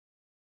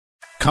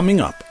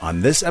Coming up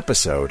on this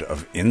episode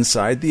of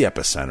Inside the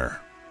Epicenter.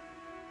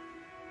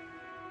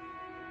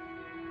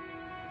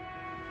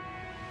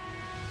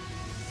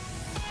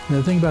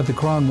 The thing about the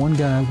Quran, one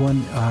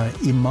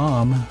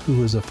imam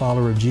who was a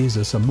follower of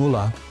Jesus, a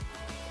mullah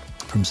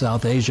from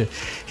South Asia,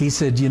 he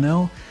said, you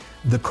know,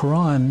 the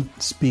Quran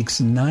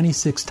speaks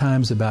 96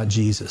 times about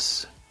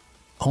Jesus.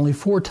 Only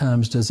 4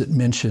 times does it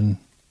mention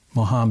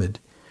Muhammad.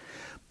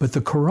 But the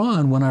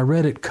Quran, when I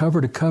read it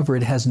cover to cover,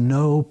 it has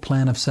no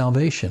plan of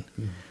salvation.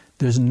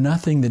 There's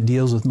nothing that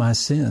deals with my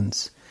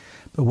sins.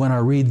 But when I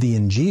read the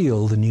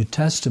Injil, the New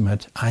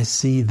Testament, I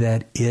see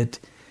that it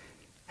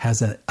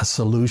has a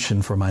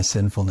solution for my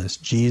sinfulness.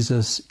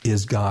 Jesus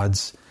is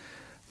God's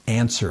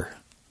answer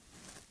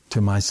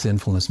to my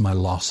sinfulness, my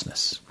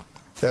lostness.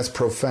 That's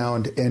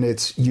profound, and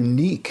it's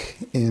unique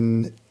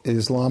in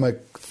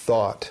Islamic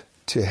thought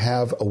to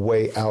have a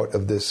way out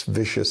of this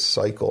vicious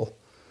cycle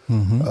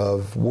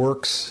of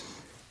works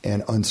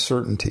and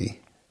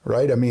uncertainty,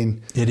 right? I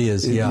mean, it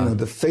is, yeah. You know,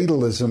 the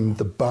fatalism,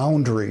 the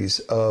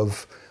boundaries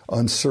of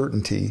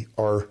uncertainty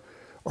are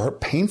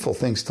painful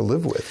things to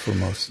live with for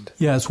most.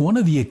 Yeah, it's one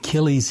of the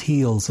Achilles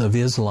heels of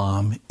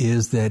Islam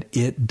is that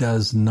it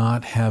does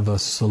not have a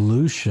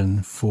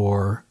solution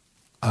for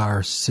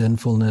our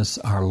sinfulness,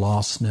 our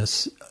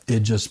lostness. It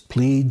just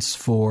pleads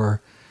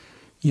for,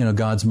 you know,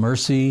 God's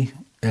mercy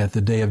at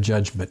the day of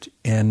judgment.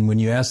 And when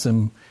you ask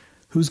them,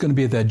 who's going to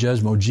be at that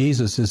judgment? Well,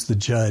 Jesus is the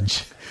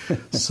judge.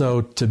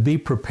 So to be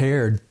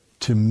prepared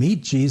to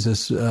meet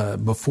Jesus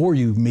before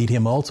you meet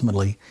him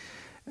ultimately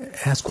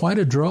has quite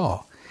a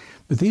draw.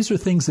 But these are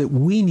things that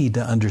we need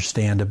to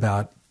understand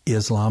about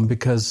Islam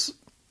because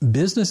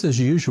business as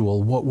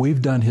usual, what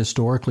we've done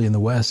historically in the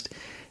West,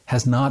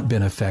 has not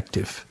been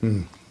effective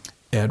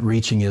at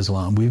reaching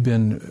Islam. We've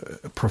been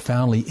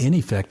profoundly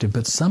ineffective,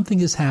 but something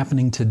is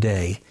happening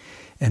today,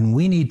 and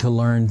we need to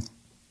learn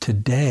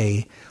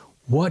today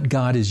what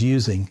God is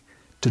using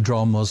to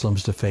draw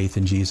Muslims to faith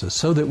in Jesus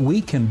so that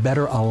we can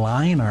better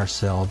align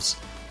ourselves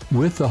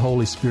with the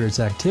Holy Spirit's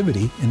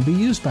activity and be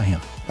used by him.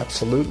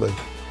 Absolutely.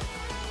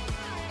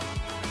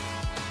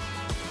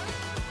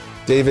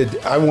 David,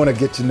 I want to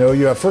get to know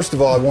you. First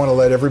of all, I want to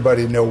let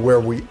everybody know where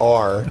we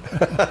are.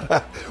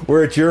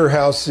 We're at your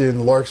house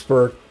in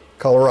Larkspur,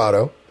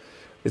 Colorado.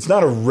 It's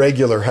not a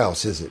regular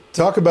house, is it?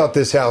 Talk about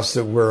this house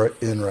that we're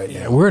in right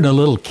now. We're in a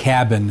little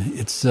cabin.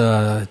 It's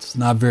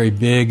not very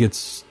big.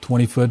 It's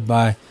 20 foot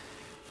by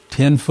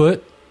 10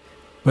 foot,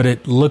 but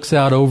it looks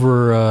out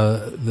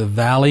over the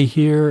valley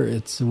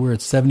here. We're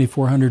at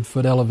 7,400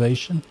 foot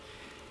elevation,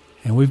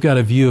 and we've got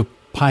a view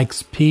of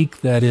Pikes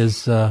Peak that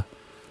is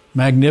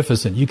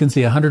magnificent. You can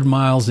see 100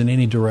 miles in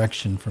any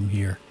direction from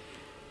here,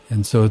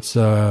 and so it's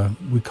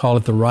we call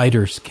it the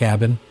writer's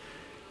cabin.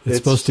 It's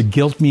supposed to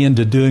guilt me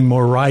into doing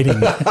more writing.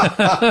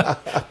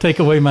 Take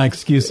away my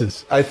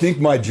excuses. I think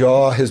my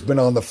jaw has been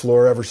on the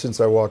floor ever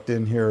since I walked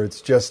in here. It's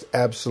just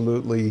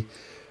absolutely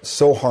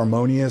so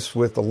harmonious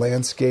with the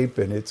landscape,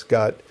 and it's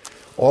got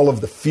all of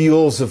the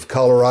feels of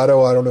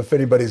Colorado. I don't know if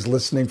anybody's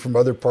listening from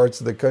other parts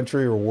of the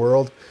country or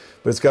world,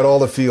 but it's got all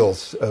the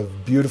feels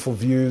of beautiful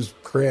views,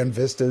 grand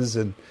vistas,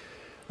 and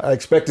I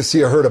expect to see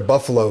a herd of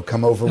buffalo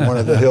come over one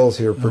of the hills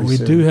here pretty soon.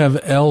 We do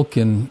have elk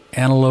and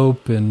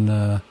antelope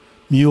and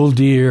mule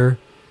deer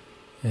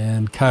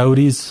and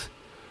coyotes,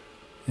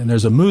 and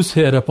there's a moose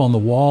head up on the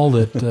wall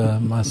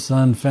that my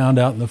son found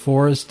out in the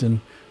forest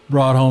and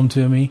brought home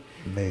to me.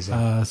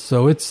 Amazing.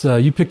 So it's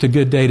you picked a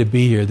good day to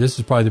be here. This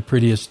is probably the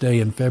prettiest day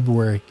in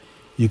February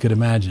you could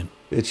imagine.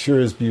 It sure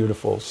is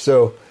beautiful.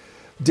 So,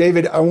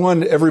 David, I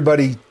want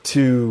everybody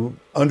to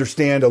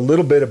understand a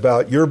little bit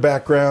about your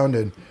background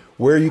and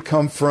where you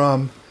come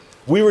from.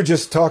 We were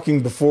just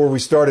talking before we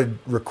started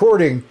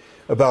recording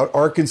about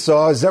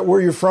Arkansas. Is that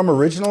where you're from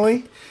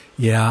originally?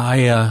 Yeah,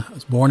 I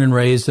was born and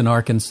raised in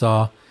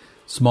Arkansas,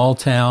 small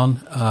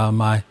town.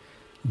 My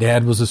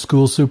dad was a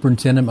school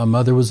superintendent. My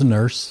mother was a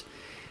nurse.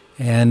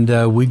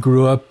 And we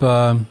grew up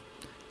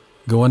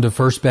going to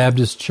First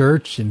Baptist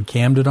Church in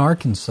Camden,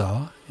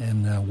 Arkansas,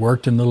 and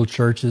worked in little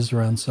churches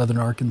around southern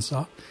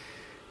Arkansas.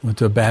 Went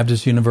to a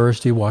Baptist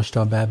university,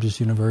 Ouachita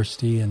Baptist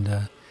University,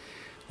 and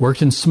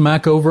worked in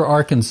Smackover,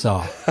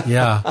 Arkansas.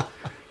 Yeah.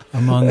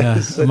 Among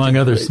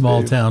other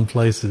small town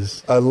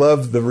places. I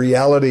love the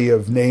reality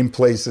of name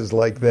places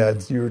like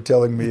that. You were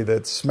telling me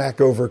that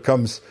Smackover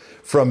comes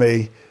from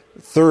a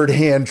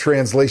third-hand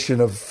translation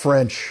of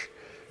French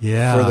for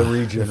the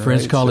region. The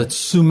French call it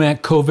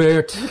sumac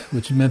couvert,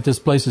 which meant this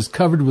place is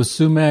covered with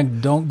sumac,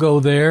 don't go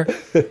there.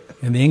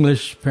 And the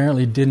English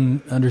apparently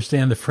didn't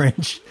understand the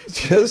French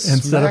and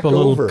set up a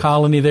little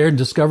colony there and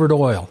discovered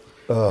oil,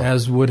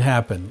 as would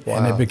happen. Wow.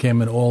 And it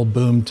became an oil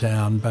boom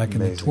town back in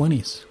the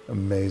 20s.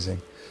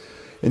 Amazing.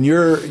 And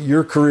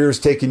your career has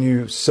taken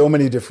you so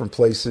many different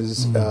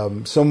places.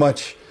 So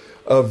much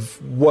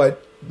of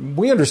what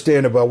we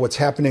understand about what's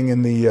happening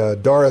in the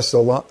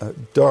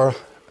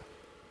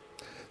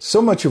so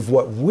much of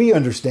what we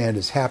understand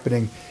is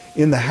happening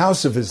in the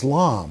House of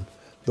Islam,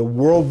 the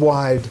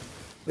worldwide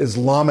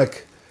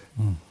Islamic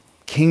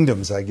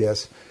kingdoms, I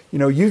guess. You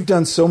know, you've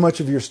done so much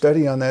of your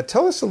study on that.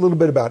 Tell us a little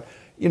bit about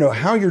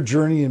how your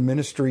journey in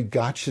ministry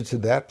got you to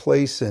that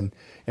place and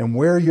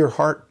where your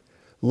heart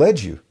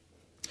led you.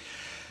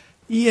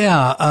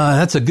 Yeah,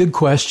 that's a good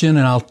question,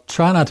 and I'll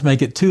try not to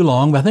make it too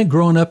long. But I think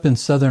growing up in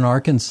southern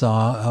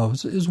Arkansas,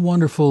 it was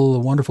wonderful,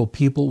 wonderful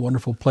people,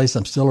 wonderful place.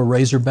 I'm still a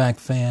Razorback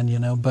fan,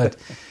 but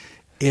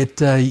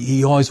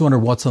you always wonder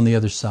what's on the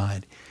other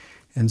side.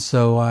 And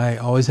so I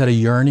always had a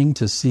yearning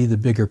to see the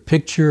bigger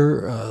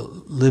picture.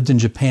 Lived in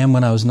Japan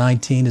when I was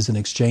 19 as an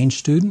exchange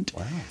student.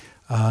 Wow.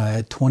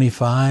 At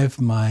 25,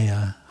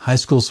 my high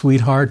school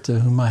sweetheart,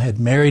 whom I had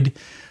married,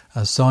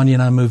 Sonia,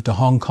 and I moved to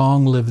Hong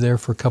Kong, lived there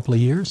for a couple of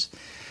years.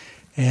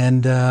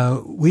 And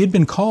we had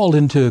been called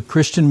into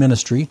Christian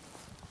ministry.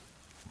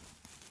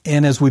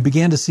 And as we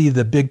began to see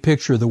the big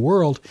picture of the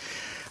world,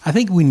 I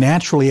think we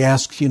naturally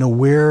asked,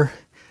 where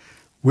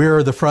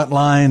are the front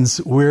lines?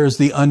 Where's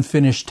the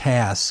unfinished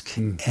task?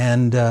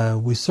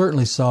 And we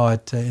certainly saw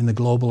it in the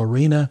global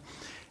arena.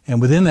 And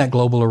within that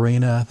global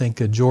arena, I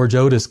think George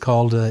Otis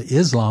called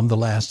Islam the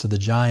last of the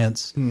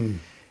giants.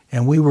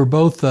 And we were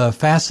both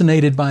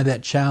fascinated by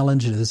that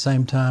challenge and at the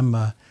same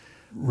time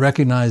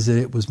recognized that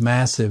it was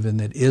massive and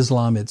that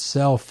Islam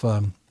itself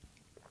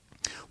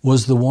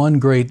was the one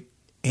great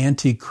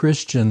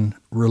anti-Christian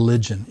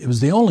religion. It was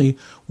the only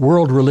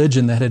world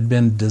religion that had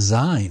been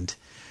designed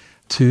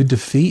to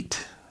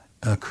defeat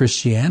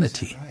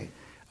Christianity. Right.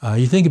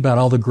 You think about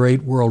all the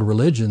great world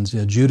religions,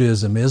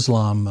 Judaism,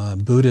 Islam,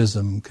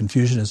 Buddhism,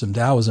 Confucianism,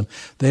 Taoism,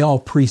 they all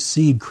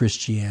precede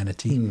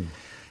Christianity.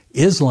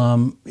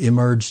 Islam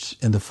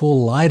emerged in the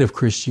full light of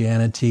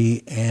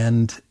Christianity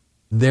and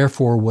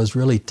therefore was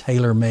really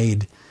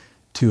tailor-made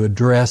to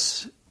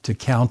address, to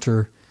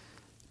counter,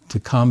 to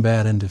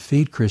combat and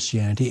defeat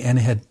Christianity. And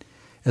it had,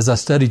 as I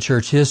studied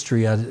church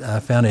history, I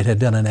found it had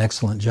done an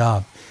excellent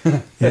job.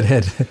 It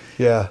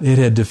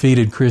had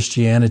defeated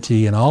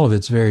Christianity in all of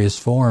its various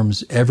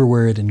forms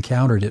everywhere it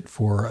encountered it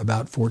for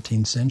about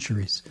 14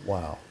 centuries.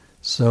 Wow.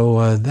 So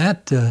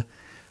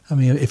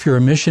if you're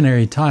a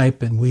missionary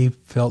type, and we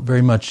felt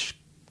very much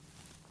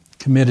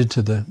committed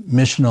to the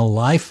missional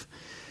life,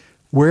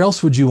 where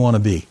else would you want to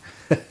be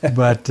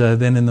but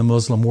then in the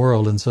Muslim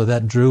world? And so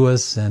that drew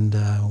us, and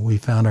we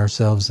found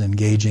ourselves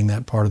engaging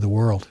that part of the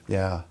world.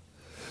 Yeah.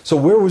 So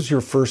where was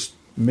your first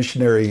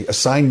missionary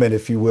assignment,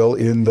 if you will,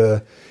 in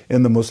the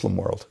Muslim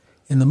world?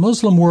 In the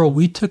Muslim world,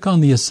 we took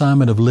on the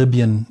assignment of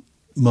Libyan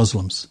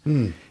Muslims.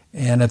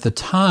 And at the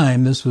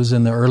time, this was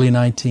in the early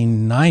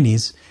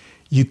 1990s,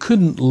 you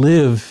couldn't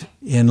live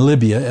in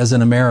Libya as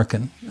an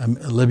American.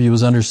 Libya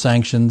was under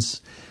sanctions.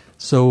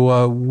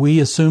 So we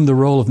assumed the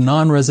role of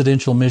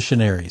non-residential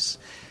missionaries.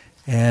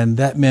 And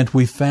that meant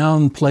we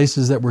found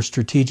places that were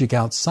strategic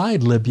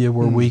outside Libya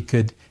where we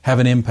could have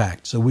an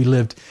impact. So we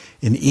lived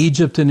in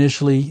Egypt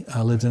initially.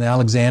 I lived in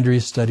Alexandria,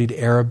 studied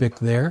Arabic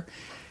there.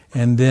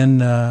 And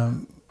then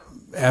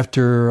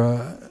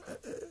after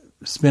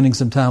spending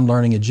some time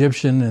learning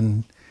Egyptian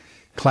and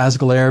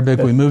classical Arabic,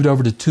 we moved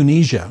over to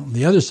Tunisia,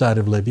 the other side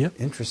of Libya.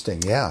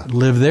 Interesting, yeah.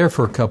 Lived there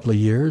for a couple of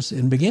years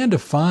and began to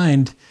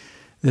find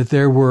that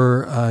there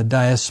were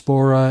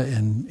diaspora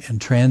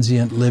and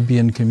transient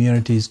Libyan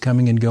communities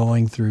coming and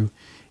going through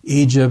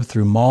Egypt,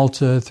 through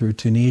Malta, through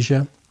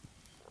Tunisia.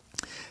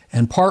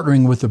 And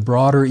partnering with the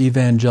broader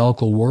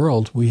evangelical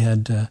world, we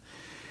had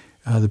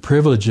the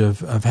privilege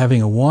of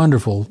having a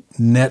wonderful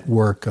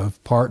network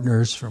of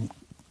partners from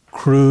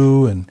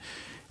Cru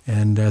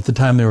and at the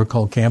time they were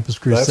called Campus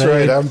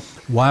Crusade. That's right.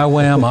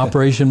 YWAM,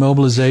 Operation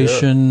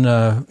Mobilization,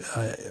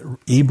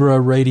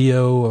 Ibra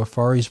Radio,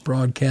 Far East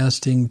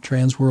Broadcasting,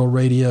 Transworld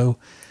Radio,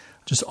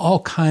 just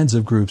all kinds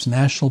of groups,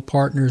 national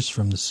partners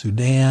from the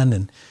Sudan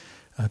and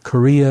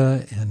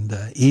Korea and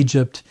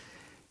Egypt.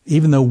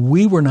 Even though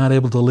we were not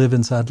able to live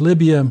inside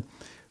Libya,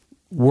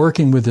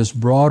 working with this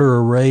broader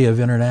array of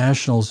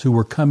internationals who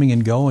were coming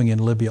and going in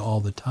Libya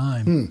all the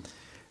time,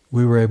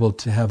 we were able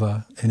to have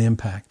an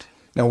impact.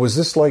 Now, was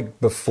this like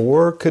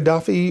before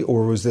Gaddafi,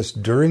 or was this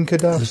during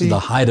Gaddafi? This is the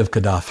height of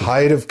Gaddafi.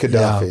 Height of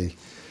Gaddafi. Yeah.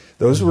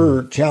 Those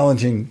were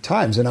challenging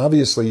times, and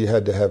obviously you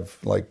had to have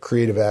like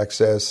creative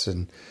access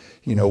and,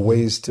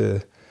 ways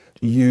to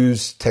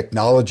use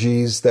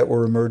technologies that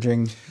were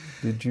emerging.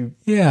 Did you?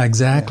 Yeah,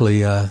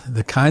 exactly. Yeah.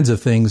 The kinds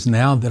of things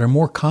now that are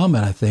more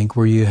common, I think,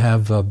 where you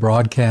have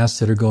broadcasts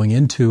that are going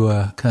into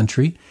a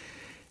country,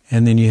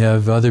 and then you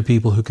have other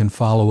people who can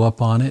follow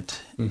up on it,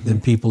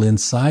 than people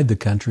inside the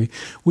country.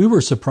 We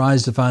were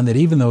surprised to find that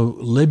even though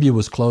Libya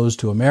was closed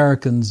to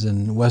Americans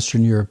and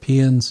Western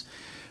Europeans,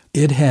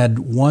 it had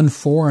one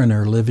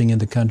foreigner living in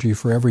the country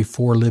for every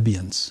 4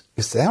 Libyans.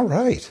 Is that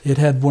right? It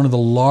had one of the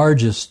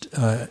largest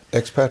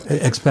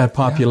expat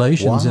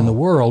populations in the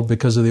world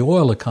because of the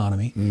oil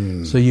economy.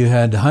 So you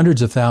had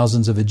hundreds of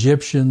thousands of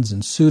Egyptians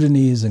and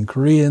Sudanese and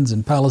Koreans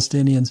and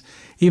Palestinians,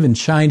 even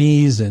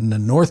Chinese and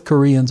North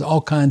Koreans,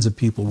 all kinds of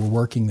people were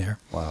working there.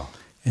 Wow.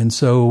 And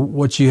so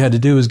what you had to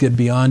do is get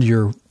beyond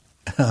your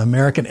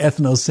American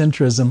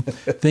ethnocentrism,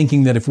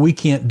 thinking that if we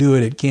can't do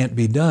it, it can't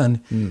be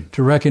done,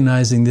 to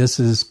recognizing this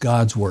is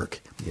God's work.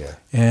 Yeah.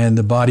 And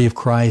the body of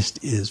Christ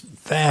is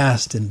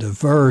vast and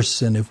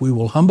diverse, and if we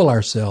will humble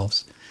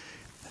ourselves,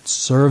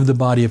 serve the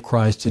body of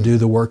Christ, to do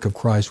the work of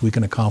Christ, we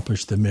can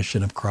accomplish the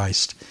mission of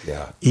Christ,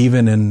 Yeah.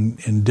 even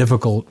in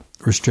difficult,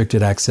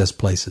 restricted access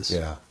places.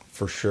 Yeah,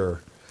 for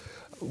sure.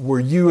 Were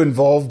you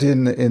involved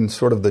in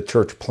sort of the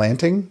church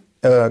planting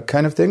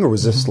kind of thing, or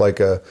was this like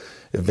a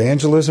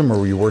evangelism, or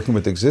were you working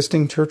with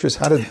existing churches?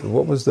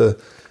 What was the...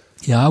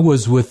 Yeah, I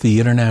was with the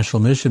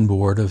International Mission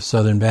Board of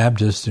Southern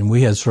Baptist, and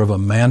we had sort of a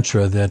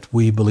mantra that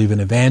we believe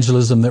in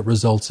evangelism that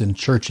results in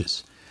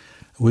churches.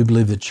 We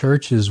believe that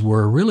churches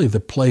were really the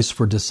place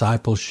for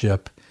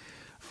discipleship,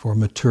 for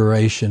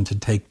maturation to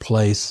take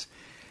place.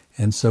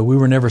 And so we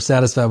were never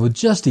satisfied with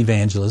just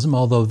evangelism,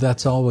 although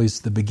that's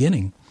always the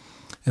beginning.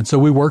 And so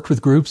we worked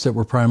with groups that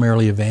were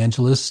primarily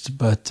evangelists,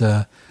 but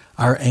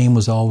our aim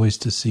was always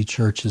to see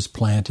churches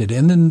planted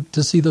and then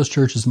to see those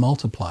churches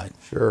multiplied.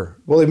 Sure.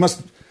 Well,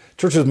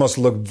 churches must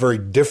look very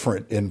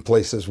different in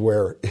places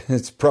where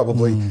it's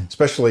probably,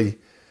 especially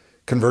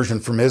conversion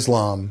from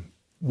Islam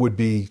would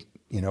be,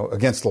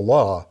 against the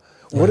law.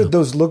 What did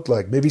those look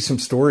like? Maybe some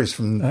stories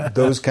from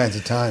those kinds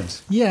of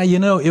times. Yeah,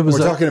 it was...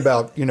 We're talking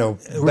about,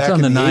 we're back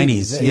talking in the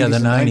 90s. 90s. Yeah, the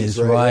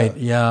 90s, right.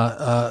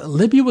 Yeah.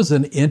 Libya was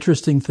an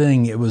interesting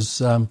thing. It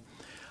was, on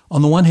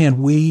the one hand,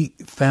 we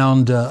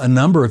found a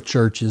number of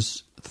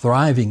churches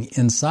thriving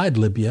inside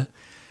Libya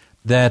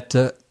that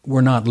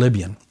were not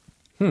Libyan.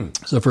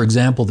 So, for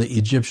example, the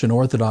Egyptian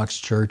Orthodox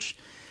Church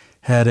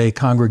had a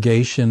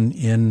congregation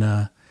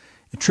in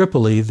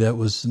Tripoli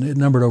that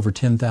numbered over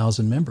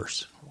 10,000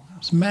 members. It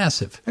was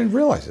massive. I didn't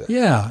realize that.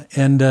 Yeah,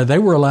 and they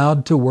were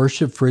allowed to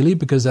worship freely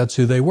because that's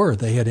who they were.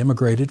 They had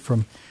immigrated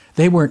from...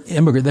 They weren't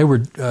immigrant. They were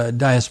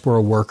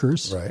diaspora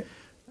workers. Right.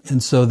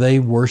 And so they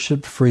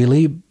worshiped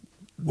freely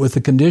with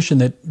the condition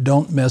that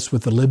don't mess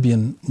with the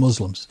Libyan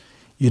Muslims.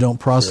 You don't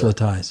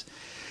proselytize. Sure.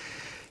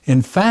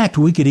 In fact,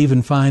 we could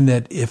even find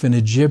that if an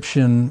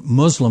Egyptian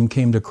Muslim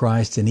came to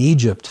Christ in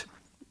Egypt,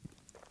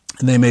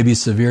 and they may be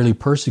severely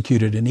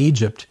persecuted in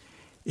Egypt,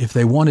 if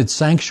they wanted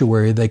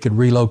sanctuary, they could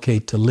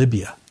relocate to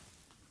Libya.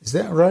 Is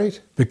that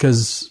right?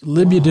 Because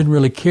Libya didn't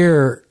really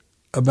care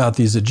about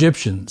these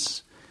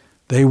Egyptians.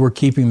 They were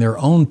keeping their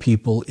own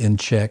people in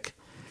check,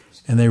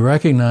 and they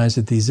recognized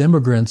that these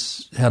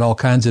immigrants had all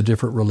kinds of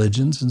different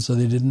religions, and so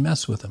they didn't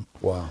mess with them.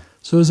 Wow.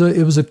 So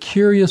it was a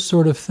curious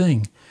sort of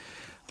thing.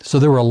 So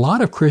there were a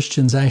lot of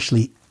Christians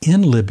actually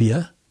in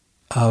Libya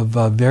of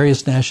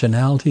various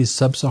nationalities,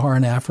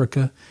 sub-Saharan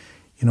Africa.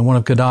 One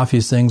of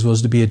Gaddafi's things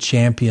was to be a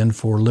champion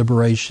for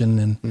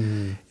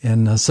liberation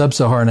in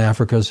sub-Saharan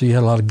Africa. So you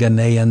had a lot of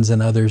Ghanaians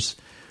and others,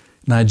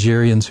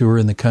 Nigerians who were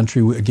in the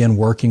country, again,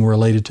 working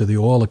related to the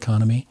oil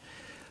economy.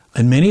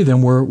 And many of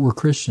them were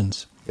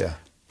Christians. Yeah.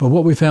 But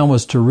what we found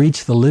was to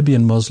reach the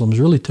Libyan Muslims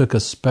really took a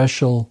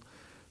special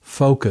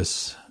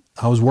focus.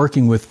 I was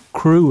working with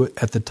Cru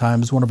at the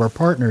time as one of our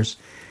partners,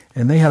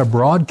 and they had a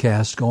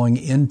broadcast going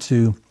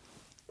into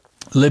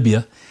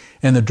Libya,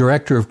 and the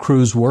director of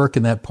Cru's work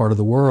in that part of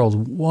the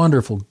world,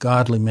 wonderful,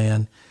 godly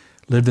man,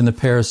 lived in the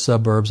Paris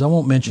suburbs. I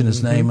won't mention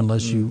his name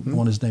unless you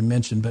want his name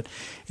mentioned. But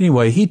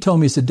anyway, he told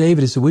me, he said,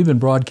 David, he said, we've been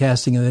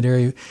broadcasting in that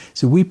area. He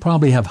said, we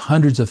probably have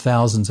hundreds of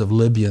thousands of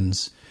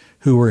Libyans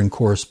who are in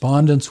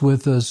correspondence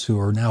with us, who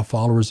are now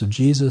followers of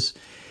Jesus.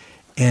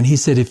 And he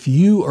said, if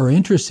you are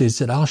interested, he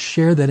said, I'll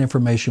share that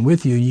information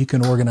with you. You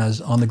can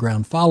organize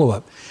on-the-ground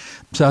follow-up.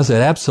 So I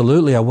said,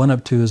 absolutely. I went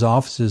up to his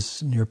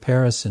offices near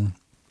Paris, and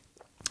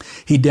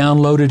he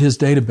downloaded his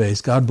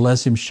database. God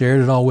bless him,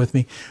 shared it all with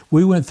me.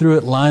 We went through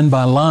it line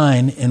by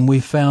line, and we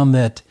found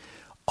that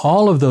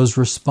all of those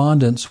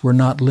respondents were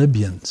not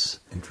Libyans.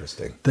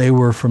 Interesting. They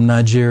were from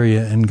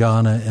Nigeria and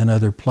Ghana and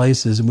other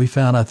places. And we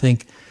found, I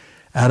think,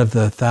 out of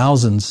the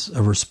thousands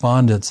of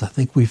respondents, I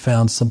think we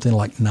found something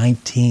like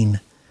 19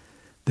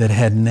 that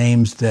had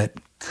names that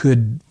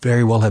could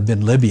very well have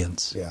been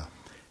Libyans. Yeah.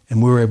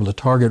 And we were able to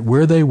target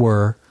where they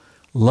were,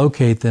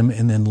 locate them,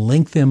 and then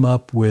link them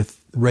up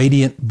with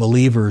radiant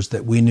believers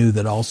that we knew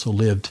that also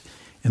lived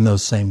in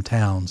those same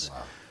towns.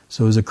 Wow.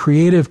 So it was a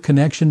creative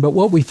connection. But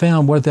what we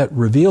found, what that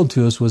revealed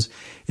to us was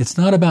it's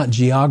not about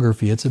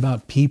geography, it's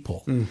about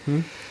people.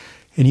 Mm-hmm.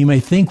 And you may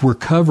think we're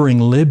covering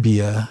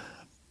Libya,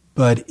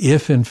 but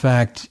if in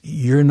fact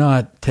you're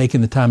not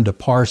taking the time to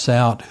parse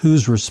out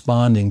who's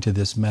responding to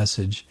this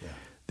message,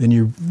 then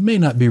you may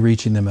not be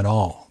reaching them at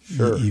all.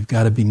 Sure. You've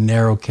got to be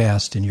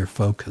narrowcast in your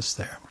focus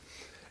there.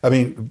 I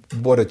mean,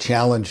 what a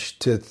challenge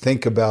to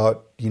think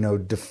about,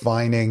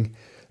 defining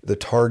the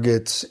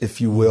targets,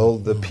 if you will,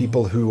 the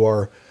people who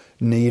are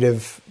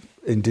native,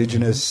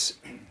 indigenous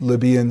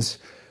Libyans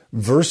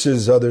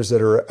versus others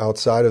that are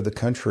outside of the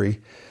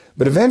country.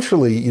 But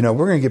eventually,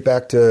 we're going to get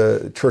back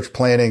to church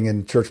planting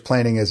and church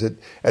planting as it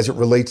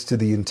relates to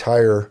the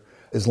entire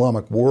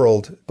Islamic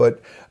world.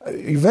 But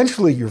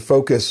eventually your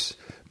focus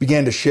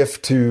began to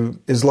shift to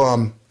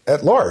Islam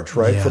at large,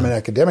 right? Yeah. From an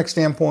academic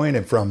standpoint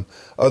and from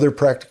other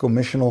practical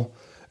missional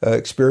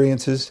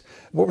experiences.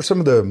 What were some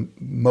of the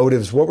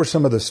motives? What were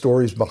some of the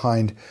stories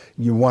behind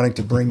you wanting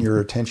to bring your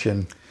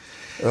attention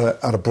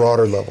on a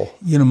broader level?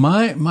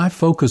 My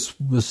focus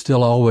was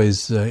still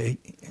always,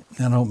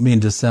 I don't mean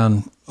to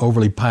sound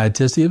overly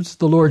pietistic, it's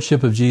the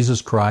Lordship of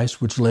Jesus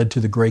Christ, which led to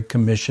the Great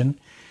Commission.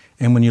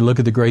 And when you look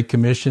at the Great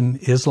Commission,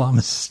 Islam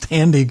is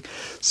standing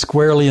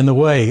squarely in the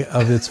way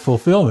of its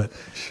fulfillment.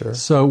 Sure.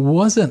 So it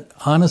wasn't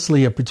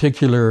honestly a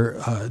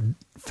particular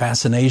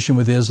fascination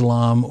with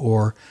Islam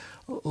or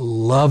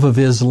love of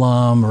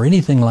Islam or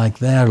anything like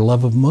that, or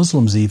love of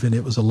Muslims even.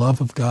 It was a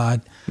love of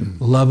God,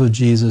 love of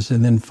Jesus,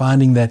 and then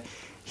finding that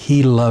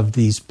he loved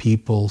these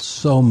people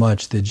so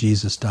much that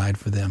Jesus died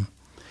for them.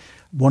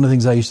 One of the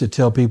things I used to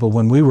tell people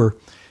when we were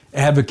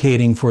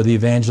advocating for the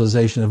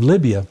evangelization of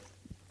Libya,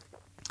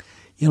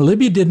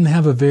 Libya didn't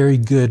have a very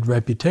good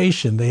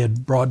reputation. They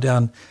had brought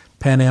down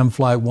Pan Am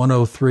Flight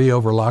 103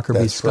 over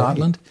Lockerbie,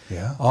 Scotland. Right.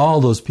 Yeah. All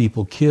those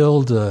people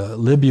killed.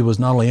 Libya was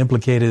not only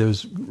implicated, it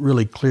was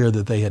really clear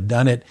that they had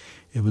done it.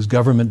 It was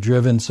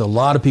government-driven, so a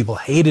lot of people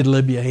hated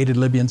Libya, hated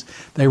Libyans.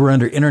 They were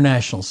under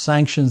international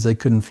sanctions. They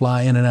couldn't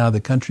fly in and out of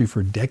the country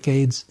for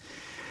decades.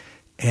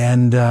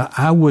 And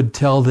I would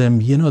tell them,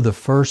 the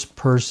first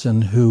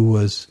person who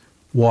was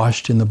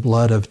washed in the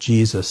blood of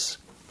Jesus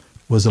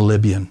was a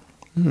Libyan.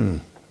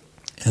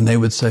 And they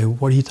would say,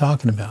 what are you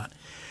talking about?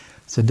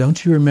 I said,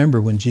 don't you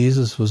remember when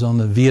Jesus was on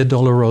the Via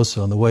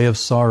Dolorosa, on the way of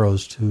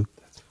sorrows to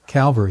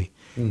Calvary?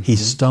 He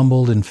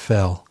stumbled and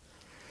fell.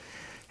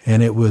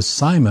 And it was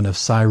Simon of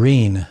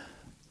Cyrene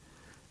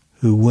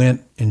who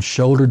went and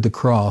shouldered the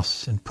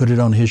cross and put it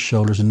on his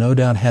shoulders, and no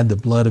doubt had the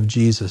blood of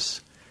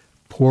Jesus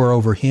pour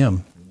over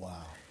him.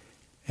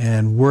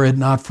 And were it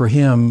not for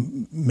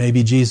him,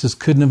 maybe Jesus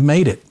couldn't have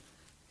made it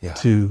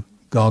to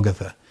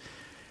Golgotha.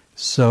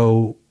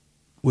 So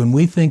when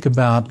we think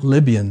about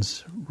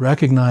Libyans,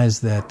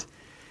 recognize that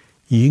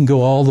you can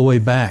go all the way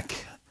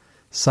back.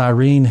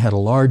 Cyrene had a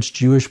large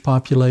Jewish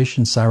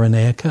population,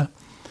 Cyrenaica,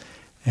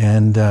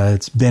 and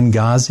it's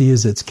Benghazi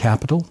is its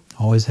capital,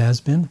 always has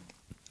been.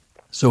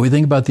 So we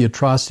think about the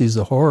atrocities,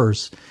 the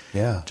horrors.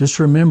 Just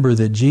remember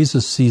that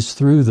Jesus sees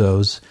through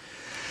those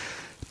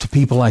to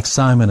people like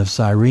Simon of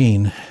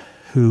Cyrene,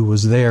 who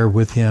was there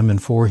with him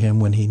and for him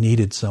when he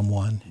needed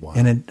someone.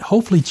 And it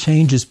hopefully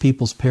changes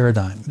people's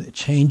paradigm. It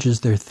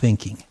changes their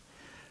thinking.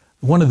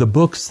 One of the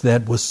books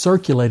that was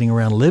circulating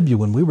around Libya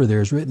when we were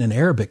there, is written in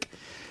Arabic,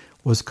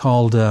 was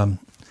called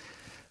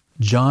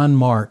John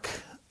Mark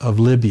of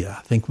Libya,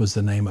 I think was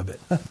the name of it.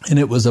 And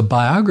it was a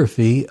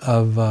biography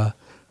of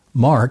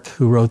Mark,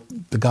 who wrote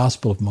the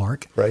Gospel of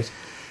Mark. Right.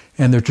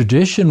 And the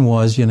tradition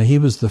was, he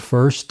was the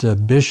first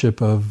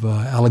bishop of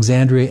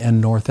Alexandria and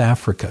North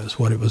Africa, is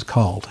what it was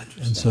called.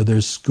 And so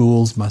there's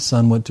schools. My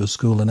son went to a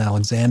school in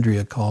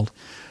Alexandria called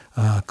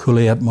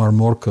Kuliat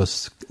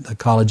Marmorkos, the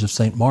College of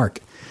St. Mark.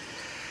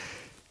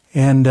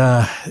 And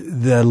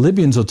the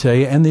Libyans will tell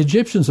you, and the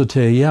Egyptians will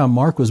tell you,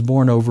 Mark was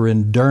born over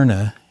in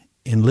Derna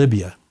in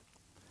Libya.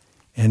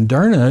 And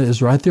Derna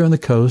is right there on the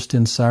coast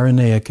in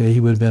Cyrenaica. He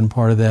would have been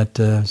part of that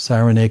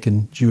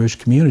Cyrenaican Jewish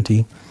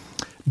community.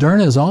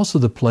 Derna is also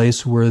the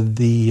place where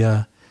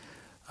the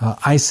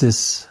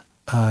ISIS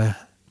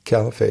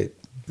Caliphate.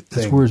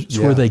 That's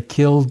where they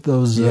killed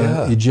those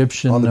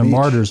Egyptian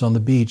martyrs on the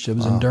beach. It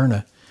was in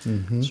Derna.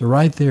 So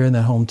right there in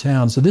that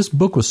hometown. So this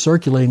book was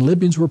circulating.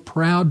 Libyans were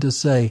proud to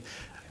say,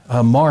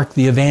 Mark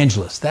the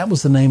Evangelist. That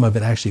was the name of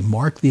it, actually,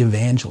 Mark the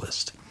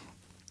Evangelist.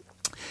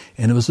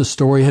 And it was a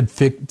story, had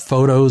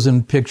photos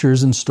and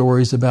pictures and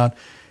stories about,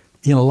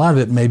 a lot of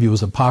it maybe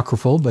was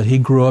apocryphal, but he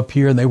grew up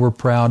here and they were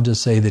proud to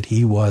say that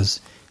he was,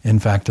 in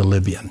fact, a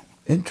Libyan.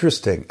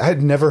 Interesting. I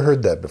had never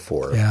heard that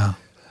before. Yeah.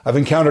 I've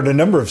encountered a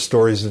number of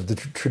stories of the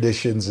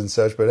traditions and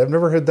such, but I've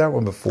never heard that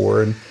one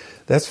before, and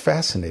that's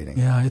fascinating.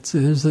 Yeah,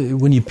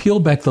 when you peel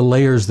back the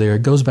layers there,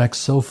 it goes back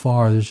so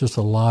far. There's just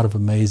a lot of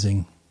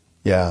amazing.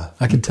 Yeah.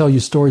 I could tell you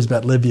stories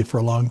about Libya for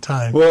a long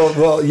time.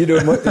 Well,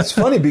 it's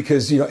funny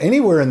because,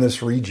 anywhere in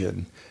this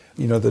region,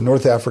 the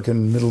North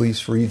African, Middle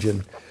East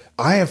region,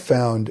 I have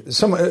found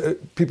some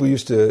people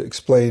used to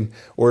explain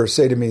or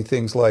say to me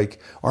things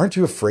like, aren't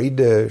you afraid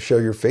to show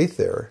your faith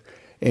there?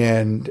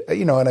 And,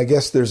 and I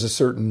guess there's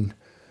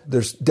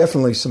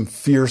definitely some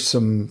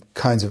fearsome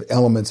kinds of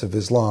elements of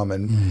Islam,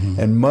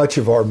 and much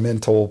of our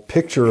mental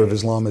picture of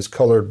Islam is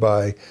colored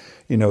by,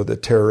 the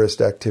terrorist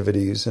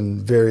activities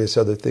and various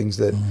other things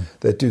that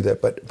do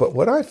that. But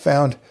what I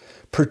found,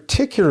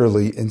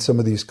 particularly in some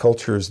of these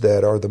cultures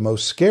that are the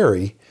most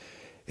scary,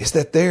 is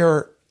that they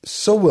are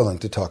so willing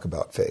to talk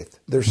about faith.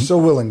 They're so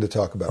willing to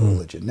talk about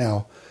religion.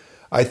 Now,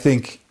 I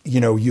think,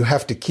 you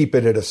have to keep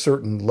it at a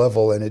certain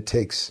level, and it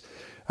takes,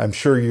 I'm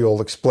sure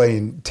you'll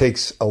explain,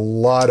 takes a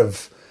lot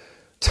of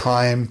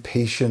time,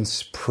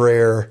 patience,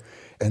 prayer,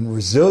 and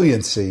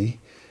resiliency.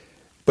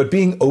 But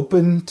being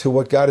open to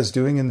what God is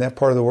doing in that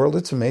part of the world,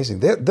 it's amazing.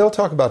 They'll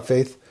talk about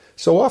faith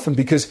so often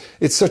because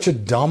it's such a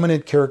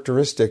dominant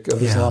characteristic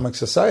of Islamic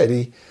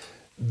society.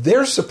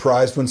 They're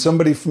surprised when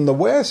somebody from the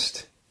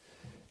West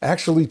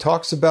actually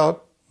talks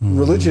about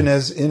religion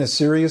as in a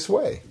serious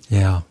way.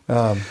 Yeah,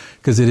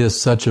 because it is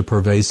such a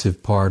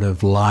pervasive part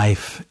of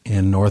life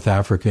in North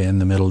Africa and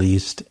the Middle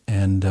East.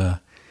 And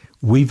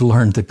we've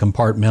learned to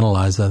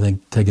compartmentalize, I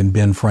think, taking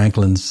Ben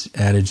Franklin's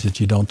adage that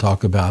you don't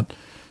talk about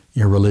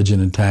your religion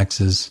and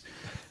taxes.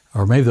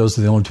 Or maybe those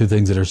are the only two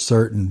things that are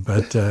certain.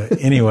 But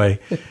anyway,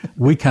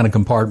 we kind of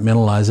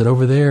compartmentalize it.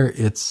 Over there,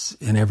 it's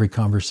in every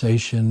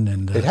conversation.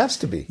 And it has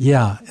to be.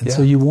 Yeah. And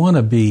so you want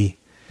to be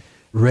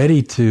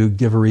ready to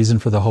give a reason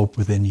for the hope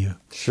within you.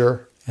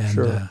 Sure.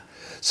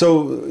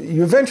 So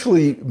you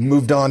eventually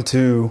moved on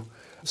to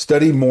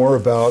study more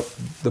about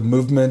the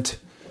movement,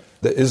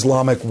 the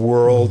Islamic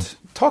world.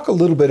 Talk a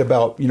little bit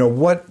about,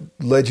 what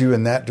led you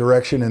in that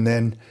direction, and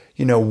then,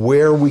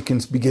 where we can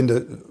begin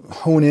to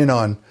hone in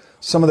on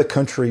some of the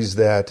countries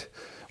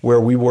where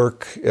we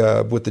work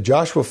with the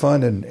Joshua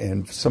Fund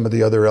and some of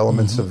the other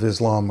elements of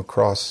Islam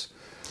across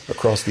the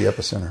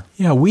epicenter.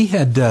 Yeah, we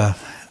had,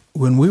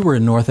 when we were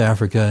in North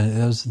Africa,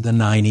 it was the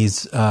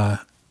 90s,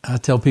 I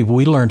tell people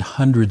we learned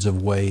hundreds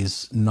of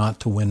ways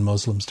not to win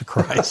Muslims to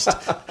Christ.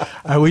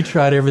 We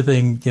tried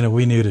everything,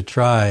 we knew to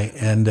try,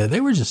 and they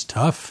were just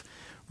tough,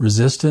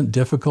 resistant,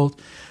 difficult.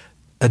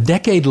 A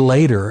decade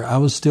later, I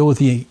was still with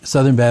the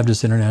Southern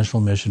Baptist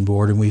International Mission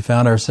Board, and we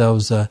found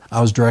ourselves, I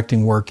was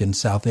directing work in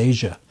South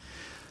Asia.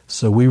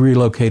 So we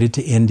relocated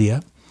to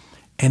India,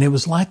 and it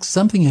was like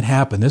something had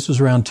happened. This was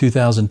around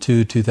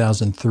 2002,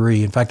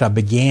 2003. In fact, I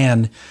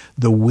began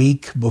the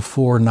week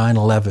before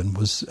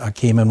 9/11. I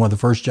came in, one of the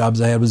first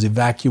jobs I had was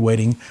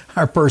evacuating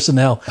our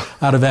personnel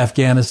out of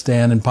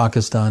Afghanistan and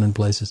Pakistan and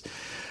places.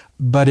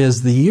 But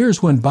as the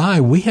years went by,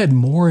 we had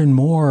more and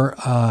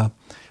more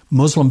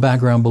Muslim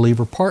background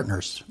believer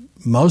partners.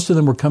 Most of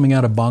them were coming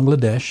out of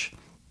Bangladesh,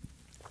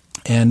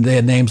 and they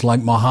had names like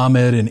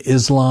Muhammad and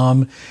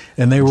Islam,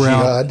 and they were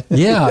Jihad. out.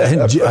 Yeah,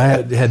 and I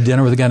had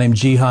dinner with a guy named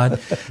Jihad.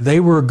 They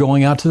were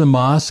going out to the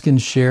mosque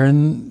and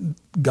sharing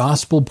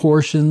gospel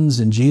portions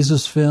and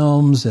Jesus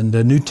films and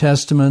New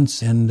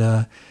Testaments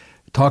and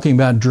talking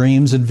about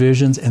dreams and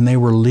visions, and they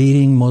were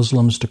leading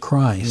Muslims to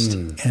Christ.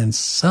 And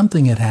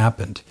something had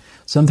happened.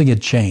 Something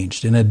had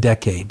changed in a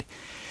decade.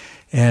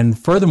 And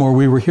furthermore,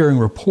 we were hearing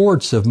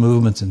reports of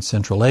movements in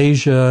Central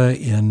Asia,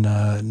 in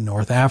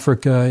North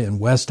Africa, in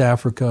West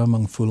Africa,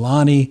 among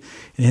Fulani,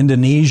 in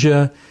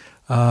Indonesia,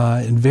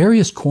 in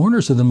various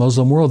corners of the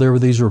Muslim world. There were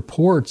these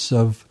reports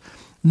of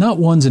not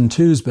ones and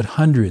twos, but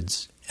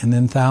hundreds and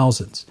then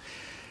thousands.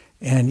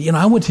 And,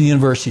 I went to the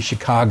University of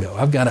Chicago.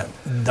 I've got a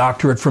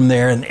doctorate from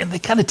there, and they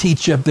kind of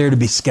teach you up there to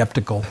be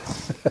skeptical.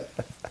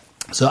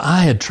 So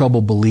I had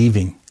trouble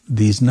believing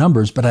these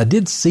numbers, but I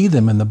did see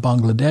them in the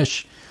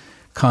Bangladesh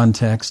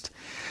context.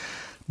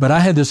 But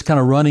I had this kind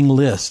of running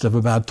list of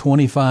about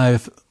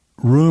 25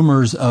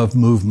 rumors of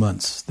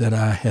movements that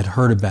I had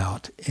heard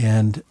about.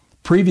 And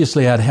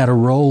previously I'd had a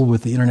role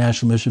with the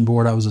International Mission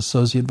Board. I was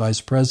Associate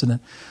Vice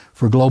President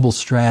for Global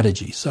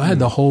Strategy. So I had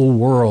the whole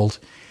world,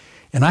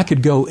 and I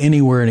could go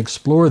anywhere and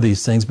explore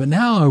these things. But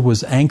now I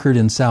was anchored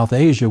in South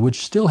Asia,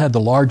 which still had the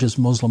largest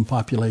Muslim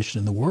population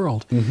in the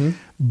world.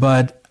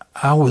 But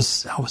I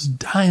was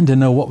dying to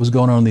know what was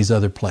going on in these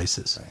other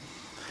places. Right.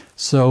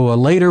 So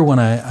later, when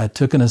I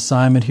took an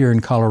assignment here in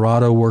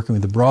Colorado working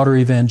with the broader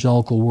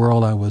evangelical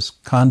world, I was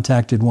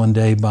contacted one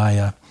day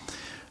by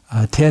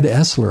Ted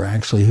Essler,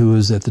 actually, who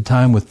was at the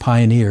time with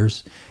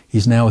Pioneers.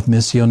 He's now with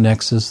Missio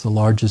Nexus, the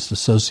largest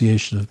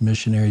association of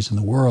missionaries in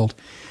the world.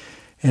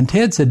 And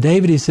Ted said,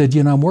 David, he said,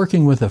 I'm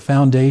working with a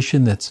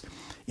foundation that's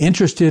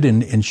interested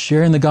in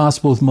sharing the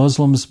gospel with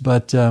Muslims,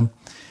 but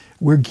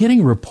we're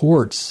getting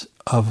reports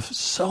of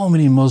so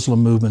many Muslim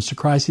movements to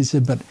Christ.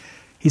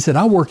 He said,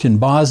 I worked in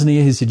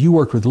Bosnia. He said, you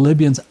worked with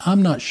Libyans.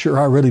 I'm not sure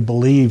I really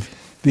believe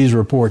these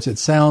reports. It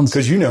sounds...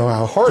 Because you know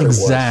how hard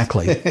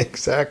exactly. it was.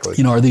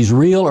 Exactly. Are these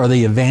real? Are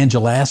they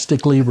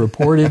evangelistically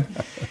reported?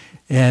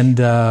 And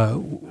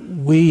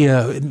we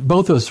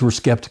both of us were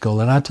skeptical.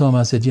 And I told him,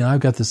 I said,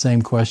 I've got the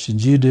same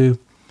questions you do.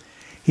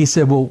 He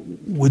said, well,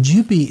 would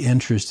you be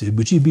interested?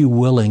 Would you be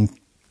willing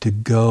to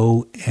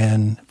go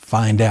and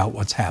find out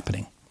what's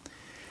happening?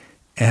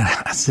 And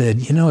I said,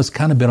 it's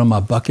kind of been on my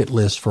bucket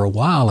list for a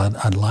while.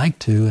 I'd like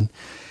to. And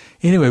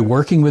anyway,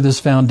 working with this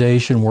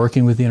foundation,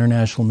 working with the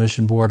International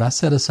Mission Board, I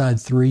set aside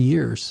 3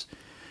 years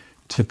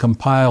to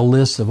compile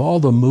lists of all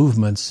the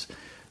movements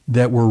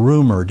that were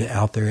rumored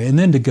out there, and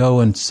then to go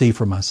and see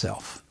for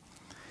myself.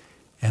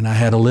 And I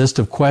had a list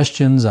of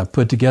questions. I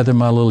put together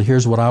my little,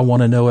 here's what I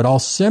want to know. It all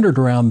centered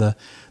around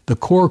the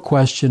core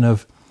question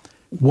of,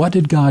 what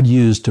did God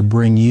use to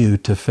bring you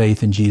to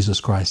faith in Jesus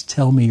Christ?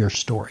 Tell me your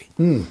story.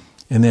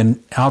 And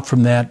then out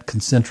from that,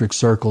 concentric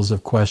circles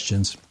of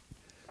questions.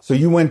 So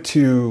you went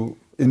to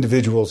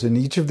individuals in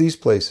each of these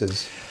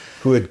places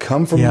who had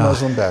come from a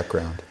Muslim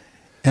background.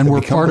 And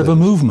were part of a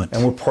movement.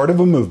 And were part of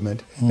a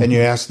movement. And you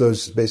asked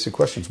those basic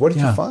questions. What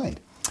did you find?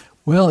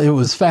 Well, it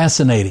was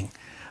fascinating.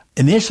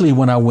 Initially,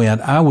 when I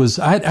went,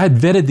 I'd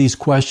vetted these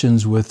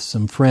questions with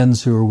some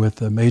friends who were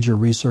with a major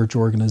research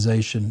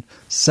organization,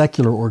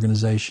 secular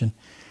organization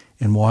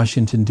in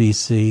Washington,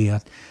 D.C.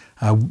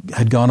 I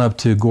had gone up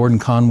to Gordon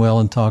Conwell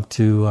and talked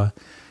to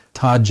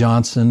Todd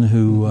Johnson,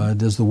 who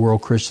does the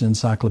World Christian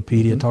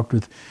Encyclopedia. Talked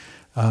with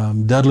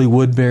Dudley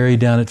Woodbury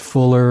down at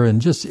Fuller,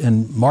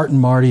 and Martin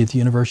Marty at the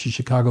University of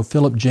Chicago,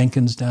 Philip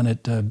Jenkins down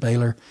at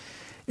Baylor.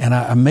 And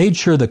I made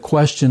sure the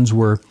questions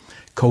were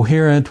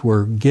coherent,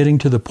 were getting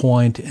to the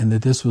point, and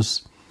that this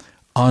was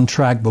on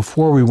track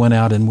before we went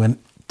out and went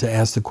to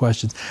ask the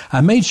questions.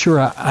 I made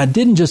sure I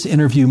didn't just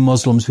interview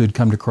Muslims who had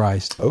come to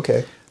Christ.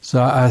 Okay.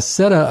 So I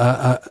set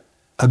a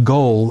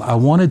goal. I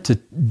wanted to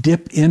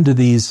dip into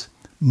these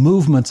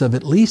movements of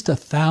at least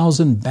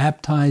 1,000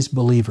 baptized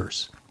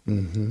believers.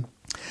 Mm-hmm.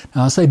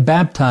 Now, I say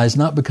baptized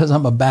not because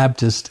I'm a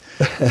Baptist,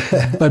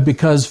 but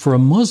because for a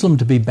Muslim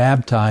to be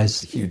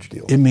baptized, it's a huge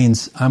deal. It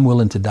means I'm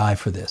willing to die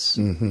for this.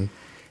 Mm-hmm.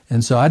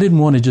 And so I didn't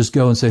want to just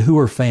go and say, who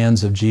are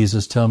fans of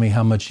Jesus? Tell me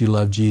how much you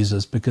love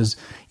Jesus. Because,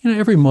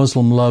 every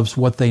Muslim loves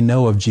what they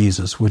know of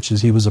Jesus, which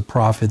is he was a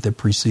prophet that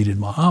preceded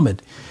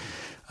Muhammad.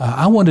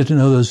 I wanted to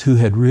know those who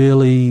had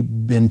really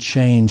been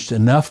changed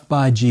enough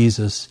by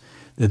Jesus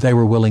that they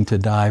were willing to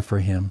die for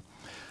him.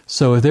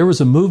 So if there was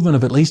a movement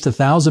of at least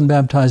 1,000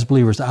 baptized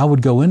believers, I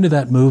would go into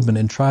that movement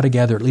and try to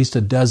gather at least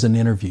a dozen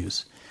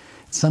interviews.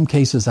 In some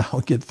cases, I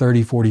would get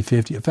 30, 40,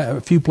 50.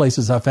 A few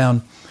places I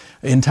found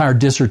entire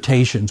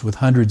dissertations with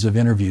hundreds of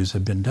interviews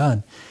have been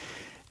done.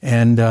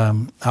 And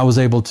I was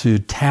able to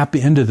tap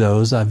into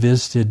those. I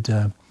visited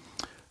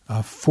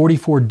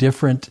 44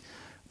 different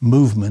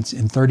movements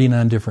in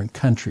 39 different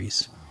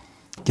countries,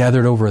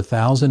 gathered over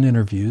 1,000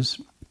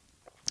 interviews.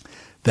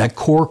 That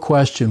core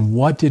question,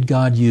 what did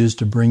God use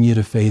to bring you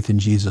to faith in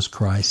Jesus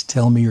Christ?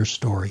 Tell me your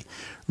story,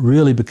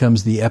 really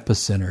becomes the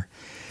epicenter.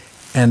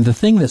 And the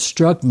thing that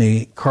struck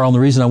me, Carl, and the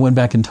reason I went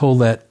back and told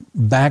that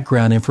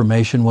background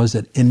information was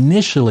that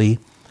initially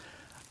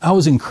I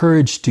was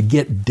encouraged to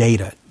get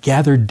data,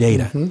 gather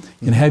data,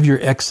 and have your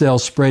Excel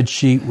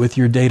spreadsheet with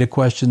your data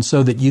questions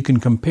so that you can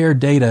compare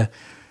data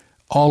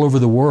all over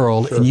the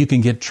world and you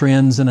can get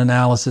trends and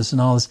analysis and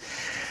all this.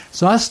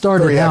 So I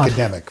started very out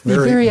academic,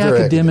 very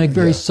academic,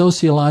 very yeah.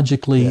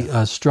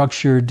 sociologically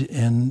structured,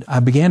 and I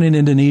began in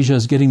Indonesia. I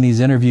was getting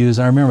these interviews.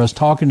 I remember I was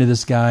talking to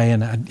this guy,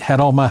 and I had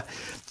all my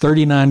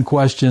 39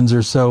 questions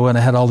or so, and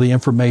I had all the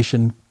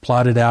information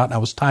plotted out, and I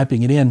was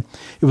typing it in.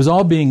 It was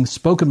all being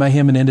spoken by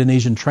him in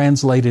Indonesian,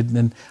 translated, and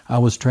then I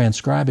was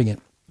transcribing it.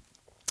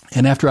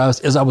 And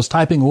as I was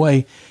typing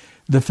away,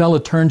 the fellow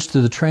turns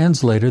to the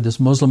translator. This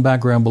Muslim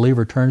background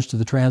believer turns to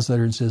the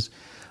translator and says,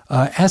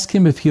 "Ask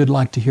him if he would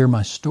like to hear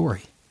my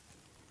story."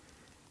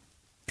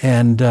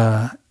 And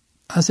I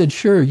said,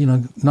 sure,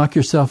 knock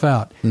yourself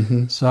out.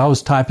 Mm-hmm. So I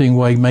was typing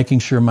away, making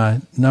sure my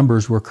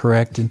numbers were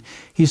correct. And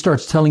he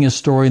starts telling his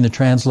story, and the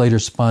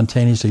translator's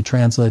spontaneously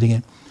translating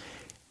it.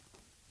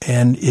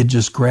 And it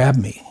just grabbed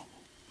me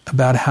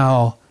about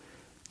how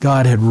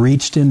God had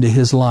reached into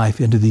his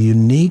life, into the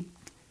unique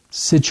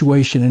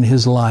situation in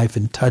his life,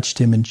 and touched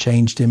him and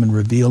changed him and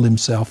revealed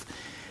himself.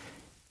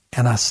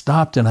 And I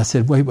stopped and I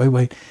said,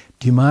 wait.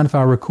 Do you mind if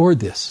I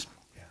record this?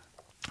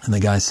 And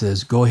the guy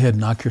says, go ahead,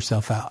 knock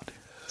yourself out.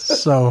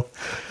 So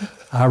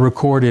I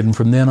recorded, and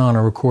from then on I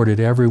recorded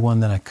every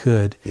one that I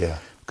could. Yeah.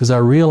 Because I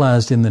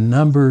realized in the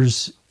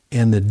numbers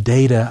and the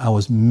data I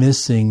was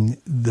missing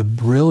the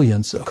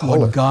brilliance of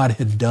what God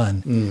had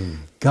done. Mm.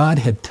 God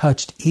had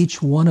touched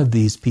each one of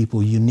these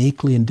people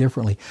uniquely and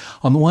differently.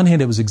 On the one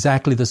hand, it was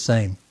exactly the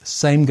same.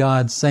 Same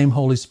God, same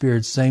Holy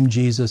Spirit, same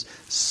Jesus,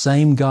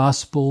 same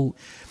gospel,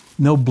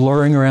 no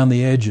blurring around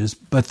the edges,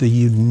 but the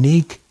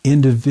unique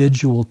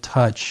individual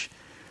touch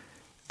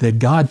that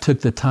God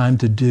took the time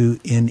to do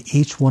in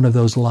each one of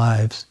those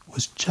lives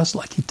was just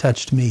like he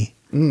touched me.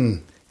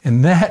 Mm.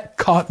 And that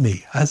caught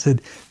me. I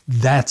said,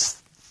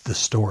 that's the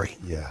story.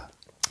 Yeah.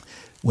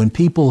 When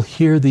people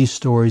hear these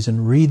stories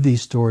and read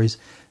these stories,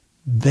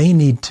 they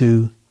need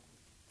to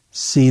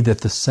see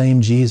that the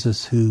same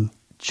Jesus who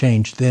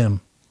changed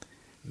them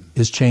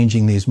is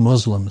changing these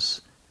Muslims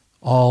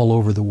all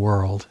over the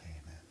world.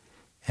 Amen.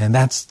 And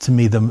that's, to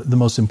me, the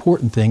most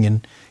important thing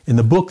in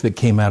the book that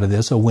came out of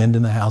this, A Wind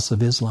in the House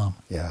of Islam.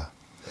 Yeah.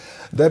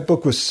 That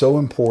book was so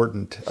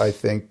important, I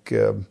think,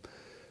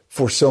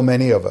 for so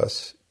many of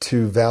us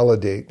to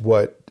validate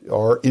what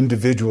our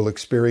individual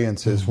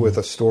experiences with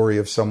a story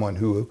of someone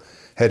who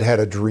had had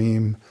a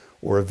dream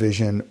or a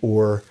vision,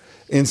 or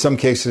in some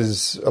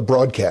cases a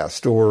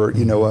broadcast, or,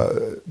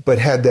 but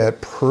had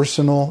that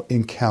personal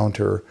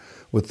encounter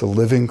with the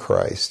living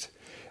Christ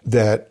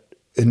that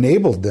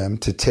enabled them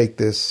to take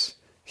this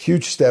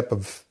huge step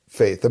of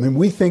faith. I mean,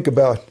 we think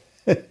about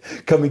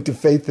coming to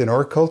faith in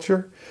our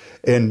culture,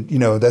 and,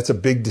 that's a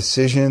big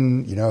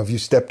decision. Have you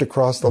stepped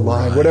across the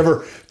line,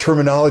 whatever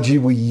terminology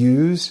we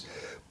use.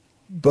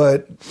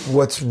 But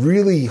what's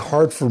really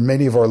hard for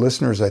many of our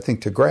listeners, I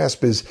think, to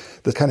grasp is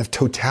the kind of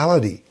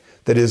totality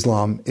that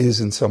Islam is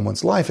in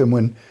someone's life. And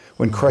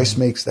when Christ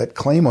makes that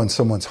claim on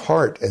someone's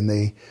heart and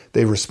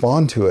they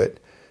respond to it,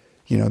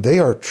 they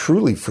are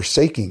truly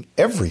forsaking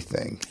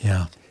everything.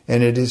 Yeah.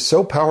 And it is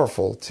so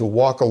powerful to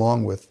walk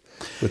along with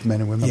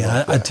men and women like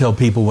that. I tell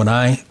people when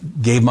I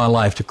gave my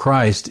life to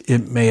Christ,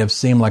 it may have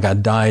seemed like I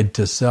died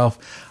to self.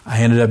 I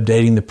ended up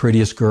dating the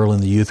prettiest girl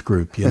in the youth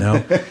group,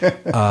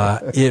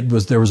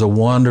 There was a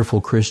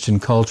wonderful Christian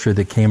culture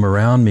that came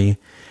around me.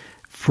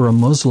 For a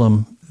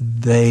Muslim,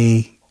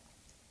 they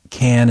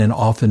can and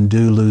often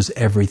do lose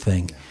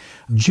everything.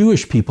 Yeah.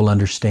 Jewish people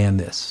understand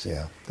this.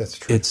 Yeah, that's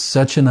true. It's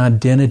such an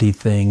identity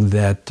thing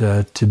that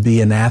to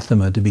be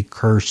anathema, to be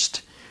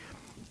cursed,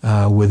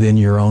 within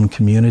your own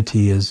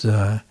community is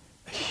a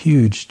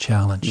huge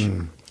challenge.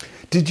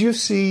 Did you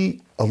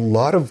see a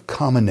lot of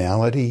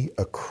commonality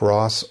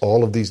across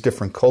all of these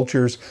different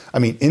cultures? I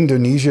mean,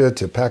 Indonesia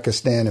to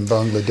Pakistan and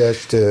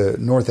Bangladesh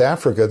to North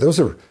Africa, those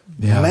are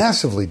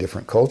massively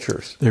different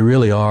cultures. They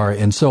really are.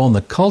 And so on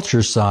the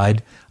culture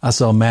side, I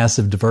saw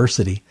massive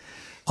diversity.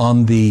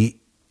 On the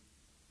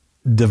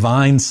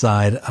divine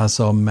side, I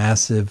saw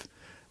massive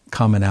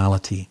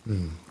commonality.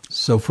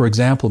 So, for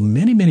example,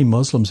 many, many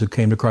Muslims who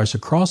came to Christ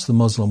across the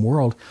Muslim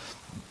world,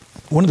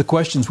 one of the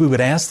questions we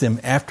would ask them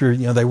after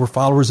they were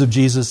followers of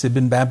Jesus, they'd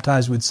been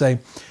baptized, we'd say,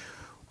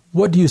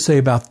 what do you say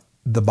about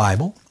the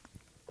Bible?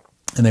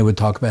 And they would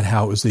talk about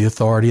how it was the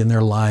authority in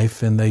their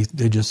life, and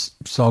they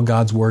just saw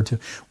God's word too.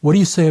 What do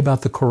you say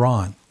about the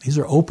Quran? These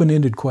are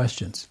open-ended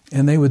questions.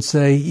 And they would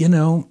say,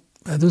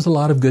 there's a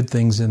lot of good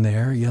things in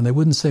there. They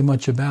wouldn't say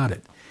much about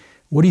it.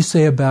 What do you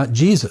say about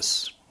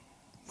Jesus?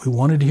 We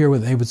wanted to hear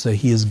what they would say.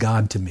 He is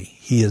God to me.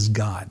 He is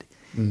God.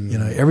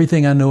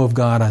 Everything I know of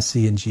God, I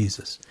see in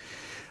Jesus.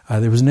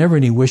 There was never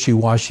any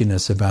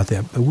wishy-washiness about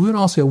that. But we would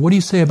also say, what do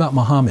you say about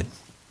Muhammad?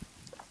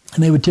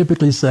 And they would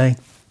typically say,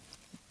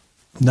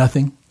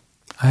 nothing.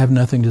 I have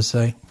nothing to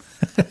say.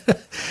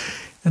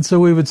 And so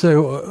we would say,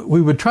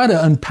 we would try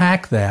to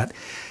unpack that.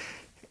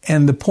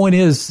 And the point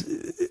is,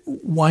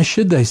 why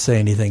should they say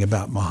anything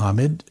about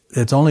Muhammad?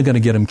 It's only going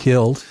to get him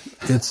killed.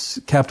 It's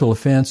capital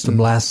offense to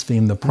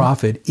blaspheme the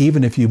prophet,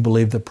 even if you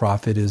believe the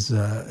prophet is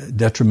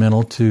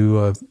detrimental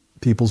to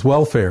people's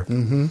welfare.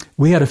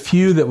 We had a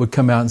few that would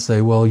come out and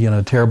say, well,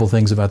 terrible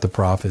things about the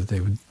prophet. They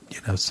would,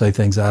 say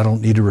things I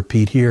don't need to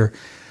repeat here.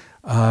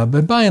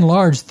 But by and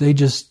large,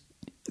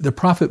 the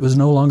prophet was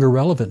no longer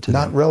relevant to them.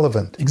 Not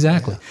relevant.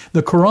 Exactly. Yeah.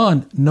 The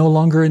Quran, no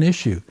longer an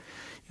issue.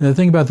 The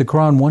thing about the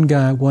Quran,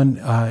 one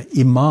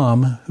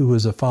imam who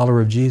was a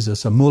follower of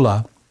Jesus, a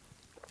mullah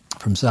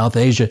from South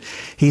Asia,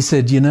 he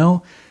said,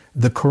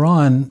 the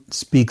Quran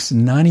speaks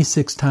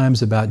 96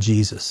 times about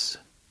Jesus.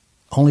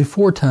 Only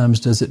 4 times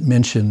does it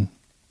mention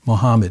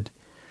Muhammad.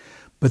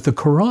 But the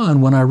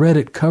Quran, when I read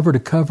it cover to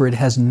cover, it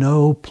has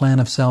no plan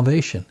of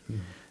salvation.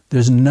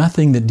 There's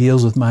nothing that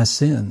deals with my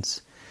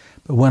sins.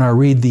 But when I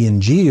read the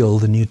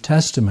Injil, the New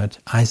Testament,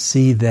 I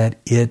see that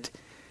it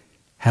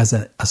has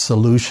a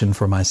solution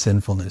for my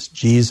sinfulness.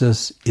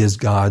 Jesus is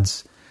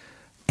God's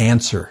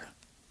answer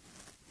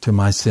to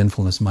my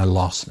sinfulness, my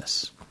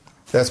lostness.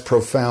 That's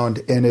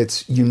profound, and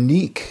it's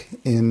unique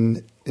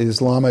in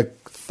Islamic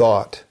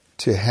thought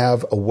to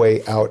have a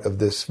way out of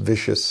this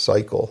vicious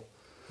cycle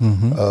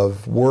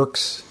of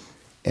works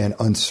and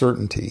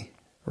uncertainty,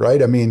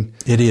 right? I mean,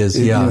 it is,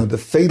 the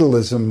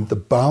fatalism, the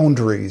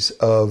boundaries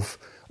of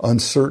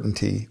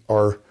uncertainty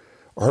are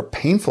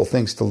painful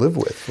things to live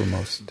with for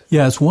most.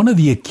 Yeah, it's one of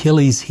the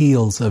Achilles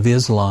heels of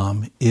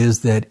Islam is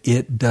that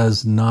it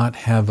does not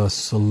have a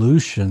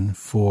solution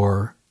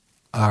for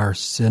our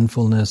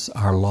sinfulness,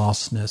 our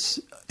lostness.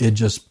 It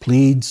just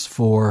pleads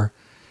for,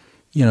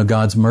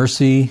 God's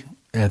mercy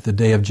at the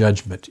day of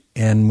judgment.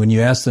 And when you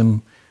ask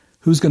them,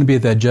 who's going to be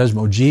at that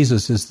judgment? Well,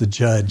 Jesus is the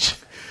judge.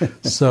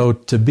 So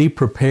to be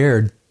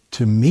prepared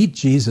to meet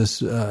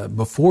Jesus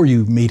before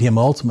you meet him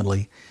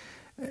ultimately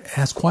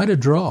has quite a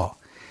draw.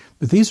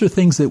 But these are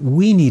things that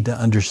we need to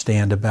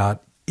understand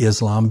about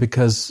Islam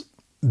because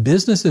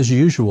business as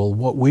usual,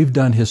 what we've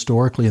done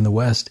historically in the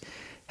West,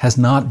 has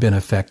not been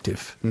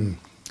effective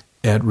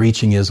at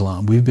reaching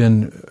Islam. We've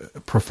been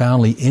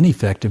profoundly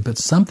ineffective, but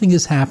something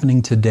is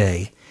happening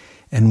today,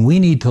 and we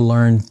need to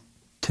learn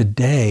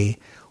today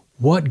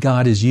what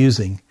God is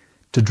using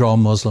to draw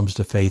Muslims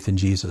to faith in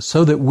Jesus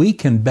so that we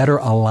can better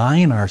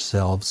align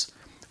ourselves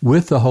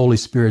with the Holy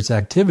Spirit's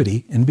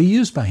activity and be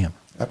used by him.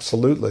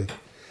 Absolutely.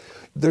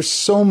 There's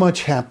so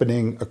much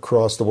happening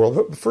across the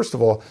world. First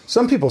of all,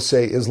 some people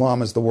say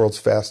Islam is the world's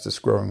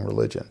fastest growing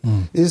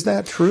religion. Is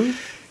that true?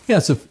 Yeah,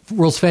 it's the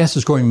world's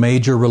fastest growing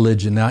major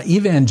religion. Now,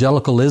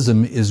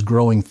 evangelicalism is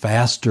growing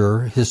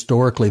faster.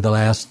 Historically, the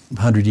last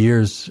 100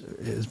 years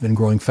has been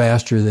growing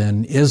faster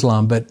than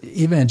Islam, but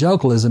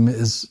evangelicalism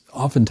is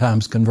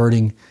oftentimes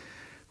converting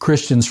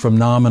Christians from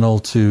nominal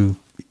to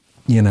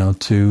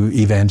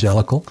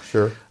evangelical,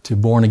 to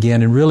born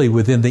again. And really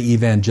within the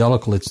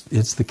evangelical,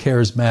 it's the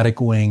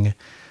charismatic wing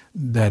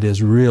that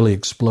is really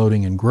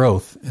exploding in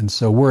growth. And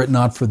so were it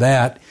not for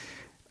that,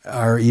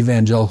 our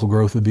evangelical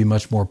growth would be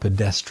much more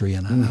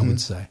pedestrian, I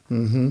would say.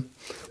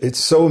 It's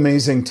so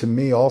amazing to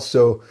me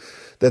also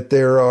that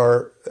there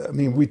are,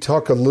 we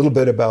talk a little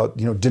bit about,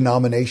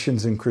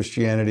 denominations in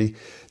Christianity.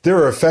 There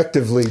are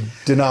effectively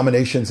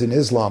denominations in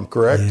Islam,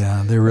 correct?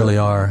 Yeah, there really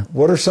are.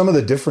 What are some of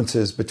the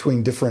differences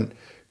between different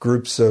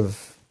groups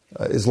of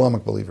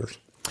Islamic believers?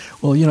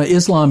 Well,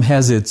 Islam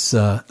has its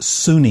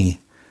Sunni,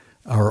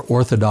 or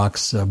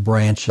Orthodox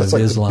branch of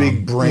Islam. That's like the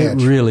big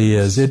branch. It really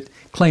is. It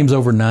claims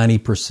over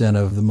 90%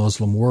 of the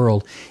Muslim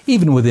world.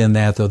 Even within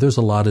that, though, there's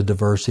a lot of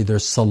diversity.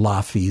 There's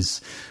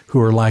Salafis, who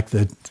are like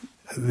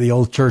the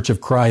old Church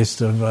of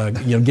Christ of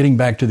getting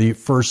back to the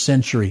first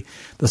century.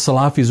 The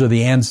Salafis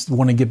are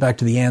want to get back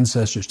to the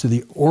ancestors, to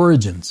the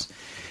origins.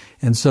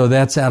 And so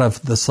that's out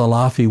of the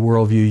Salafi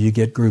worldview. You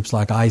get groups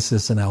like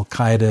ISIS and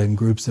Al-Qaeda and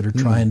groups that are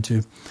trying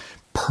to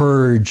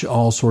purge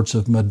all sorts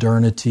of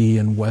modernity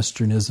and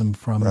Westernism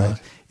from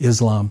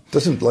Islam.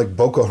 Doesn't like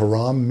Boko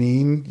Haram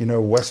mean,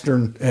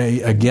 Western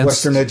against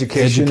Western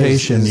education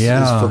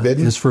is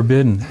forbidden? Is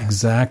forbidden,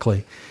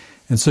 exactly.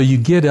 And so you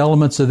get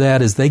elements of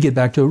that as they get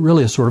back to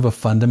really a sort of a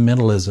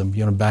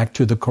fundamentalism, back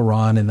to the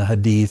Quran and the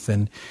Hadith,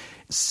 and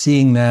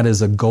seeing that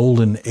as a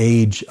golden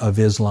age of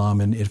Islam.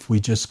 And if we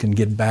just can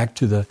get back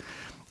to the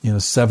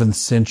 7th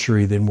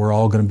century, then we're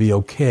all going to be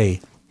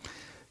okay.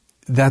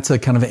 That's a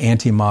kind of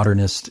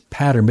anti-modernist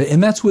pattern.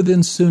 And that's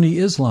within Sunni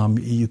Islam,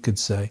 you could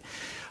say.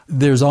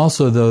 There's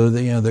also, though,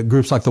 the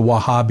groups like the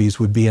Wahhabis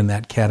would be in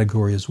that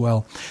category as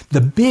well.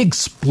 The big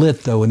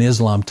split, though, in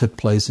Islam took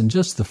place in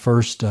just the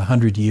first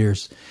 100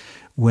 years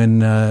when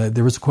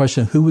there was a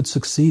question of who would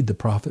succeed the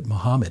Prophet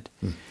Muhammad.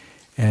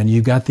 And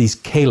you got these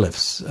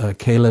caliphs,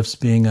 caliphs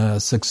being a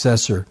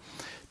successor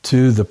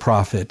to the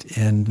Prophet.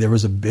 And there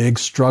was a big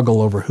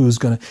struggle over who's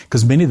going to,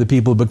 because many of the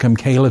people who become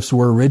caliphs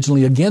were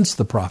originally against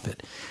the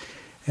Prophet.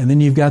 And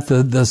then you've got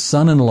the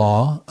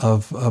son-in-law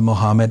of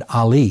Muhammad,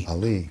 Ali.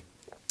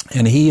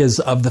 And he is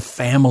of the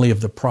family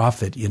of the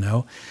Prophet,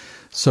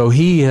 So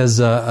he has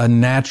a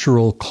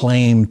natural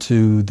claim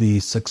to the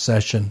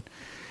succession.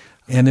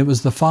 And it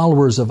was the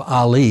followers of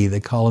Ali, they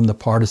call them the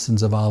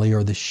partisans of Ali,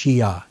 or the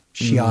Shia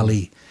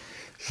Ali.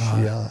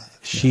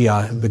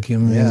 Shia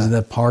became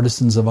the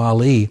partisans of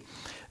Ali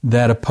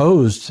that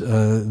opposed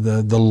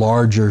the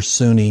larger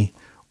Sunni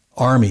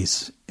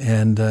armies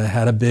and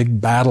had a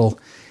big battle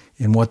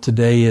in what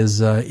today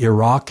is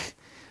Iraq.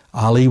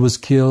 Ali was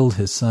killed,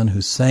 his son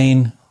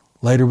Hussein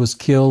later was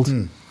killed,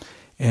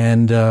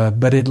 and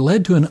but it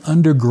led to an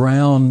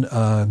underground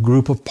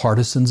group of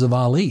partisans of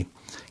Ali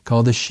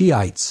called the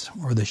Shiites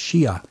or the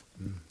Shia.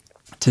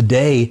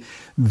 Today,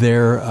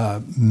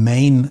 their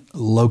main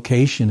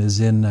location is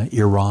in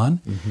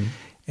Iran,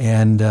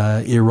 and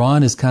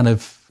Iran is kind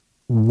of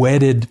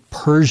wedded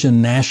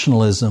Persian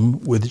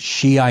nationalism with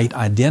Shiite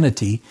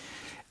identity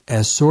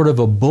as sort of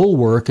a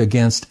bulwark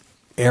against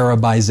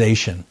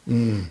Arabization.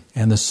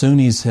 And the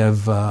Sunnis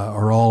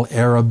are all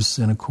Arabs,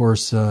 and of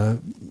course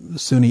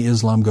Sunni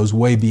Islam goes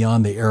way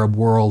beyond the Arab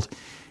world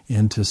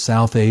into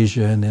South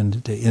Asia and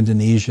into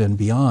Indonesia and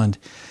beyond.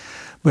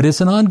 But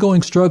it's an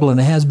ongoing struggle, and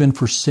it has been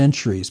for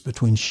centuries,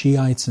 between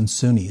Shiites and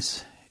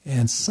Sunnis.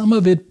 And some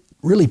of it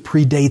really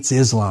predates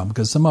Islam,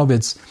 because some of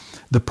it's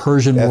the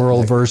Persian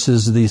world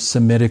versus the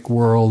Semitic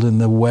world in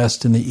the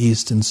West and the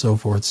East and so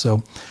forth.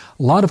 So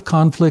a lot of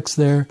conflicts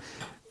there.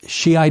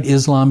 Shiite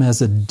Islam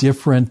has a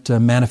different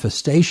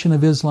manifestation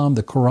of Islam.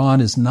 The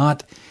Quran is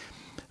not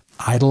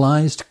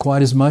idolized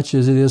quite as much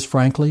as it is,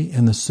 frankly,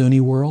 in the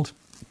Sunni world.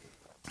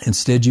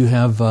 Instead, you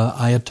have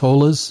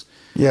ayatollahs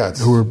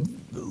who are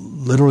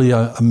literally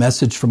a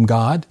message from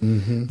God.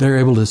 They're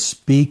able to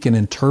speak and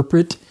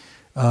interpret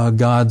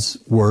God's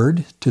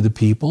word to the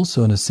people.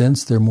 So in a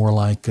sense, they're more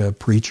like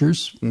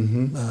preachers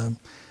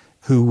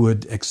who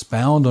would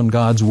expound on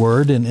God's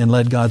word and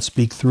let God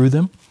speak through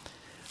them.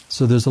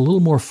 So there's a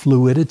little more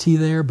fluidity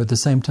there, but at the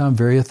same time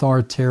very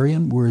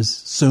authoritarian, whereas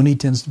Sunni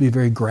tends to be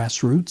very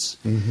grassroots,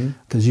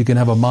 because you can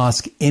have a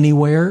mosque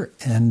anywhere,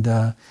 and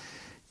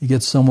you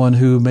get someone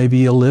who may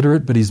be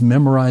illiterate, but he's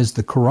memorized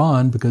the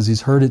Quran because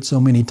he's heard it so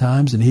many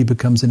times, and he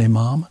becomes an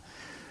imam.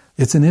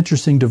 It's an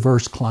interesting,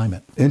 diverse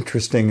climate.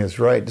 Interesting is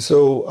right.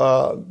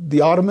 So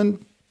the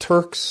Ottoman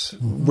Turks,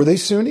 were they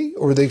Sunni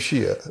or were they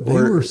Shia? They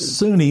were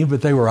Sunni,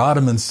 but they were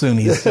Ottoman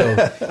Sunnis.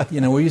 So,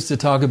 we used to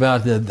talk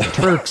about the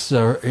Turks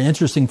are an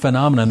interesting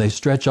phenomenon. They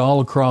stretch all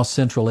across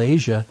Central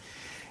Asia.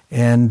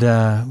 And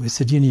we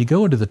said, you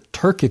go into the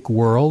Turkic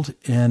world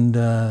and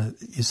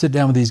you sit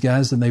down with these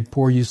guys and they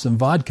pour you some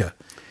vodka.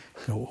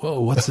 You go, whoa,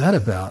 what's that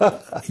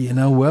about?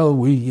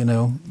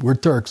 We're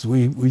Turks.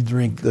 We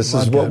drink This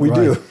vodka, is what we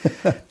do.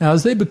 Now,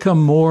 as they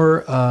become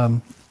more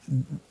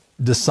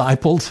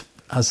discipled,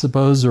 I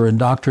suppose, or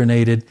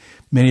indoctrinated,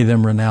 many of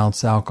them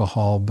renounce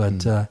alcohol.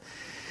 But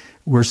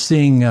we're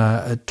seeing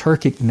a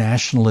Turkic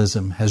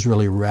nationalism has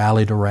really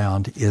rallied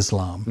around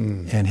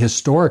Islam. And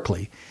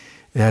historically,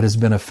 that has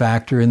been a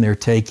factor in their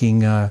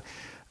taking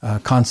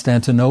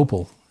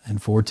Constantinople in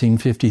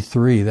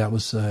 1453. That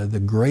was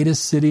the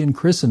greatest city in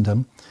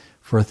Christendom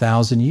for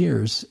 1,000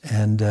 years.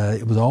 And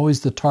it was always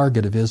the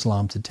target of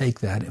Islam to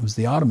take that. It was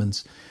the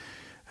Ottomans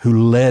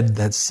who led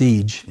that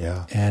siege.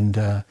 And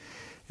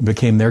it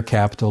became their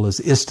capital as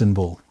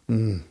Istanbul.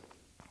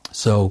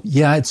 So,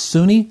 it's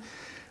Sunni,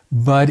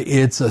 but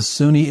it's a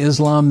Sunni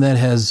Islam that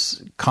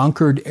has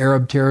conquered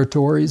Arab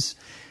territories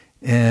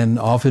and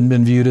often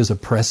been viewed as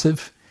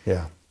oppressive.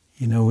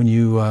 When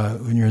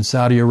you're in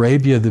Saudi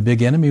Arabia, the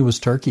big enemy was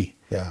Turkey.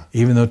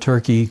 Even though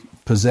Turkey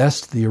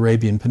possessed the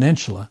Arabian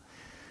Peninsula.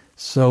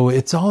 So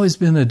it's always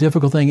been a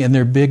difficult thing, and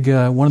their big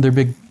one of their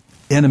big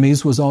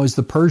enemies was always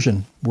the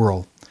Persian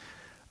world.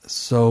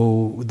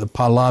 So the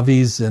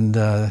Pahlavis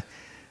and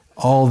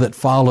all that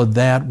followed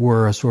that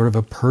were a sort of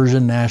a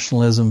Persian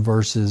nationalism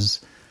versus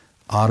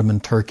Ottoman,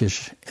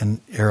 Turkish,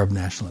 and Arab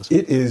nationalism.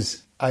 It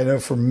is, I know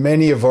for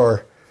many of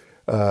our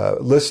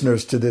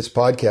listeners to this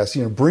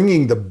podcast,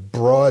 bringing the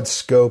broad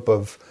scope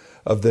of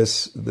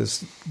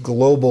this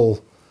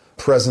global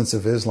presence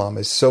of Islam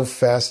is so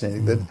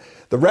fascinating. That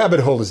the rabbit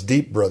hole is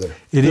deep, brother.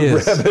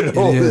 The rabbit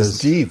hole is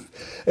deep.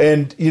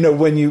 And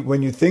when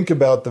you think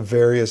about the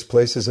various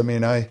places, I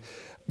mean,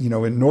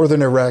 in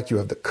northern Iraq you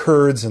have the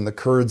Kurds, and the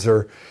Kurds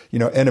are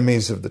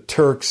enemies of the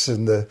Turks,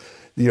 and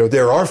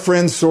they're our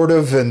friends sort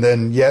of, and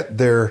then yet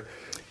they're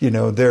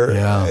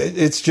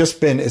it's just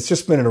been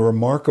a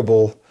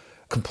remarkable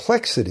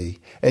complexity.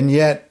 And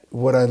yet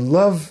what I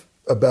love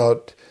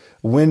about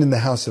Wind in the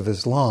House of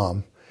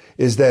Islam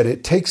is that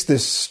it takes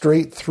this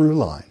straight through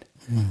line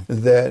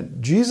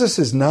that Jesus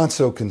is not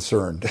so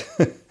concerned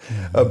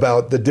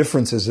about the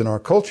differences in our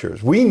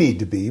cultures. We need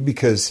to be,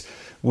 because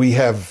we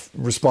have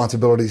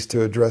responsibilities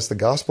to address the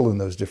gospel in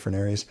those different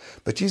areas.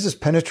 But Jesus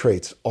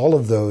penetrates all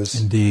of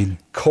those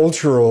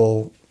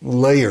cultural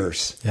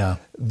layers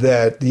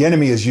that the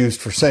enemy has used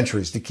for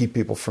centuries to keep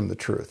people from the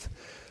truth.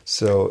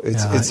 So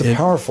it's a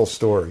powerful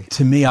story.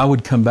 To me, I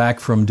would come back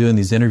from doing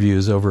these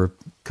interviews over a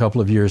couple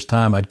of years'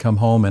 time. I'd come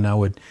home and I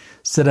would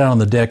sit out on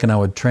the deck and I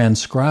would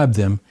transcribe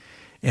them,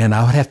 and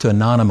I would have to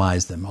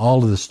anonymize them.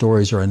 All of the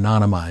stories are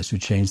anonymized. We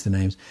changed the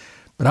names.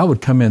 But I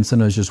would come in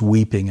sometimes just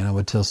weeping, and I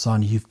would tell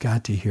Sonia, you've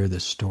got to hear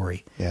this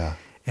story. Yeah.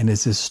 And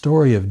it's this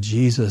story of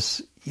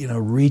Jesus,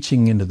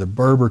 reaching into the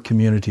Berber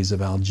communities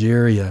of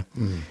Algeria.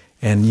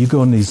 And you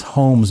go in these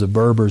homes of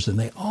Berbers, and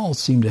they all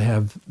seem to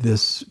have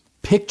this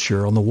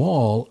picture on the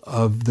wall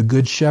of the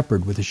Good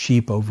Shepherd with a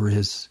sheep over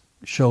his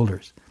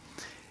shoulders.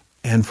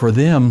 And for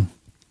them,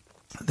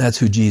 that's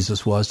who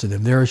Jesus was to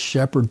them. They're a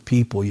shepherd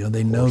people.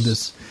 They know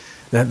this.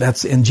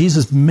 And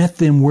Jesus met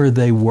them where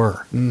they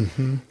were.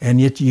 Mm-hmm. And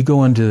yet you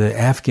go into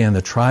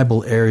the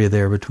tribal area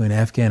there between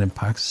Afghan and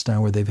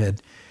Pakistan, where they've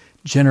had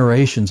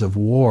generations of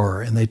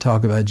war, and they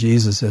talk about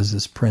Jesus as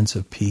this Prince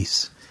of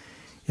Peace,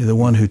 the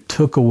one who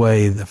took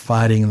away the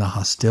fighting and the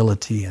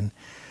hostility. And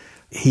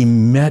he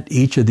met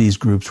each of these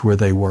groups where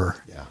they were.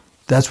 Yeah.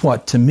 That's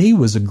what, to me,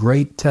 was a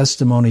great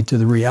testimony to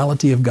the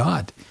reality of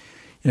God.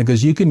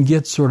 Because you can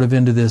get sort of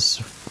into this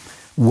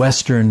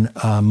Western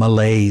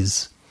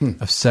malaise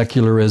of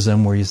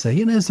secularism, where you say,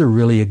 is there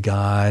really a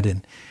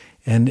God,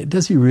 and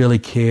does he really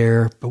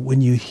care? But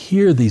when you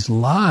hear these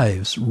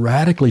lives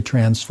radically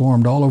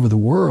transformed all over the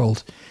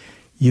world,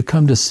 you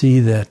come to see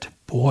that,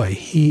 boy,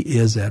 he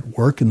is at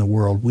work in the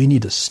world. We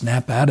need to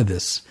snap out of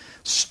this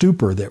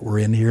stupor that we're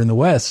in here in the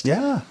West.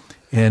 Yeah.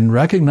 And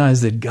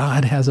recognize that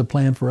God has a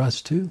plan for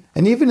us too.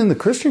 And even in the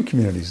Christian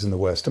communities in the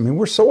West, I mean,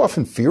 we're so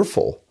often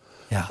fearful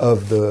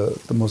of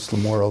the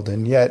Muslim world,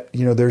 and yet,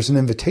 there's an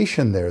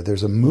invitation there.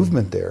 There's a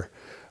movement there.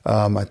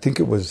 I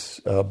think it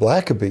was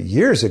Blackaby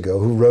years ago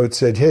who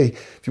said, hey,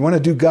 if you want to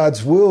do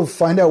God's will,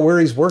 find out where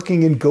he's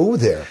working and go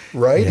there,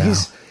 right? Yeah.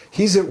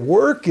 He's at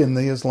work in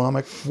the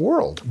Islamic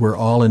world. We're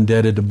all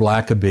indebted to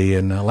Blackaby.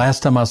 And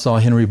last time I saw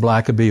Henry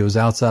Blackaby, it was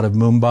outside of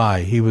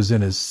Mumbai. He was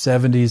in his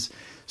 70s,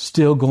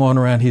 still going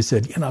around. He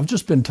said, I've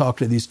just been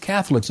talking to these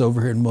Catholics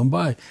over here in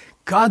Mumbai.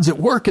 God's at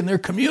work in their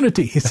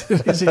community. He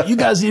said, you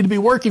guys need to be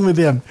working with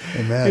him.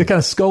 Amen. He's kind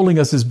of scolding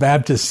us as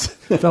Baptists,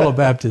 fellow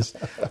Baptists.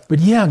 But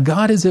yeah,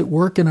 God is at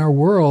work in our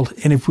world.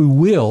 And if we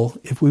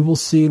will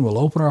see and we'll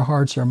open our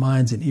hearts, our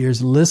minds and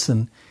ears,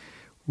 listen,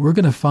 we're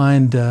going to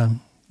find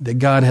that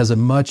God has a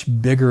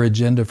much bigger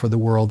agenda for the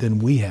world than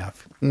we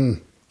have.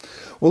 Mm.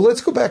 Well,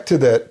 let's go back to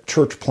that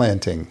church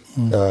planting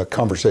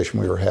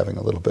conversation we were having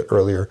a little bit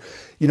earlier.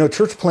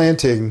 Church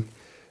planting,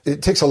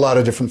 it takes a lot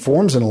of different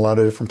forms in a lot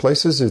of different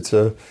places.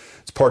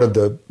 It's part of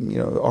the,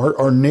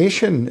 our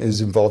nation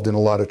is involved in a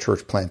lot of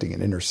church planting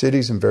in inner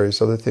cities and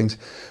various other things.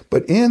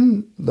 But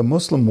in the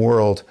Muslim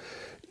world,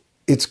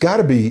 it's got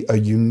to be a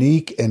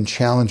unique and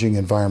challenging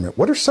environment.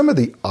 What are some of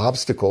the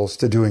obstacles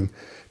to doing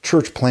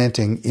church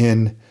planting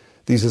in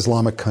these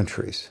Islamic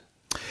countries?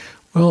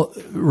 Well,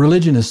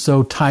 religion is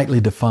so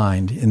tightly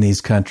defined in these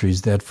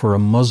countries that for a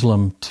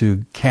Muslim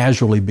to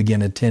casually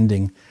begin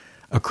attending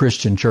a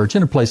Christian church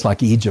in a place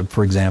like Egypt,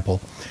 for example,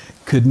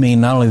 could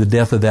mean not only the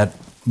death of that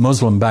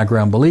Muslim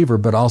background believer,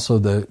 but also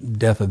the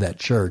death of that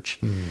church.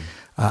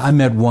 I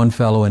met one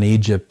fellow in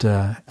Egypt.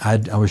 I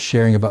was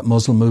sharing about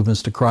Muslim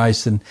movements to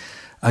Christ, and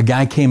a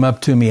guy came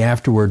up to me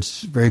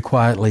afterwards very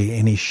quietly,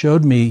 and he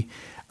showed me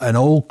an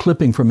old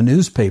clipping from a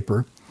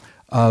newspaper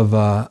of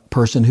a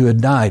person who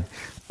had died,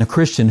 a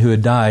Christian who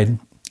had died,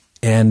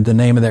 and the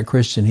name of that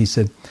Christian, he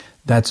said,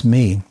 "That's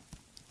me."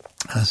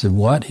 I said,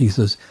 "What?" He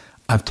says,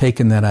 "I've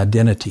taken that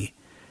identity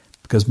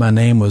because my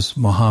name was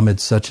Muhammad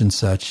such and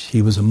such.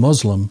 He was a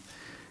Muslim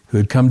who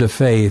had come to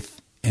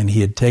faith, and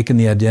he had taken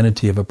the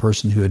identity of a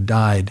person who had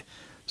died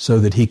so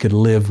that he could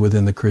live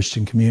within the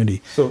Christian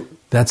community." So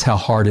that's how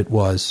hard it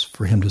was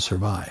for him to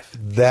survive.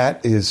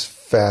 That is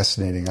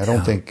fascinating. I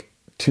don't think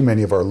too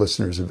many of our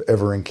listeners have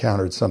ever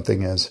encountered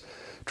something as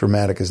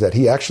dramatic as that.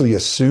 He actually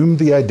assumed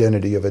the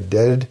identity of a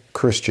dead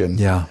Christian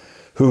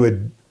who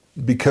had,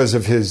 because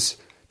of his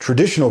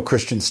traditional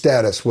Christian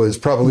status, was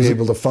probably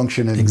able to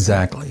function.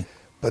 Exactly.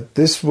 But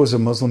this was a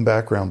Muslim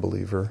background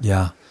believer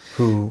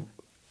who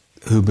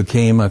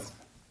became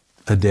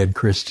a a dead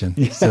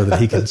Christian so that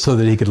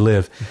he could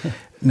live.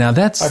 Now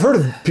that's I've heard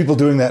of people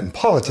doing that in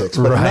politics,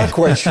 but I'm not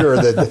quite sure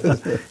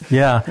that.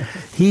 Yeah,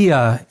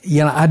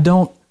 I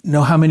don't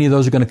know how many of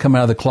those are going to come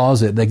out of the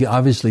closet.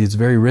 Obviously, it's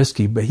very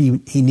risky, but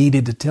he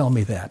needed to tell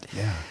me that.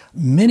 Yeah.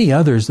 Many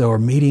others, though, are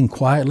meeting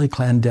quietly,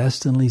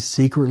 clandestinely,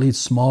 secretly,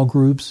 small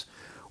groups,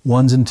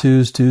 1s and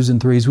 2s, 2s and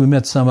 3s. We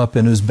met some up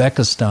in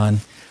Uzbekistan,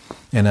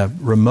 in a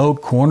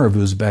remote corner of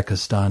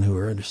Uzbekistan, who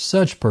are under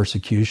such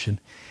persecution.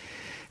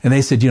 And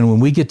they said, when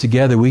we get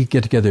together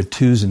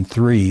 2s and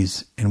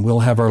 3s, and we'll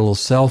have our little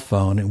cell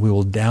phone, and we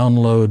will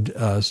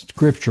download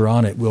scripture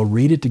on it. We'll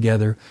read it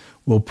together.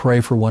 We'll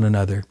pray for one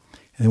another.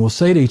 And we'll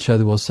say to each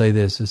other, we'll say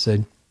this, we'll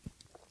say,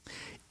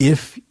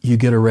 if you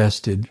get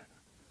arrested,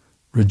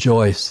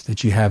 rejoice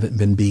that you haven't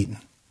been beaten.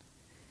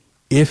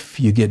 If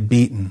you get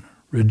beaten,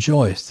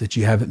 rejoice that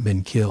you haven't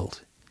been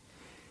killed.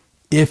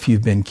 If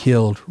you've been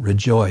killed,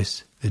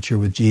 rejoice that you're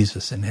with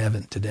Jesus in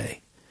heaven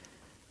today.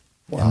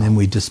 Wow. And then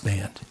we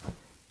disband.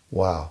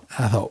 Wow.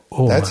 I thought,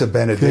 that's a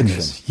benediction.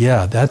 Goodness.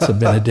 Yeah, that's a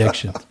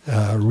benediction,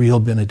 a real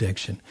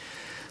benediction.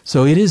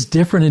 So it is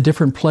different in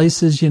different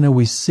places.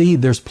 We see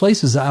there's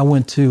places I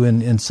went to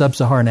in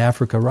sub-Saharan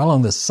Africa, right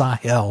along the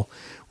Sahel,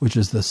 which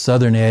is the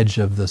southern edge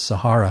of the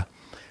Sahara,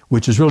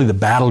 which is really the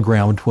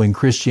battleground between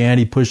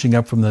Christianity pushing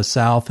up from the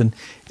south and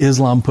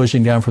Islam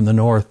pushing down from the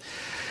north.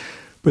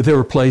 But there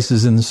were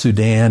places in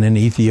Sudan and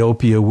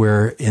Ethiopia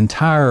where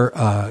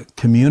entire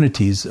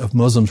communities of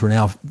Muslims were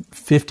now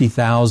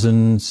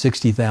 50,000,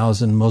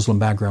 60,000 Muslim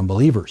background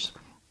believers.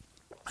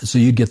 So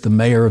you'd get the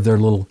mayor of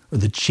or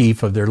the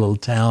chief of their little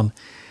town,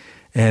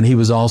 and he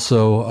was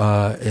also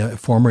a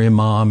former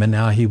imam, and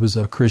now he was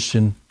a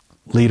Christian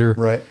leader.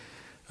 Right.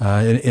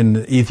 In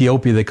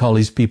Ethiopia, they call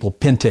these people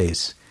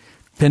Pintes.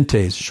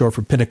 Pintes, short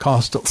for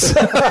Pentecostals.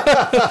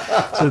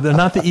 So they're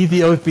not the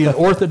Ethiopian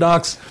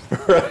Orthodox.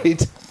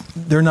 Right.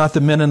 They're not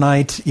the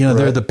Mennonite.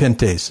 They're the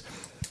Pintes.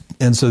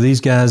 And so these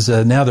guys,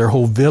 now their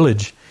whole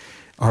village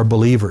are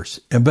believers.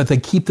 But they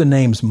keep the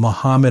names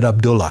Muhammad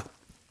Abdullah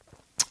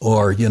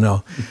or,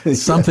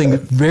 something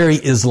very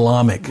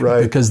Islamic.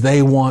 Right. Because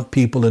they want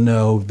people to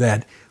know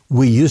that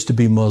we used to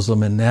be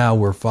Muslim and now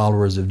we're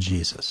followers of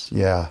Jesus.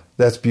 Yeah,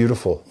 that's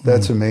beautiful.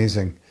 That's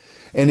amazing.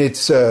 And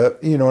it's,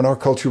 in our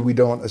culture, we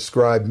don't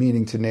ascribe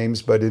meaning to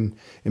names, but in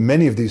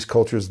many of these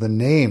cultures, the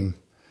name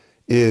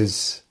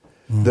is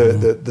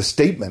the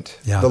statement,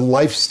 the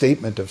life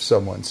statement of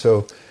someone.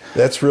 So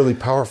that's really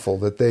powerful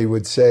that they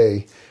would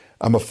say,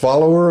 I'm a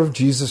follower of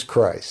Jesus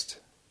Christ.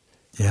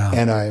 Yeah.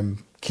 And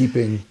I'm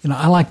keeping...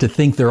 I like to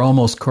think they're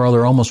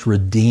almost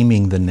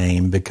redeeming the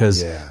name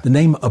because the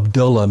name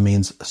Abdullah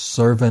means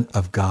servant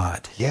of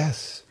God.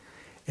 Yes.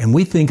 And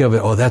we think of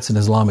it, that's an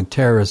Islamic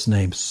terrorist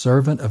name,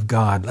 servant of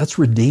God. Let's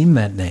redeem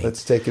that name.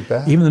 Let's take it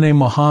back. Even the name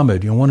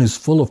Muhammad, one who's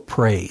full of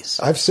praise.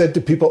 I've said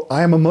to people,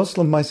 I am a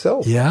Muslim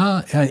myself.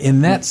 Yeah,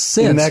 in that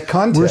sense. In that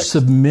context. We're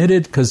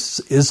submitted, because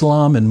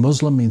Islam and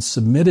Muslim means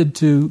submitted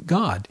to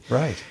God.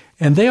 Right.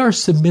 And they are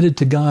submitted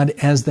to God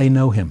as they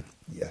know Him.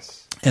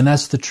 Yes. And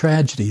that's the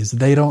tragedy, is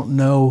they don't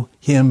know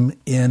Him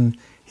in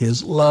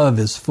His love,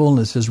 His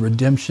fullness, His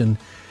redemption.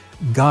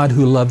 God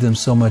who loved them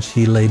so much,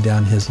 He laid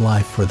down His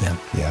life for them.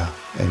 Yeah.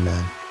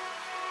 Amen.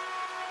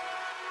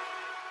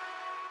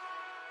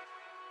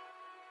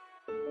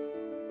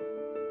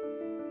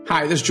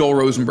 Hi, this is Joel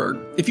Rosenberg.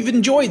 If you've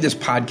enjoyed this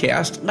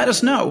podcast, let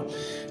us know.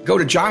 Go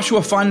to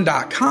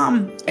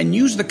joshuafund.com and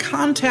use the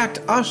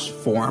Contact Us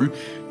form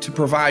to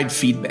provide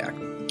feedback.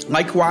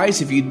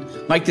 Likewise, if you'd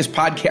like this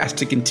podcast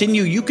to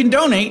continue, you can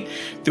donate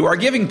through our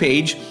giving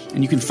page,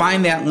 and you can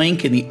find that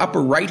link in the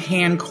upper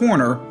right-hand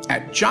corner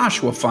at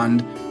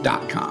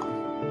joshuafund.com.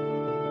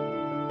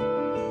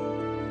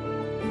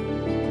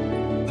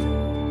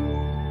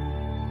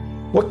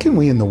 What can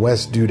we in the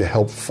West do to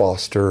help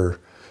foster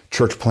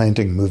church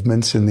planting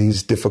movements in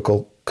these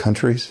difficult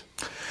countries?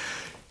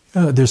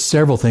 There's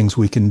several things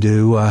we can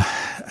do. I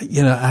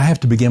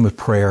have to begin with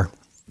prayer.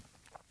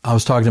 I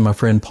was talking to my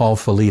friend Paul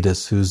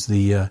Felides, who's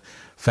the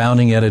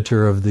founding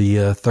editor of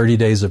the 30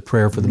 Days of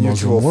Prayer for the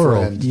Muslim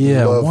World. Friend.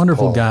 Yeah, Love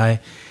wonderful Paul. guy.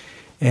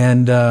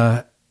 And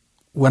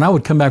when I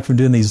would come back from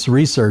doing these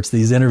research,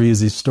 these interviews,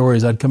 these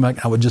stories, I'd come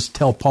back, I would just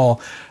tell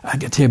Paul, I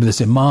could tell you about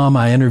this imam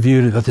I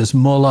interviewed, about this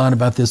mullah, and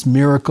about this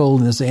miracle,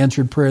 and this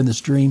answered prayer in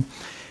this dream.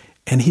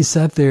 And he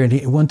sat there,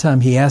 and one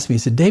time he asked me, he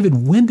said,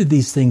 David, when did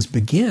these things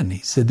begin? He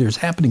said, there's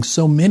happening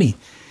so many.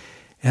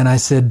 And I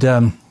said,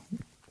 I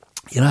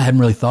hadn't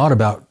really thought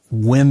about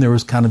when there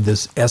was kind of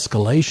this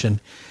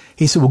escalation.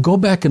 He said, well, go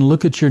back and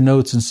look at your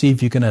notes and see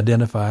if you can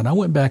identify. And I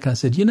went back and I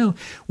said,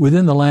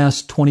 within the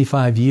last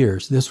 25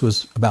 years, this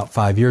was about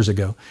 5 years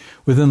ago,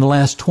 within the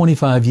last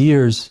 25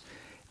 years,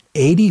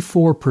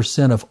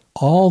 84% of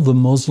all the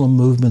Muslim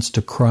movements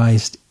to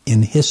Christ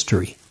in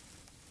history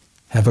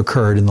have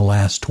occurred in the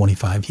last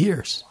 25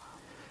 years.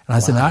 And I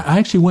said, I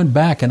actually went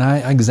back and I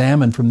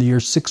examined from the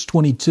year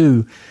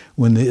 622,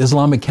 when the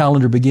Islamic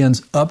calendar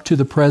begins, up to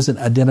the present,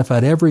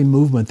 identified every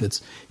movement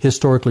that's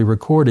historically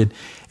recorded.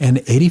 And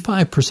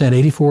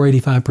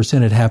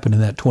 85% had happened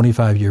in that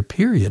 25-year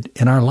period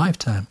in our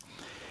lifetime.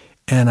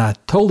 And I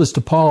told this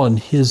to Paul, and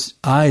his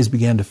eyes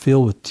began to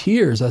fill with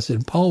tears. I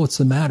said, Paul, what's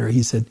the matter?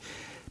 He said,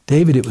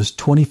 David, it was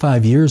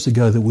 25 years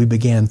ago that we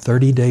began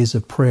 30 days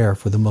of prayer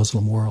for the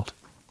Muslim world.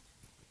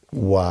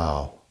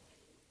 Wow.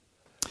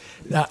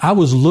 Now, I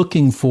was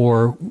looking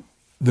for,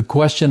 the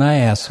question I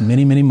asked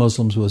many, many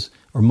Muslims was,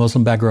 or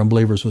Muslim background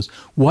believers was,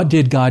 what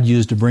did God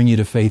use to bring you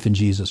to faith in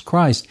Jesus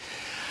Christ?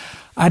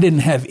 I didn't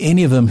have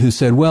any of them who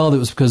said, well, it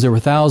was because there were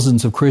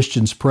thousands of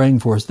Christians praying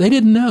for us. They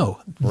didn't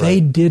know. Right.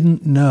 They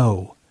didn't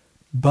know.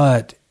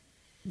 But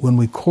when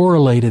we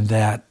correlated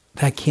that,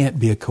 that can't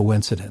be a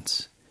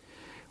coincidence.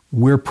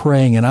 We're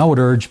praying, and I would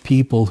urge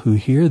people who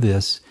hear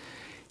this,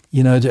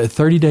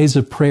 30 days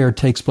of prayer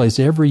takes place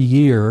every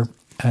year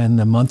in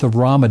the month of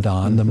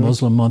Ramadan, the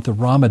Muslim month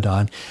of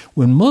Ramadan,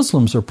 when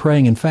Muslims are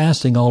praying and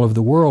fasting all over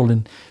the world,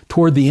 and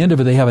toward the end of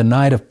it, they have a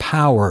night of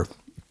power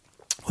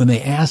when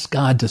they ask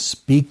God to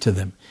speak to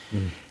them.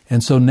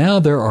 And so now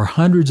there are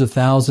hundreds of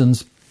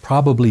thousands,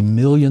 probably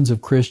millions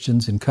of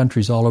Christians in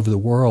countries all over the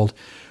world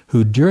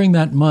who during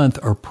that month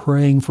are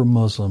praying for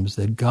Muslims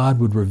that God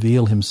would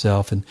reveal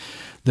himself. And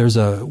there's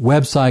a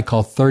website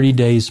called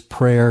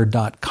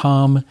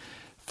 30daysprayer.com,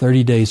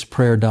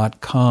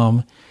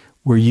 30daysprayer.com,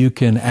 where you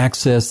can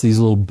access these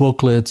little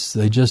booklets.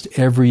 They just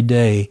every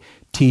day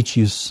teach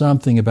you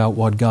something about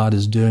what God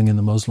is doing in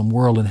the Muslim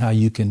world and how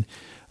you can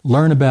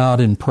learn about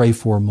and pray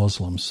for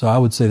Muslims. So I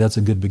would say that's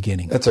a good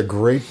beginning. That's a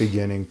great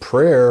beginning.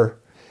 Prayer,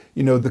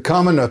 the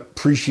common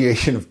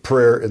appreciation of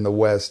prayer in the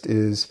West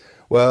is,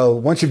 well,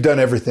 once you've done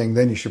everything,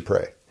 then you should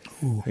pray.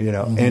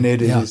 And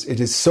it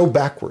is so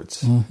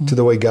backwards to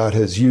the way God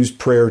has used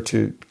prayer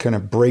to kind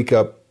of break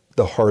up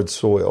the hard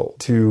soil,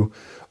 to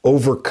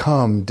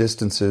overcome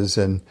distances.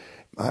 And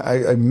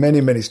I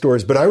many, many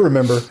stories. But I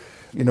remember,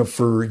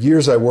 for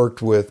years I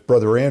worked with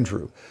Brother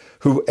Andrew,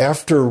 who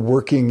after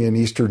working in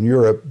Eastern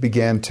Europe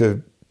began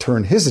to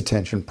turn his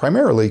attention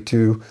primarily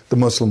to the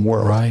Muslim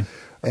world. Right.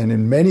 And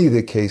in many of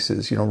the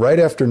cases, right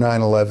after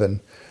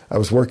 9/11, I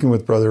was working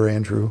with Brother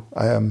Andrew.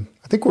 I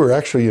think we were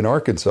actually in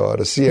Arkansas at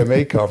a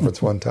CMA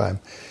conference one time.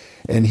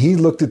 And he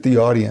looked at the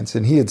audience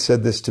and he had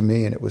said this to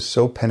me, and it was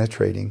so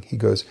penetrating. He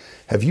goes,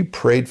 have you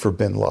prayed for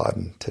bin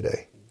Laden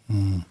today?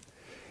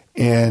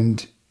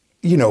 And,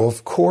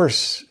 of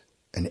course,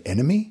 an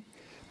enemy.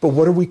 But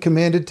what are we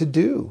commanded to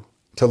do?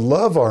 To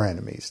love our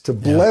enemies, to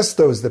bless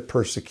those that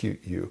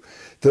persecute you.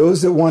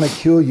 Those that want to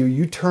kill you,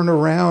 you turn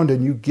around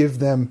and you give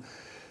them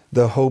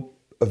the hope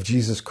of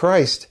Jesus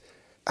Christ.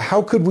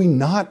 How could we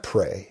not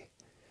pray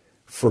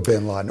for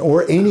bin Laden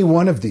or any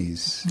one of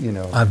these,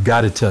 I've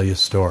got to tell you a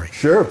story.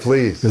 Sure,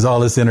 please. Because all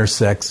this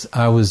intersects.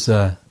 I was,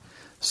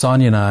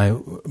 Sonia and I,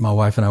 my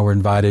wife and I were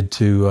invited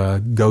to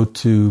go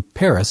to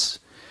Paris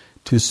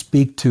to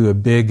speak to a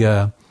big,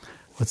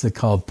 what's it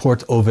called,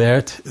 Porte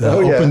Ouverte,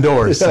 Open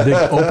Doors, a big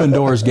Open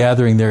Doors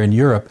gathering there in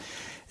Europe.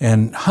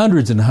 And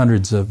hundreds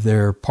of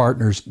their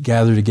partners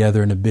gathered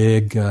together in a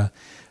big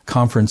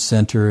conference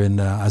center, and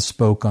I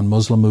spoke on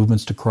Muslim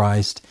movements to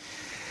Christ.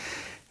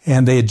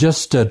 And they had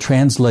just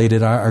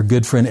translated, our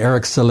good friend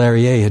Eric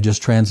Salarié had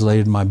just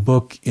translated my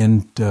book,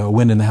 Wind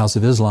in the House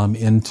of Islam,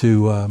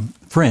 into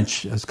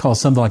French. It's called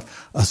something like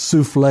A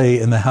Soufflé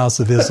in the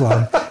House of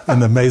Islam, in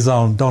the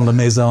Maison, dans la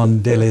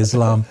Maison de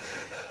l'Islam.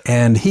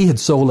 And he had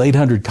sold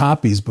 800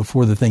 copies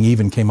before the thing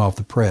even came off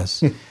the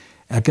press.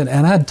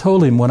 And I'd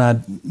told him when I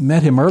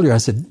met him earlier, I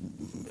said,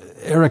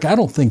 Eric, I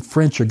don't think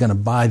French are going to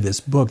buy this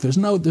book. There's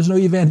no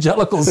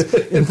evangelicals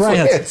in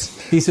France.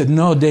 He said,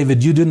 no,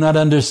 David, you do not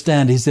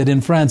understand. He said,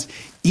 in France,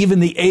 even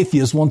the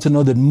atheists want to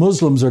know that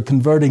Muslims are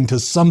converting to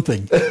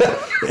something.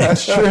 And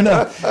sure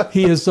enough,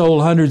 he has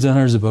sold hundreds and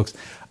hundreds of books.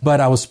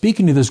 But I was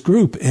speaking to this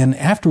group, and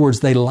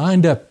afterwards they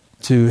lined up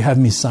to have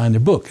me sign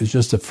their book. It was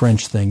just a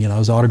French thing. I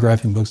was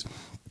autographing books.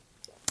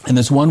 And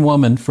this one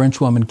woman,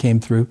 French woman, came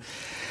through.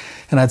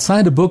 And I'd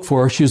signed a book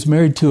for her. She was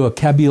married to a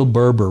Kabyle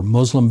Berber,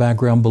 Muslim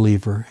background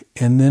believer.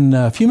 And then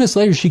a few minutes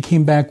later, she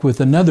came back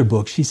with another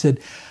book. She said,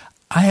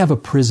 I have a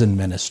prison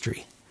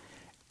ministry,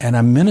 and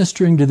I'm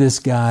ministering to this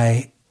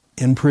guy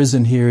in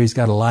prison here. He's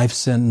got a life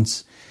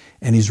sentence,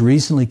 and he's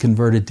recently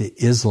converted to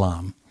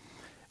Islam.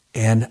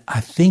 And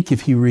I think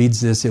if he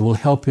reads this, it will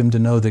help him to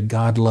know that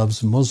God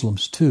loves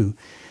Muslims too.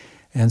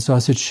 And so I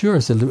said, sure. I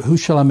said, who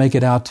shall I make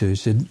it out to? He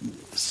said,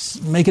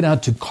 make it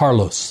out to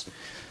Carlos.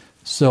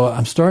 So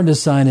I'm starting to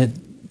sign it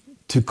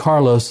to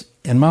Carlos,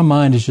 and my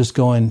mind is just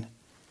going,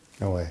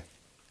 no way.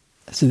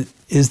 I said,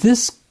 is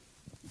this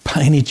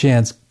by any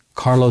chance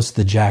Carlos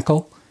the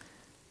Jackal?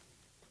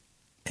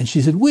 And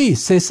she said, oui,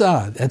 c'est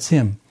ça, that's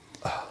him.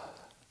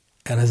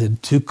 And I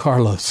said, to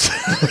Carlos.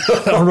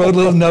 I wrote a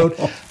little note.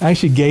 I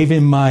actually gave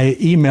him my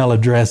email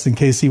address in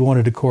case he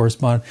wanted to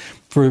correspond.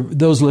 For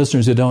those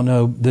listeners who don't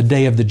know, The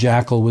Day of the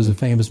Jackal was a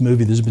famous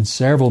movie. There's been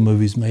several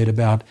movies made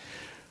about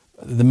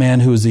the man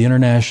who was the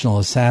international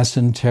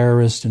assassin,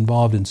 terrorist,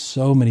 involved in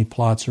so many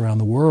plots around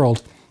the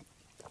world,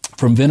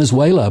 from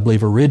Venezuela, I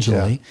believe,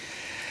 originally,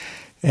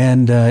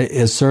 and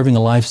is serving a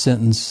life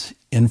sentence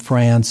in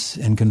France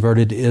and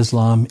converted to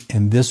Islam.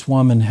 And this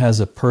woman has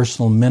a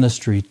personal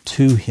ministry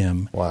to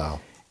him. Wow.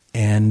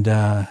 And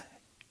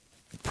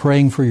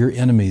praying for your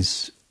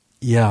enemies.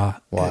 Yeah.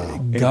 Wow.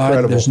 God,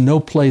 Incredible. there's no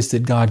place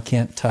that God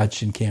can't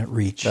touch and can't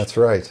reach. That's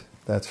right.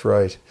 That's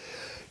right.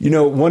 You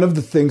know, one of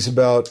the things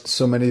about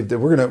so many of the,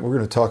 we're going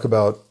to talk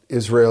about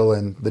Israel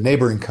and the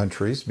neighboring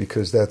countries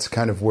because that's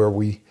kind of where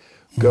we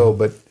go.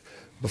 But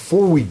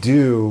before we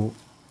do,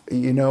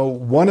 you know,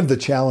 one of the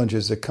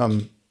challenges that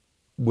come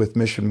with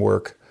mission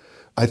work,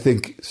 I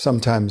think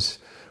sometimes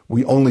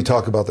we only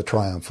talk about the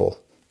triumphal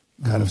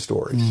kind of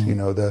stories. You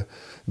know,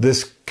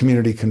 this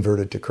community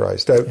converted to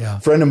Christ. A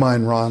friend of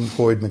mine, Ron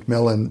Boyd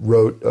McMillan,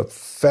 wrote a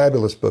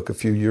fabulous book a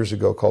few years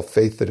ago called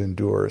Faith That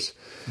Endures.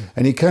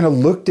 And he kind of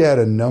looked at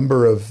a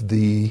number of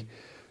the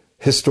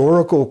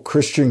historical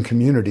Christian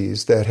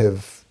communities that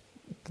have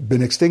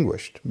been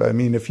extinguished. I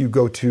mean, if you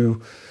go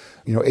to,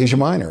 you know, Asia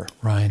Minor,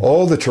 right,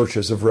 all the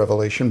churches of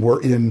Revelation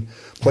were in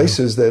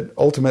places that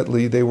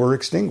ultimately they were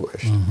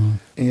extinguished.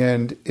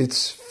 And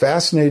it's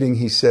fascinating,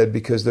 he said,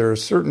 because there are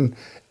certain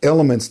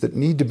elements that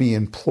need to be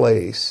in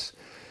place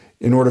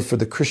in order for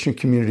the Christian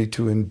community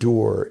to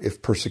endure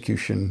if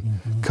persecution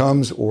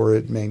comes or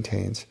it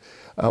maintains.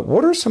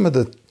 What are some of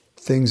the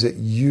things that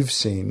you've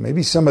seen?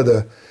 Maybe some of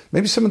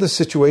the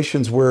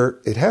situations where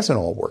it hasn't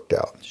all worked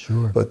out.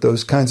 Sure. But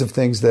those kinds of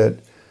things that,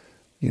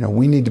 you know,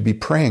 we need to be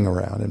praying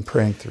around and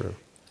praying through.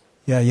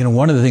 Yeah, you know,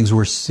 one of the things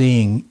we're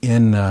seeing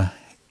in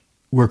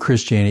where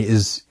Christianity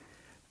is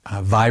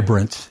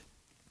vibrant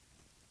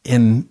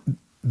in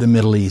the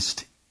Middle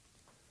East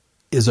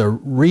is a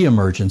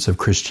reemergence of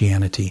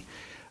Christianity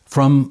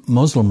from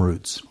Muslim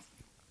roots.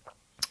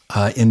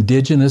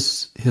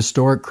 Indigenous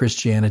historic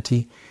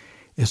Christianity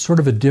is sort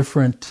of a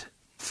different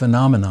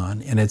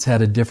phenomenon, and it's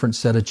had a different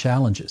set of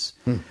challenges.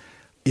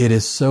 It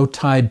is so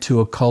tied to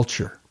a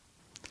culture,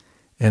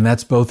 and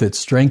that's both its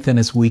strength and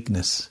its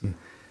weakness,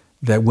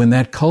 that when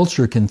that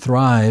culture can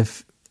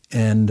thrive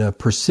and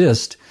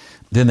persist,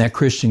 then that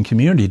Christian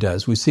community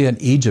does. We see in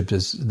Egypt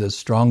as the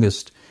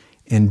strongest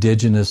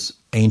indigenous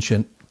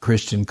ancient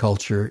Christian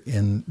culture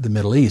in the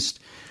Middle East.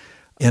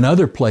 In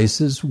other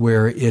places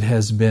where it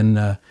has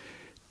been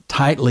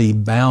tightly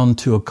bound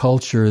to a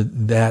culture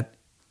that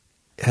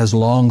has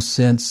long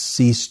since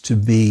ceased to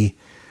be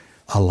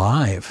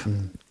alive,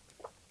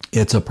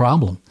 it's a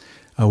problem.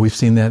 We've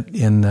seen that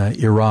in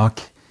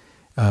Iraq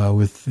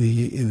with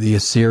the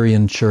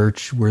Assyrian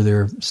church, where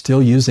they're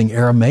still using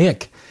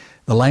Aramaic,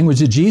 the language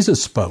that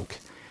Jesus spoke.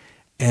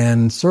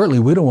 And certainly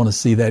we don't want to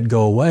see that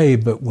go away,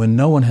 but when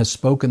no one has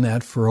spoken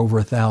that for over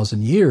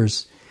 1,000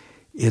 years,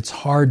 it's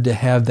hard to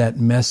have that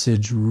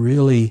message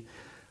really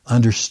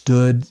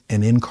understood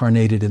and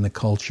incarnated in the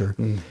culture.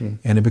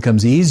 And it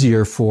becomes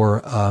easier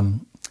for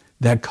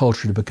that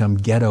culture to become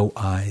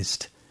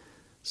ghettoized,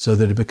 so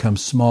that it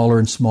becomes smaller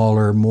and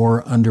smaller,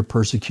 more under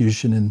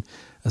persecution and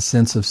a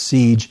sense of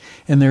siege.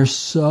 And there's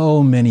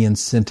so many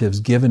incentives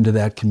given to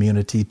that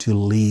community to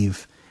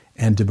leave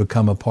and to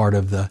become a part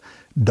of the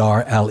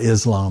Dar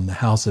al-Islam, the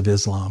House of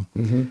Islam.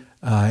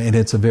 And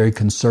it's a very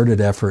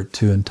concerted effort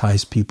to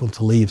entice people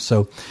to leave.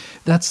 So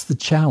that's the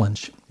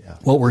challenge.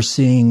 What we're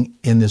seeing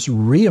in this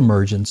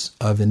reemergence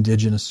of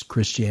indigenous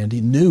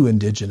Christianity, new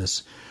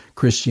indigenous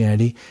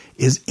Christianity,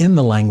 is in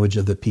the language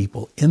of the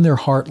people, in their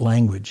heart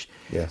language,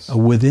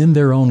 within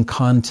their own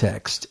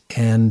context.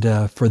 And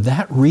for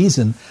that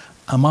reason,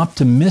 I'm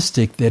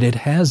optimistic that it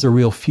has a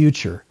real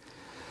future.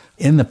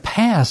 In the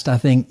past, I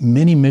think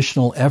many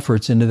missional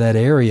efforts into that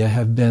area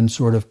have been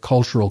sort of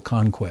cultural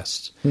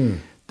conquests.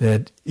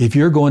 That if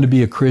you're going to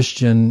be a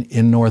Christian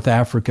in North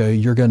Africa,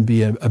 you're going to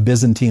be a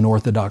Byzantine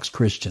Orthodox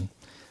Christian.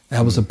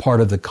 That was a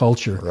part of the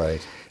culture.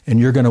 Right. And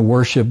you're going to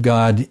worship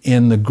God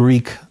in the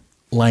Greek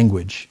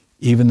language,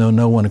 even though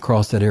no one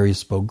across that area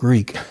spoke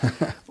Greek.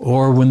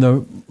 Or when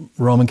the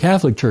Roman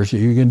Catholic Church,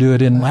 you're going to do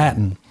it in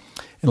Latin.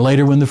 And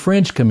later when the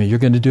French come in, you're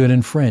going to do it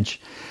in French.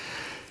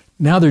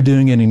 Now they're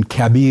doing it in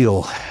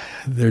Kabyle,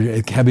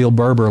 their Kabyle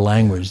Berber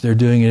language. They're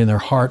doing it in their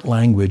heart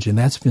language, and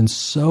that's been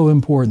so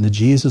important. The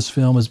Jesus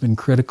Film has been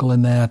critical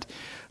in that.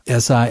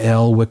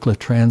 SIL, Wycliffe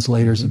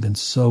translators, have been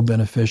so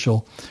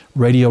beneficial.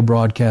 Radio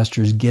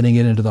broadcasters getting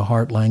it into the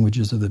heart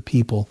languages of the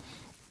people.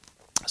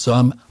 So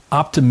I'm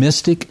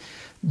optimistic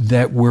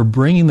that we're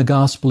bringing the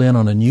gospel in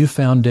on a new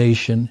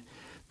foundation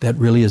that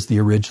really is the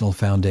original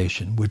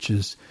foundation, which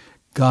is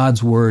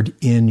God's word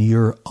in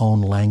your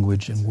own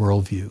language and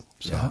worldview.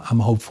 So I'm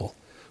hopeful.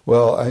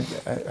 Well,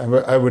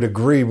 I would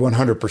agree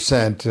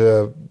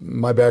 100%.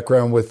 My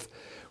background with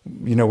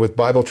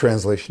Bible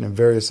translation and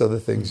various other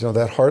things,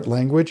 that heart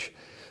language,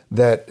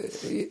 that,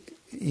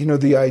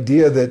 the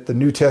idea that the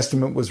New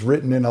Testament was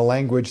written in a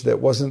language that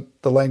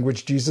wasn't the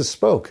language Jesus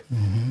spoke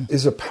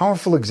is a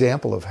powerful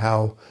example of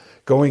how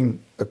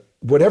going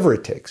whatever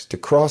it takes to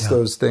cross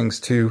those things,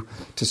 to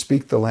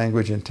speak the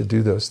language and to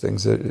do those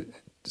things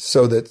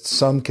so that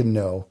some can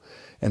know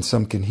and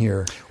some can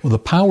hear. Well, the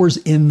power's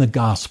in the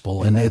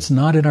gospel, and it's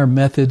not in our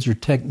methods or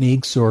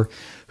techniques or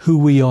who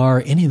we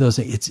are, any of those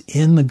things. It's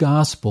in the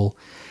gospel.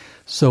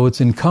 So it's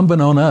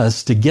incumbent on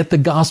us to get the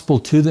gospel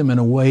to them in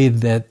a way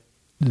that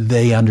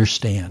they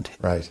understand,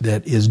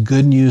 that is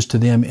good news to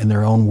them in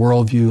their own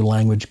worldview,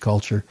 language,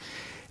 culture,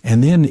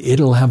 and then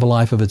it'll have a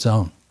life of its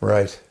own.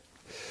 Right.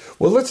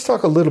 Well, let's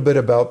talk a little bit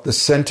about the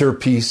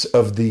centerpiece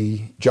of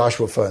the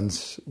Joshua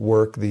Fund's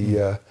work.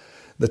 The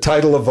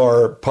title of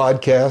our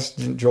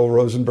podcast, Joel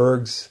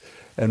Rosenberg's,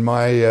 and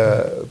my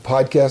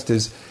podcast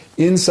is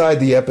Inside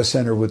the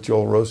Epicenter with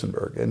Joel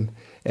Rosenberg.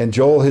 And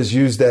Joel has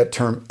used that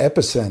term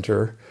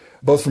epicenter,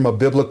 both from a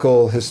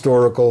biblical,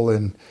 historical,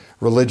 and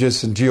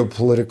religious and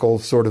geopolitical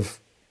sort of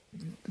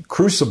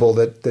crucible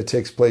that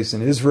takes place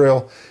in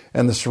Israel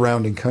and the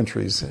surrounding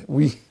countries.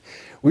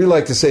 We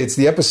like to say it's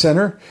the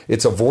epicenter.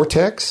 It's a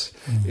vortex.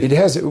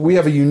 We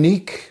have a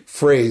unique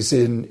phrase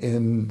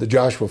in the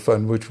Joshua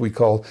Fund, which we're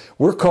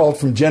called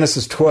from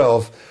Genesis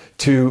 12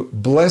 to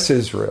bless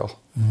Israel.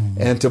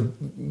 And to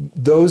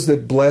those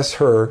that bless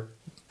her,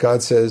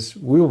 God says,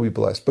 we will be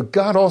blessed. But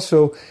God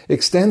also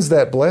extends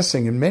that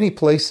blessing in many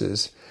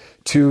places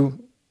to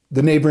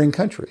the neighboring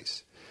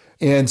countries.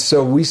 And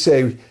so we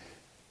say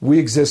we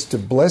exist to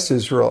bless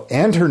Israel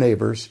and her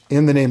neighbors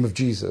in the name of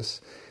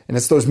Jesus. And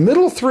it's those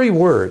middle three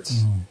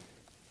words,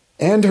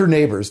 and her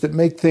neighbors, that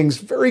make things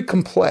very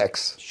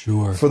complex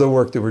for the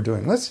work that we're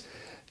doing. Let's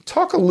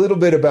talk a little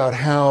bit about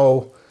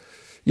how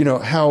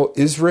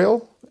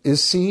Israel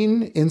is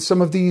seen in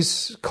some of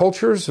these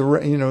cultures,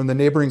 in the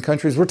neighboring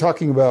countries. We're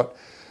talking about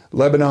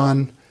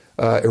Lebanon,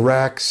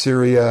 Iraq,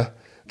 Syria,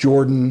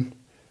 Jordan,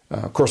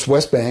 of course,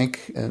 West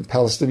Bank and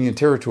Palestinian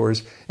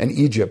territories, and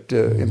Egypt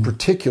in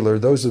particular.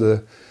 Those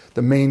are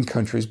the main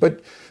countries.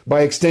 But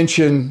by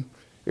extension,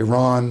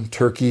 Iran,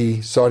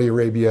 Turkey, Saudi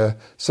Arabia,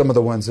 some of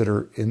the ones that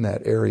are in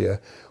that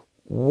area.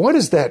 What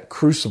does that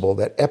crucible,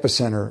 that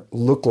epicenter,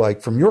 look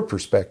like from your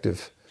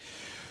perspective?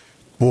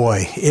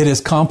 Boy, it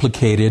is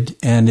complicated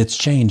and it's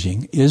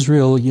changing.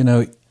 Israel,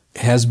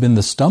 has been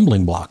the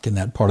stumbling block in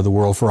that part of the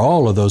world for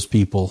all of those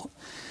people,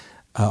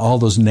 all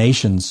those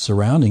nations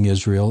surrounding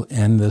Israel,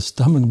 and the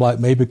stumbling block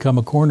may become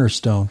a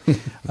cornerstone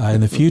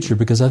in the future,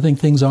 because I think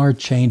things are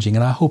changing,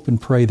 and I hope and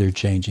pray they're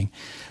changing.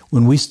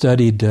 When we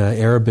studied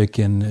Arabic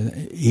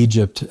in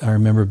Egypt, I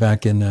remember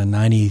back in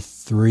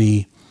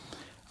 93,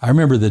 I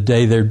remember the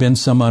day there'd been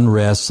some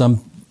unrest, some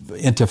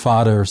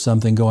intifada or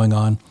something going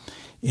on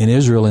in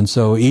Israel, and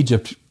so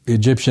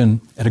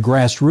Egyptian, at a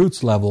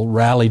grassroots level,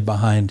 rallied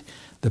behind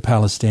the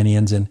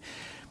Palestinians, and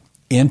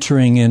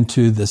entering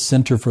into the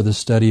Center for the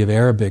Study of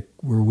Arabic,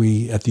 where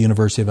we, at the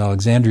University of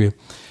Alexandria,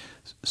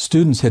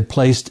 students had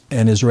placed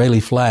an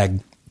Israeli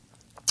flag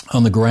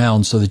on the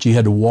ground so that you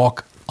had to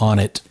walk on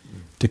it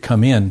to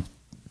come in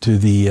to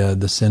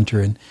the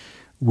center, and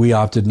we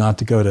opted not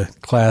to go to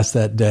class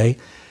that day.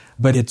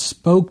 But it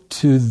spoke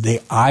to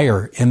the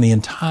ire in the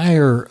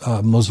entire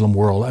Muslim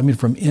world. I mean,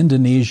 from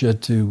Indonesia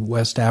to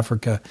West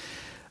Africa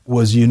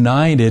was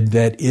united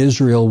that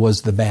Israel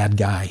was the bad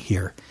guy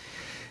here.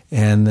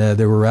 And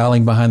they were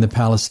rallying behind the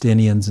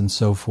Palestinians and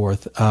so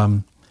forth.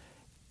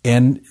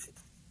 And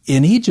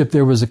in Egypt,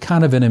 there was a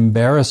kind of an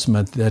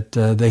embarrassment that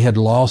they had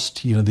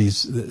lost,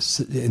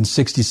 in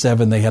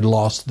 67, they had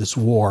lost this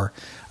war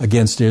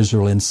against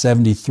Israel. In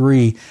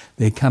 73,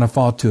 they kind of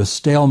fought to a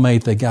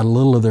stalemate. They got a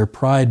little of their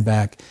pride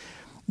back.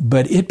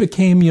 But it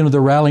became, the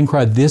rallying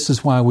cry, this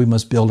is why we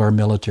must build our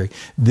military.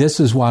 This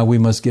is why we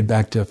must get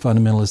back to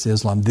fundamentalist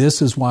Islam.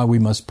 This is why we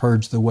must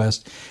purge the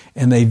West.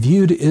 And they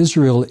viewed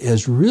Israel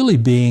as really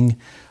being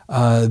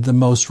the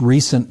most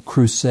recent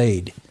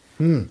crusade.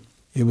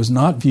 It was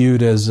not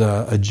viewed as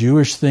a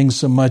Jewish thing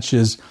so much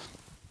as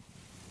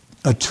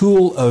a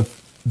tool of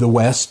the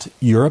West,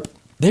 Europe.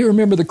 They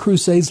remember the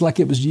Crusades like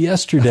it was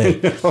yesterday.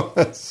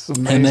 That's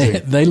amazing.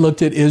 And they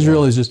looked at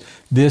Israel as just,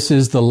 this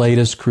is the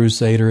latest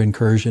Crusader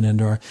incursion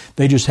into our...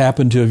 They just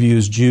happened to have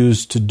used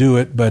Jews to do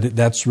it, but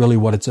that's really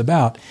what it's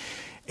about.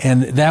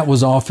 And that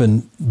was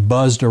often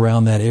buzzed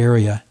around that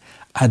area.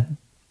 I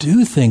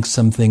do think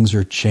some things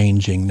are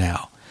changing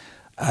now.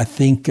 I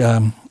think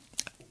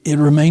it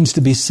remains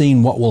to be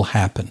seen what will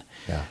happen.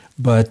 Yeah.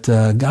 But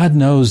God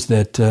knows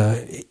that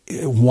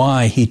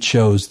why He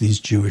chose these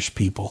Jewish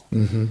people.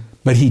 Mm-hmm.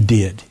 But He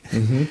did.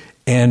 Mm-hmm.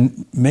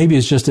 And maybe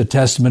it's just a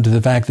testament to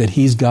the fact that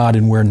He's God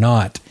and we're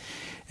not.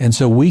 And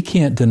so we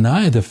can't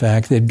deny the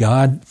fact that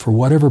God, for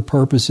whatever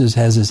purposes,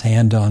 has His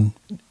hand on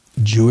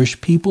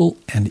Jewish people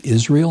and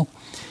Israel.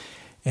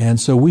 And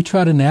so we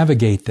try to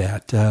navigate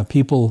that.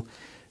 People,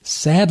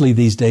 sadly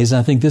these days, and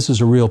I think this is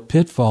a real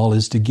pitfall,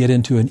 is to get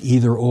into an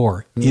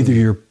either-or. Mm-hmm. Either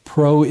you're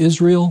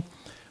pro-Israel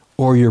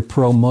or you're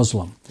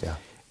pro-Muslim. Yeah.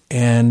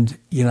 And,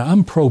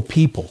 I'm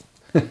pro-people.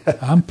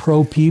 I'm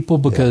pro-people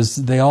because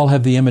they all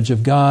have the image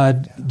of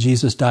God. Yeah.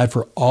 Jesus died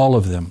for all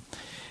of them.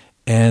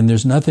 And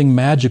there's nothing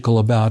magical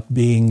about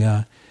being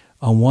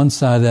on one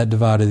side of that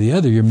divide or the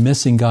other. You're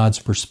missing God's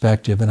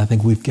perspective, and I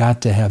think we've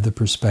got to have the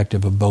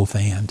perspective of both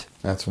and.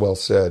 That's well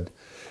said.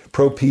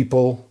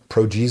 Pro-people,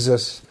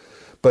 pro-Jesus.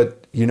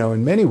 But,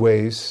 in many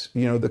ways,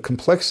 the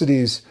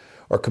complexities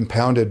are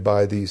compounded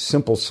by these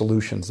simple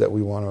solutions that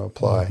we want to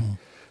apply. Mm-hmm.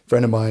 A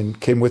friend of mine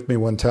came with me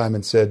one time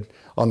and said,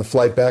 on the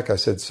flight back, I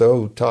said,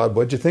 "So, Todd,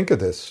 what'd you think of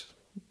this,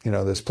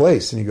 this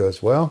place?" And he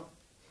goes, "Well,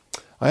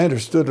 I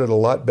understood it a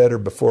lot better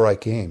before I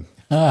came."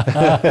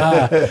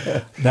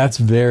 That's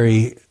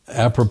very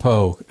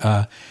apropos.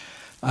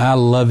 I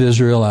love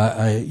Israel.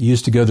 I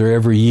used to go there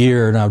every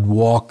year, and I've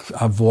walked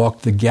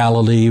the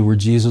Galilee where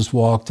Jesus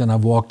walked, and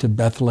I've walked to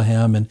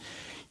Bethlehem. And,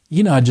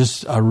 I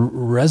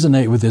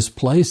resonate with this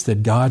place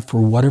that God,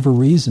 for whatever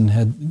reason,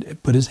 had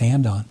put his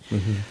hand on.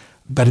 Mm-hmm.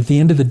 But at the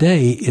end of the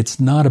day, it's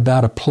not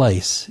about a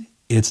place.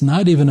 It's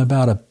not even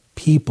about a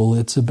people.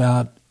 It's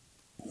about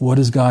what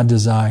does God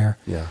desire?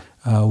 Yeah.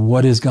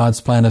 What is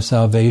God's plan of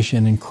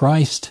salvation? And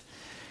Christ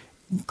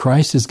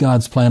is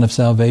God's plan of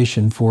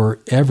salvation for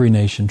every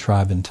nation,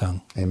 tribe, and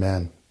tongue.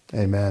 Amen.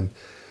 Amen.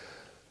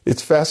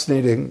 It's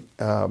fascinating.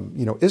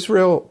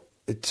 Israel,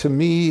 to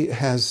me,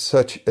 has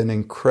such an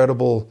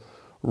incredible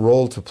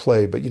role to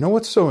play. But you know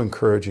what's so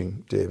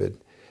encouraging, David,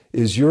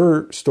 is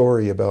your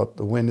story about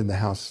the wind in the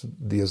house of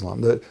the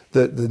Islam,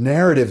 the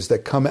narratives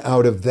that come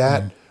out of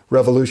that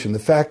revolution, the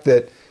fact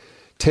that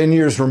 10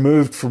 years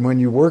removed from when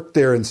you worked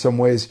there, in some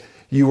ways,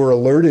 you were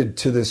alerted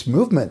to this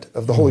movement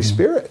of the Holy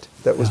Spirit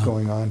that was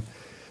going on.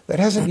 That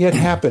hasn't yet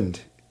happened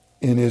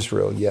in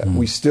Israel yet.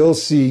 We still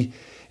see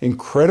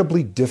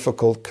incredibly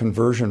difficult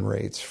conversion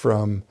rates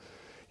from,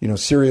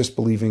 serious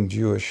believing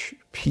Jewish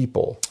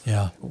people.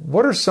 Yeah.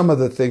 What are some of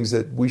the things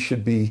that we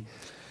should be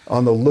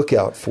on the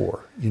lookout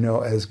for,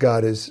 as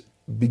God is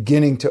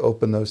beginning to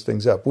open those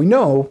things up? We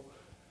know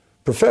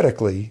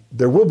prophetically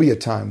there will be a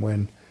time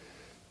when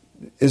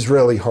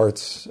Israeli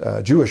hearts,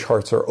 Jewish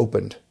hearts are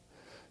opened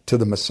to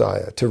the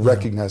Messiah, to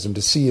recognize him,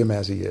 to see him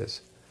as he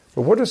is.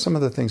 But what are some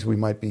of the things we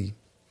might be?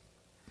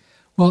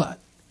 Well,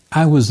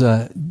 I was,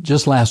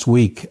 just last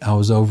week, I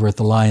was over at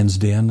the Lion's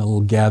Den, a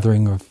little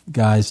gathering of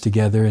guys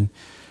together, and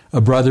a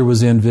brother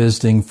was in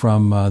visiting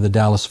from the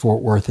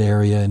Dallas-Fort Worth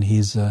area, and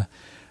he's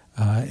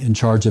in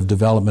charge of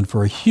development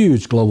for a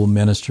huge global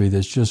ministry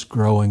that's just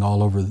growing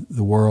all over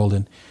the world.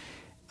 And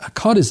I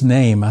caught his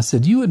name. I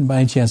said, "You wouldn't by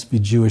any chance be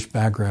Jewish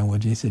background,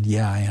 would you?" He said,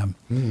 "Yeah, I am."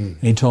 And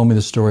he told me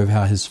the story of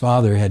how his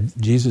father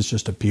Jesus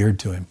just appeared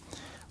to him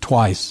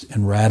twice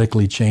and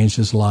radically changed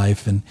his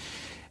life. And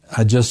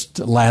I just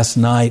last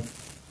night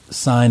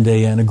signed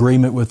an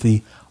agreement with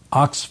the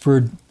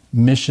Oxford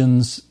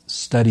Missions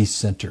Study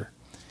Center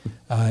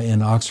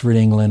in Oxford,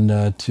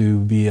 England, to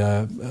be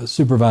a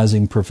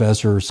supervising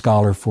professor or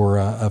scholar for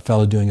a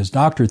fellow doing his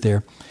doctorate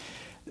there.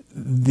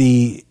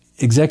 The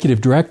executive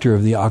director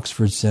of the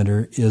Oxford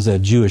Center is a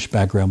Jewish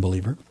background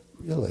believer.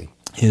 Really?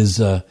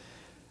 His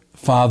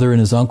father and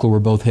his uncle were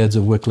both heads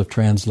of Wycliffe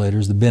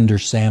translators, the Bender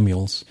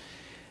Samuels.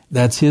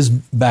 That's his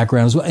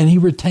background as well. And he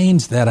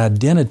retains that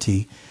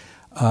identity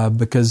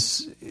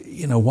because,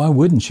 why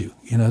wouldn't you?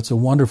 It's a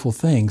wonderful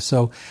thing.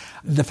 So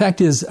the fact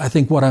is, I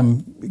think what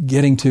I'm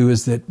getting to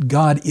is that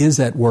God is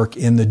at work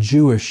in the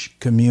Jewish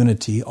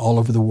community all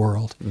over the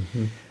world.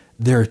 Mm-hmm.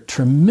 There are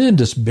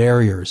tremendous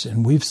barriers,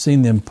 and we've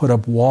seen them put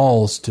up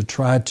walls to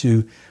try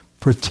to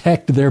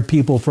protect their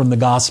people from the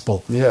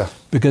gospel. Yeah.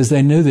 Because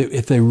they knew that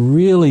if they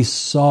really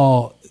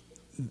saw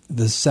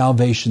the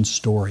salvation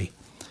story,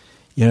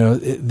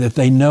 that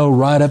they know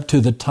right up to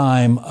the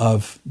time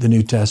of the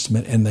New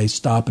Testament, and they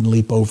stop and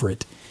leap over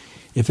it.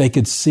 If they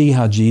could see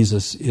how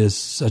Jesus is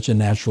such a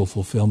natural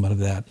fulfillment of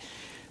that,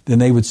 then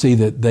they would see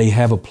that they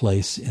have a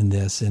place in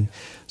this. And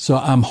so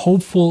I'm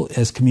hopeful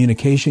as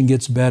communication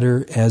gets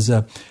better,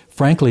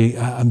 frankly,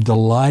 I'm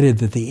delighted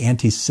that the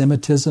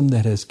anti-Semitism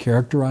that has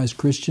characterized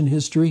Christian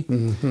history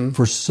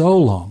for so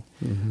long,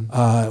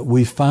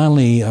 we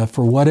finally,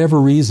 for whatever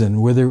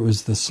reason, whether it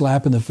was the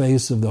slap in the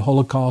face of the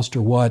Holocaust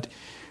or what,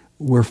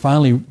 we're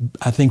finally,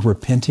 I think,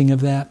 repenting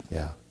of that.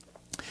 Yeah.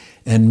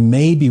 And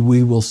maybe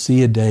we will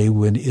see a day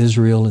when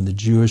Israel and the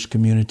Jewish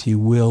community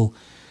will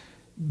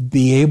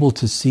be able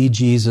to see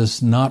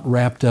Jesus not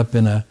wrapped up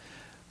in a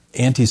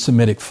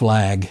anti-Semitic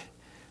flag,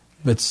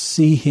 but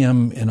see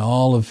him in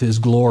all of his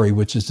glory,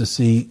 which is to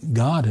see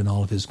God in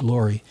all of his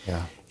glory.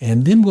 Yeah.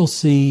 And then we'll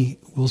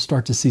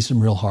start to see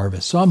some real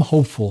harvest. So I'm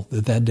hopeful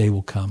that day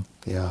will come.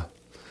 Yeah.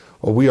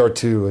 Well, we are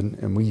too,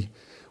 and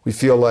we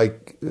feel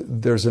like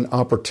there's an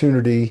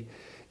opportunity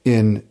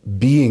in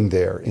being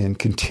there, in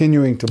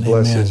continuing to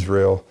bless Amen.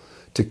 Israel,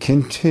 to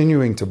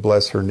continuing to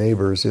bless her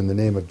neighbors in the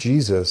name of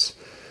Jesus,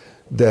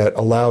 that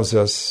allows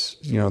us,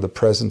 the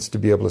presence to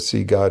be able to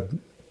see God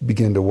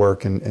begin to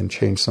work and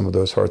change some of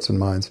those hearts and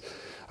minds.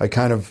 I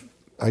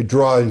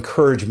draw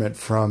encouragement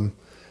from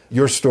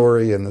your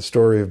story and the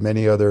story of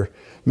many other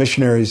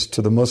missionaries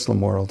to the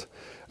Muslim world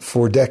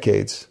for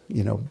decades,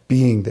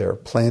 being there,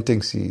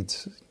 planting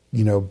seeds,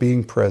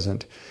 being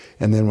present.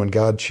 And then when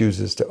God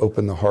chooses to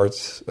open the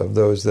hearts of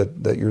those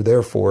that you're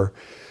there for,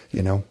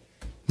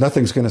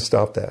 nothing's going to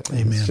stop that.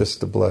 Amen. It's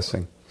just a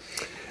blessing.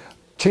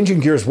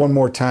 Changing gears one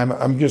more time,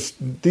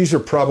 these are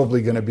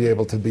probably going to be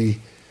able to be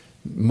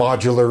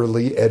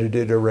modularly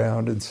edited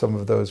around in some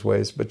of those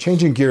ways. But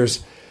changing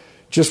gears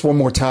just one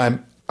more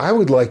time, I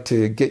would like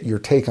to get your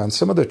take on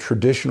some of the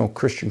traditional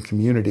Christian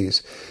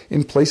communities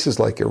in places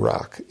like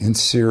Iraq, in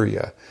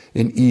Syria,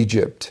 in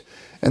Egypt,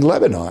 and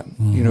Lebanon.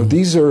 Mm-hmm.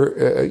 These are,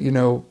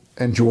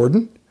 and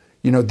Jordan.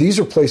 These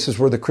are places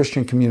where the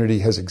Christian community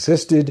has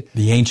existed.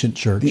 The ancient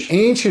church. The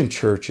ancient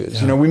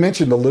churches. Yeah. We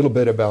mentioned a little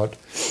bit about,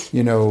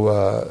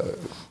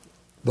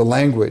 the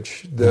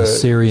language, the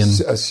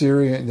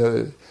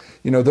Assyrian,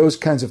 those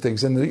kinds of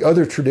things, and the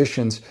other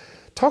traditions.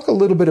 Talk a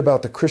little bit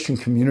about the Christian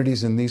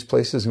communities in these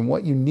places and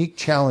what unique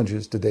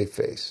challenges do they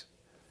face?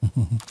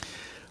 Well,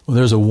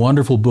 there's a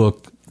wonderful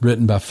book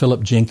written by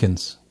Philip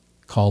Jenkins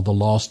called The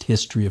Lost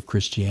History of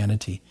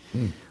Christianity,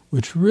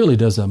 which really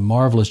does a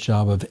marvelous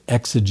job of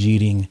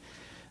exegeting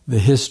the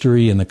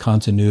history and the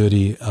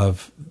continuity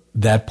of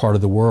that part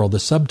of the world. The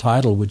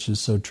subtitle, which is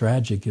so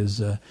tragic, is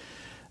The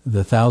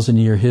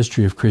 1,000-Year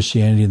History of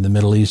Christianity in the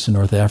Middle East and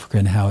North Africa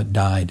and How It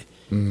Died.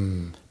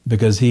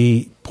 Because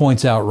he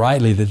points out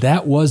rightly that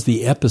that was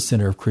the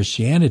epicenter of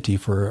Christianity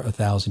for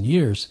 1,000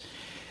 years.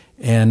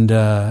 And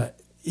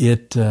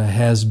it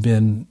has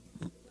been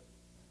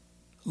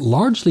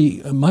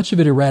largely, much of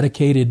it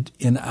eradicated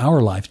in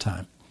our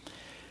lifetime.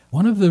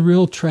 One of the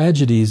real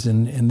tragedies,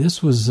 and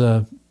this was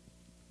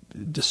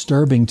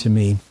disturbing to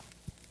me,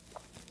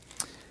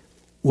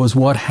 was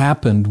what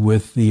happened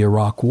with the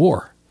Iraq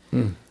War.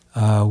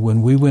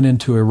 When we went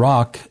into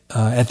Iraq,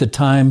 at the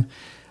time,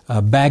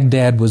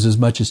 Baghdad was as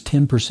much as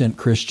 10%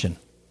 Christian.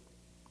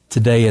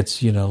 Today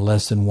it's,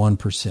 less than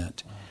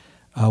 1%.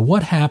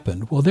 What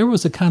happened? Well, there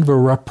was a kind of a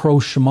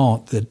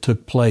rapprochement that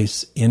took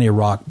place in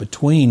Iraq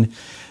between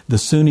the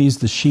Sunnis,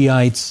 the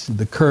Shiites,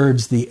 the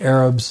Kurds, the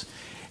Arabs,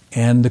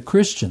 and the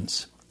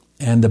Christians.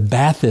 And the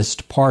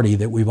Ba'athist Party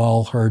that we've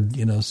all heard,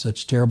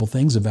 such terrible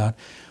things about,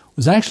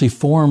 was actually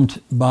formed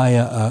by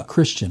a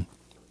Christian.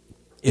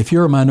 If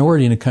you're a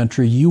minority in a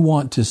country, you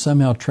want to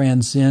somehow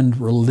transcend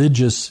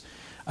religious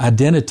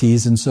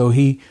identities, and so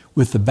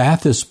with the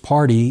Ba'athist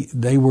Party,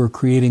 they were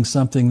creating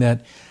something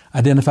that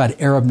identified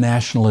Arab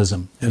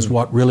nationalism as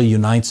what really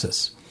unites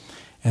us.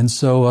 And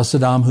so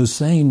Saddam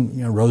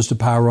Hussein rose to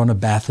power on a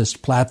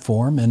Ba'athist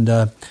platform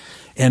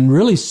and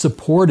really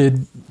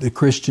supported the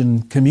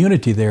Christian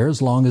community there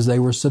as long as they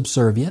were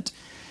subservient,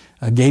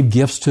 gave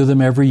gifts to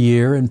them every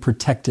year and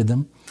protected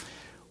them.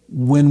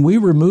 When we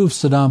removed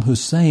Saddam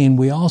Hussein,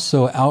 we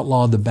also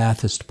outlawed the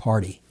Ba'athist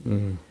Party.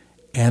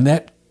 And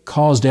that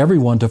caused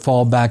everyone to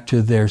fall back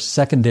to their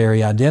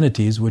secondary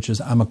identities, which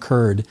is I'm a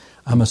Kurd,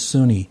 I'm a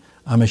Sunni,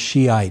 I'm a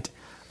Shiite,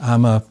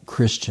 I'm a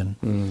Christian.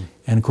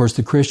 And of course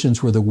the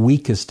Christians were the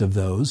weakest of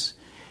those.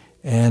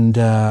 And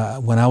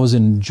when I was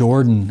in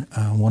Jordan,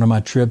 one of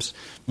my trips,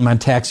 my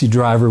taxi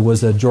driver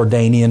was a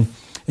Jordanian,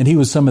 and he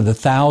was some of the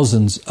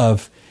thousands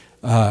of,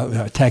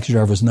 taxi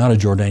driver was not a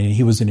Jordanian,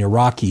 he was an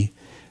Iraqi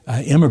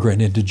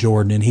immigrant into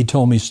Jordan, and he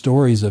told me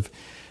stories of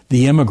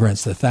the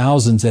immigrants, the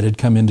thousands that had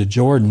come into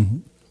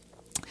Jordan.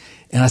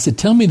 And I said,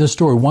 tell me the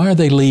story. Why are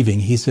they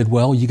leaving? He said,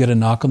 well, you get a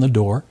knock on the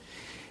door,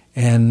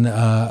 and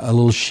a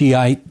little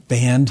Shiite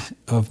band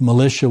of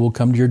militia will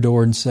come to your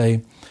door and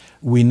say,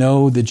 we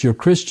know that you're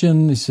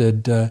Christian. He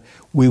said,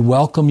 we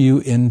welcome you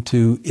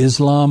into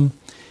Islam,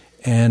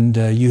 and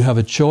you have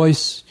a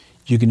choice.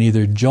 You can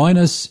either join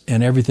us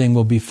and everything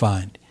will be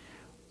fine.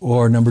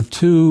 Or number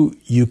two,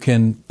 you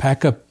can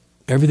pack up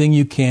everything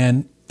you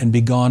can and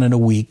be gone in a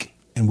week,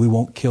 and we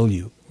won't kill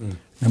you.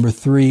 Number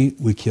three,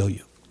 we kill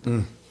you.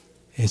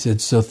 He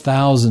said, so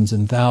thousands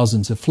and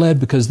thousands have fled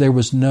because there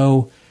was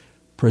no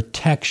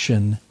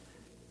protection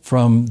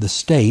from the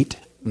state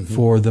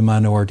for the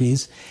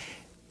minorities.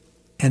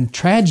 And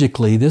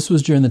tragically, this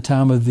was during the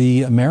time of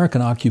the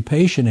American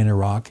occupation in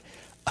Iraq.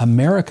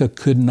 America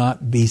could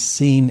not be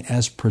seen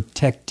as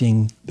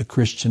protecting the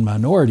Christian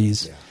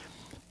minorities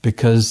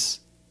because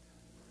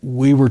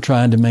we were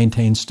trying to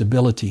maintain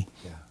stability.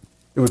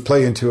 It would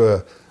play into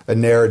a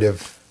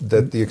narrative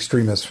that the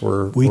extremists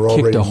were We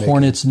already kicked a making.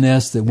 hornet's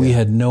nest that we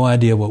had no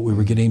idea what we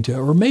were getting to,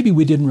 or maybe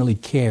we didn't really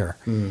care.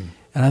 And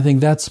I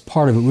think that's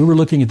part of it. We were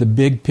looking at the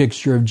big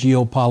picture of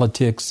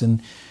geopolitics,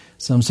 and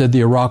some said the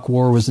Iraq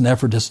War was an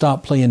effort to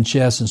stop playing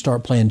chess and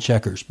start playing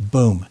checkers.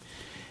 Boom.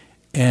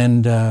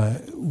 And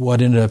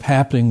what ended up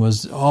happening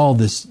was all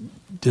this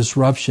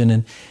disruption.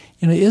 And,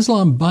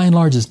 Islam, by and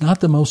large, is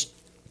not the most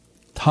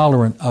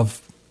tolerant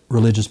of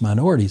religious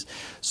minorities.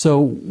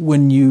 So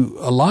when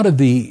a lot of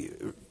the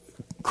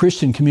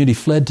Christian community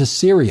fled to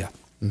Syria,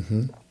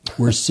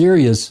 where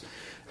Syria's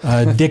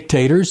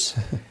dictators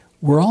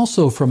were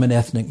also from an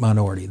ethnic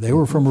minority. They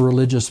were from a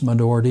religious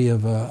minority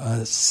of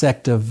a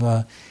sect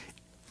of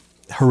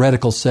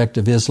heretical sect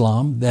of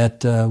Islam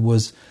that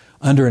was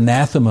under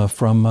anathema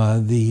from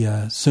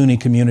the Sunni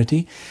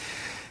community.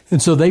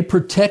 And so they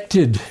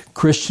protected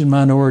Christian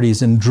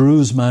minorities and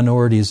Druze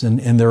minorities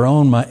and their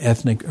own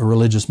ethnic or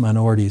religious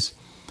minorities.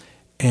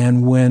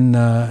 And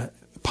when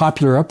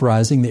popular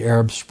uprising, the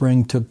Arab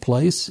Spring, took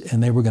place,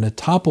 and they were going to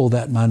topple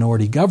that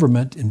minority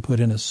government and put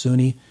in a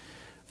Sunni,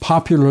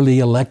 popularly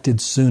elected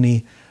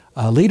Sunni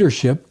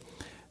leadership,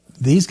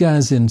 these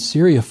guys in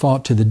Syria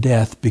fought to the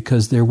death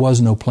because there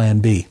was no plan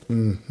B.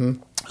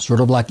 Sort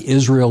of like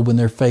Israel when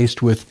they're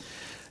faced with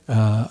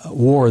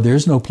war,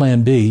 there's no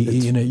plan B.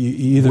 You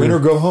either win or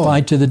go home.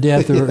 Fight to the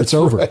death or it's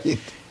over. Right.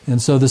 And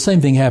so the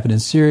same thing happened in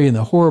Syria, and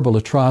the horrible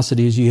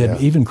atrocities. You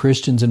had even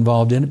Christians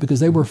involved in it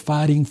because they were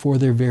fighting for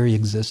their very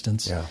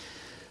existence.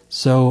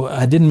 So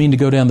I didn't mean to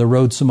go down the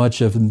road so much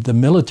of the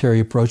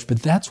military approach,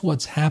 but that's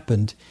what's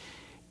happened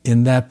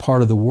in that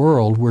part of the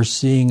world, we're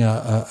seeing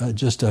an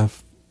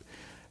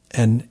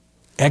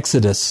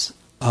exodus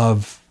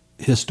of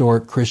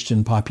historic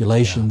Christian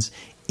populations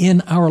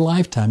in our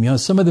lifetime. You know,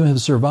 some of them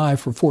have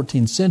survived for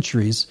 14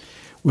 centuries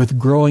with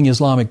growing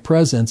Islamic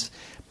presence,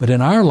 but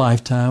in our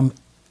lifetime,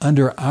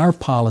 under our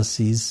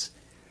policies,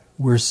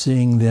 we're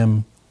seeing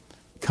them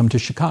come to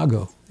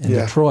Chicago and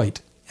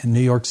Detroit and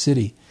New York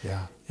City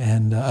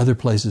and other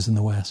places in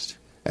the West.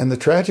 And the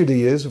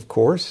tragedy is, of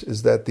course,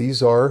 is that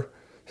these are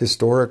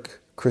historic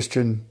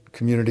Christian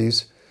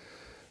communities.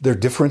 They're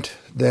different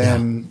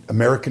than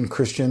American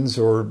Christians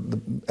or the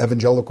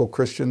evangelical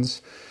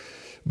Christians,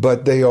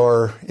 but they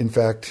are, in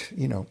fact,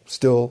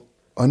 still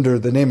under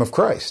the name of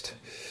Christ.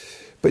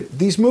 But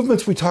these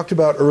movements we talked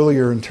about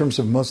earlier in terms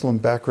of Muslim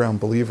background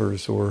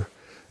believers, or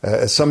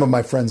as some of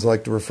my friends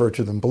like to refer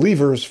to them,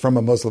 believers from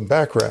a Muslim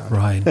background.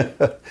 Right.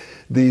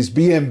 These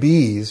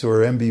BMBs or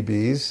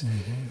MBBs,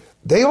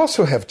 they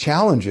also have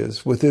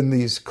challenges within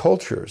these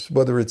cultures,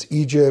 whether it's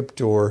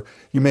Egypt or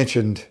you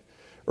mentioned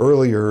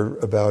earlier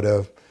about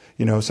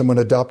someone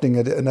adopting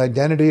an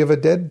identity of a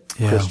dead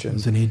Christian. Yeah, it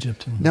was in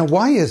Egypt. Now,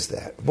 why is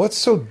that? What's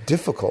so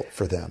difficult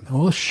for them?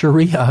 Well,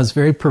 Sharia is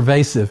very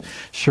pervasive.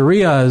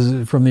 Sharia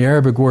is from the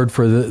Arabic word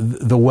for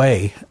the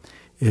way.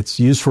 It's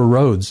used for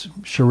roads.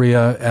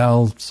 Sharia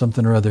al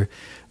something or other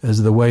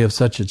as the way of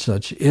such and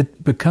such.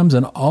 It becomes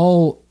an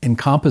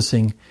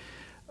all-encompassing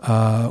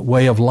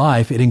way of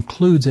life. It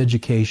includes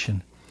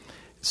education.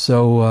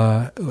 So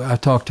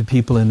I've talked to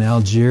people in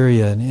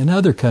Algeria and in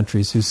other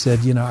countries who said,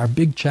 our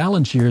big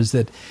challenge here is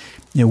that,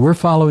 we're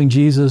following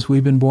Jesus.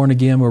 We've been born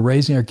again. We're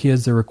raising our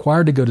kids. They're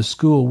required to go to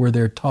school where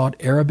they're taught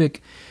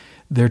Arabic.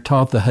 They're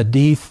taught the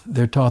Hadith.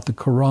 They're taught the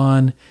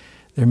Quran.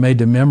 They're made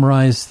to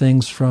memorize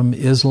things from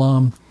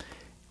Islam.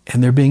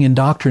 And they're being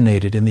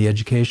indoctrinated in the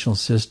educational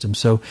system.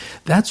 So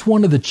that's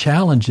one of the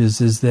challenges,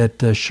 is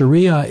that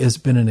Sharia has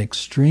been an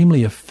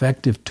extremely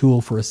effective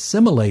tool for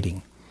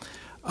assimilating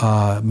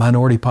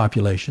minority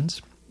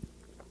populations.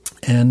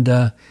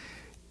 And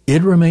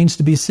it remains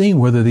to be seen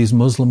whether these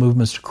Muslim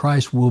movements to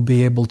Christ will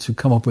be able to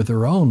come up with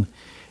their own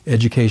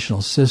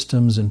educational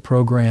systems and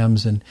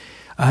programs, and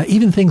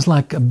even things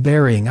like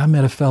burying. I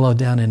met a fellow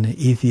down in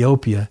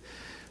Ethiopia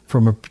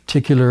from a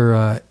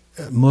particular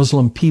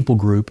Muslim people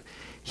group.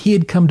 He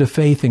had come to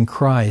faith in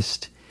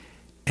Christ,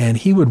 and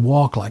he would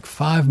walk like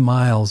 5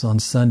 miles on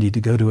Sunday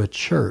to go to a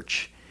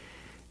church.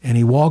 And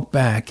he walked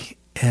back,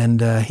 and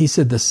he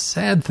said the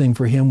sad thing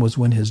for him was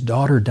when his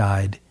daughter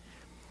died,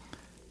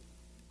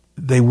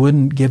 they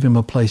wouldn't give him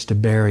a place to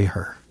bury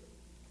her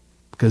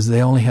because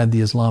they only had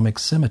the Islamic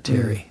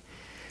cemetery.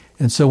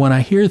 And so when I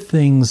hear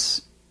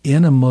things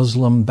in a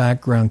Muslim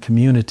background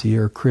community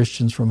or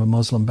Christians from a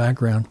Muslim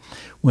background,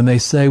 when they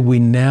say we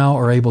now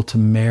are able to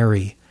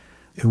marry,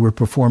 we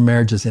perform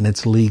marriages and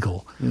it's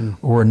legal,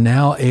 or we're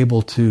now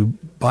able to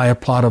buy a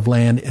plot of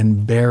land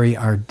and bury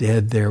our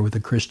dead there with a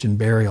Christian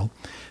burial,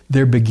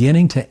 they're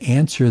beginning to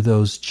answer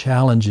those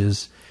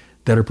challenges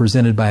that are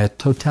presented by a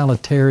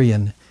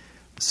totalitarian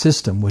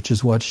system, which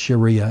is what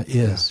Sharia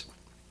is. Yeah.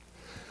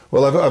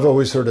 Well, I've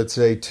always heard it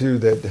say, too,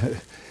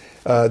 that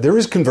there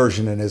is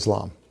conversion in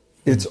Islam.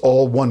 It's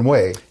all one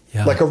way,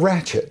 like a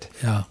ratchet.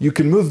 Yeah. You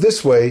can move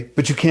this way,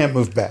 but you can't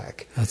move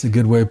back. That's a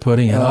good way of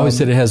putting it. I always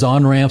said it has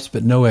on-ramps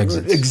but no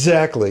exits.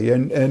 Exactly.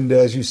 And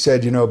as you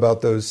said,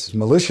 about those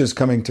militias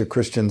coming to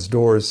Christians'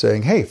 doors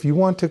saying, hey, if you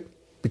want to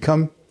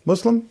become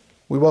Muslim,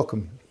 we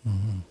welcome you.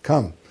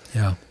 Come.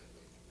 Yeah.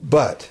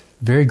 But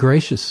very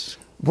gracious.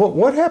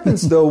 What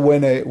happens though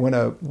when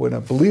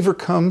a believer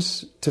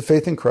comes to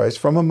faith in Christ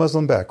from a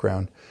Muslim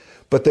background,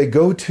 but they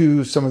go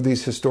to some of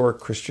these historic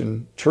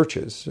Christian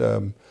churches,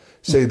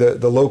 say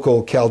the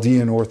local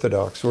Chaldean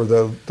Orthodox or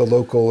the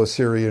local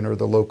Assyrian or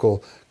the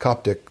local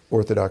Coptic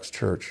Orthodox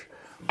church?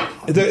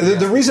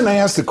 The reason I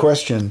ask the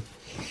question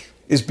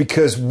is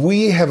because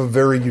we have a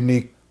very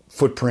unique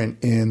footprint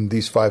in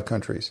these 5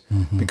 countries.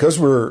 Because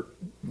we're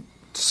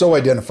so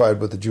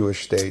identified with the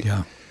Jewish state.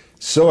 Yeah.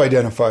 So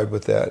identified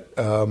with that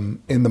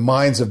in the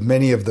minds of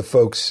many of the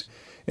folks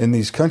in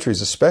these countries,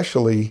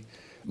 especially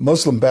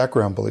Muslim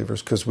background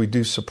believers, because we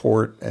do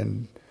support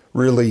and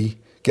really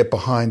get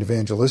behind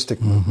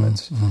evangelistic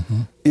movements.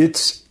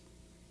 It's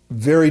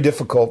very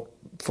difficult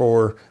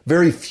for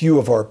very few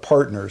of our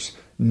partners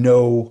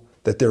know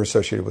that they're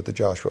associated with the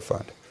Joshua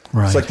Fund.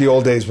 Right. It's like the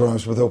old days when I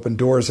was with Open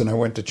Doors and I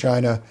went to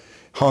China.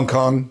 Hong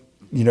Kong,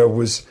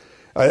 was,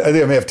 I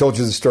think I may have told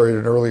you the story at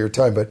an earlier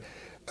time, but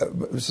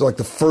it was like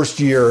the first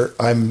year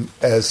I'm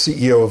as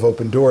CEO of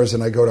Open Doors,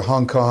 and I go to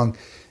Hong Kong,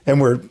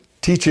 and we're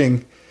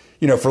teaching,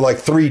 for like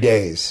 3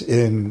 days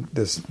in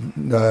this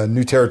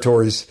New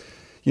Territories,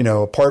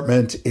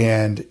 apartment,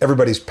 and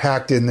everybody's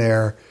packed in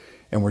there,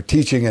 and we're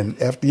teaching.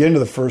 And at the end of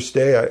the first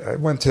day, I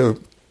went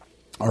to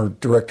our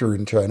director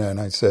in China, and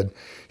I said,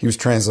 he was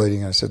translating,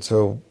 and I said,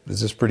 so is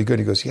this pretty good?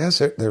 He goes, yes,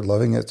 they're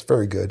loving it. It's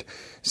very good.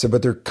 He said,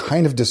 but they're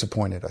kind of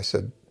disappointed. I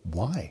said,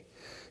 why?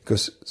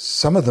 Because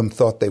some of them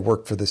thought they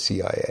worked for the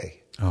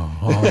CIA.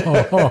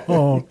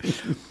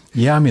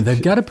 Yeah,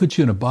 they've got to put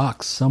you in a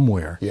box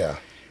somewhere. Yeah.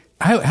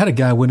 I had a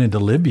guy went into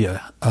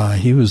Libya.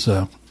 He was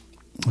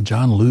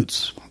John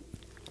Lutz,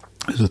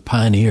 who's with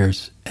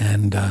Pioneers,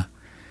 and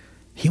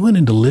he went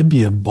into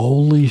Libya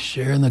boldly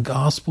sharing the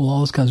gospel, all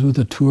those kinds, with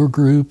a tour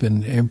group,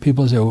 and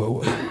people say,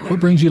 well, what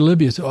brings you to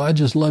Libya? So I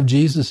just love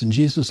Jesus, and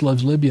Jesus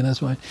loves Libya, and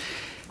that's why.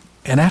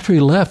 And after he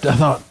left, I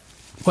thought,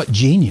 what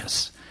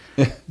genius.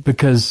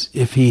 Because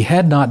if he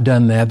had not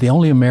done that, the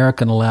only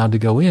American allowed to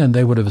go in,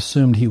 they would have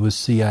assumed he was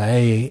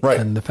CIA. Right.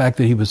 And the fact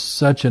that he was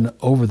such an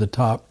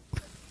over-the-top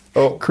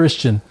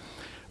Christian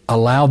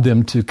allowed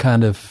them to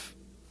kind of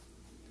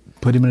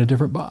put him in a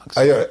different box.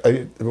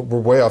 We're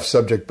way off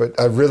subject, but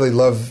I really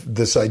love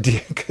this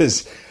idea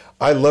because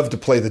I love to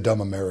play the dumb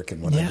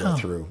American when I go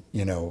through,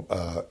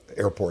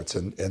 airports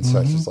and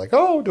such. It's like,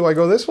 oh, do I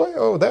go this way?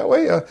 Oh, that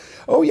way?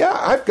 Oh, yeah,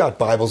 I've got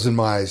Bibles in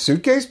my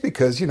suitcase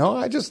because,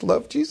 I just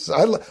love Jesus.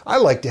 I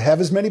like to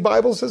have as many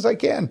Bibles as I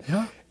can.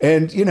 Yeah.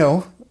 And,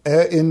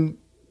 in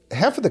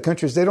half of the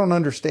countries, they don't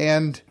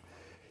understand,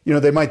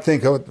 they might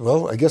think, oh,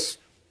 well, I guess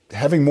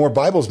having more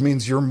Bibles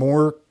means you're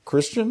more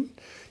Christian,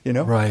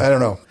 Right. I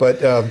don't know.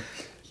 But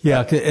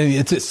yeah,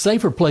 it's a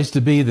safer place to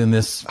be than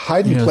this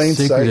hide in plain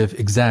secretive. sight.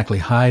 Exactly,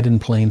 hide in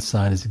plain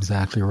sight is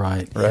exactly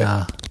right.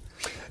 Yeah.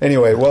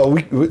 Anyway, well,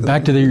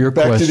 back to your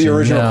question. Back to the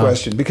original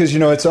question, because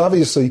it's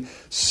obviously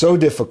so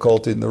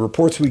difficult in the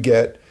reports we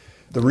get.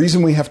 The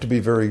reason we have to be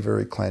very,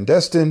 very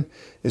clandestine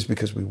is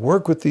because we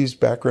work with these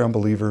background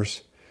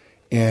believers,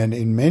 and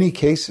in many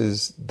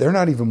cases, they're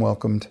not even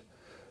welcomed.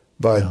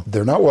 But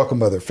they're not welcomed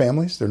by their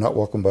families. They're not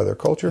welcomed by their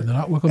culture. And they're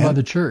not welcomed by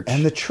the church.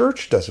 And the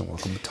church doesn't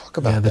welcome them. Talk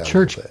about that. The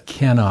church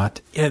cannot.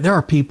 There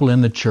are people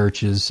in the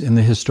churches, in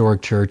the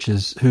historic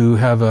churches, who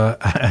have a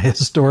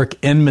historic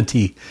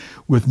enmity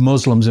with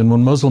Muslims. And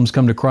when Muslims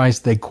come to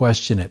Christ, they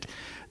question it.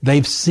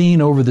 They've seen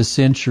over the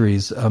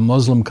centuries a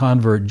Muslim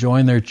convert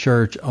join their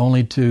church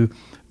only to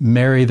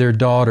marry their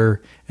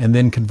daughter and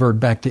then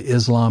convert back to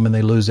Islam, and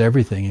they lose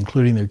everything,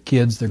 including their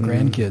kids, their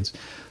grandkids.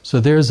 So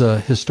there's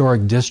a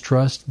historic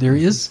distrust. There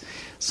is,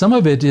 some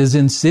of it is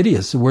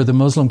insidious, where the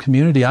Muslim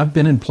community, I've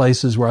been in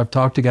places where I've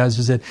talked to guys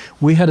who said,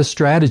 we had a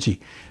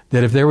strategy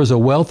that if there was a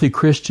wealthy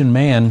Christian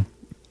man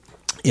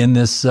in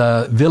this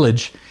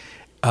village,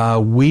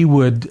 we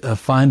would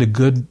find a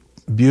good,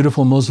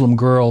 beautiful Muslim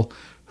girl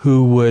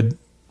who would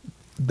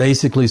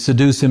basically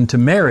seduce him to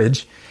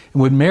marriage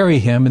and would marry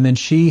him. And then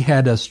she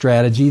had a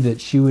strategy that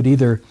she would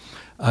either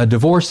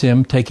divorce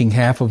him, taking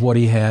half of what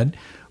he had,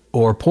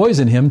 or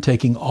poison him,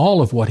 taking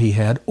all of what he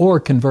had, or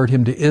convert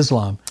him to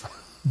Islam,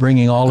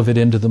 bringing all of it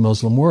into the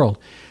Muslim world.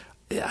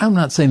 I'm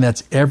not saying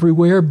that's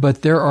everywhere,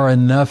 but there are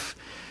enough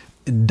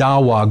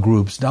dawah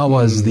groups.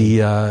 Dawah is the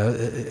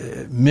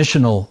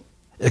missional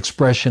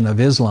expression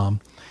of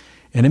Islam,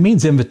 and it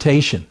means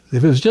invitation.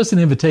 If it was just an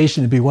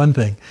invitation, it'd be one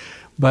thing.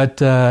 But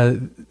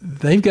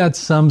they've got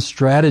some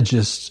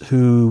strategists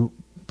who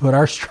put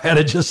our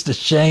strategists to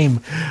shame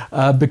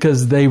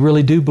because they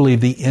really do believe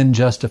the end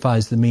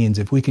justifies the means.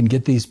 If we can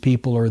get these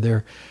people or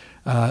their,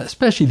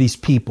 especially these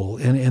people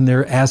and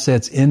their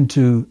assets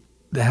into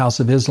the House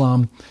of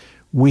Islam,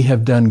 we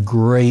have done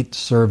great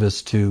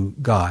service to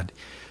God.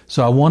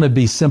 So I want to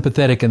be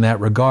sympathetic in that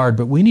regard,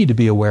 but we need to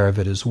be aware of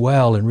it as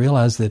well and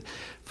realize that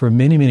for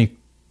many, many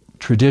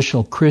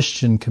traditional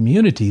Christian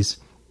communities,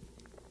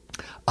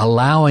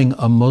 allowing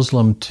a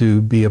Muslim to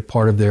be a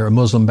part of a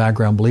Muslim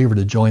background believer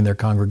to join their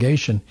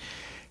congregation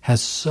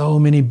has so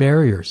many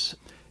barriers.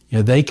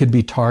 They could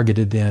be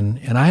targeted then.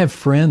 And I have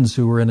friends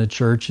who were in a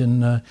church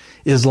in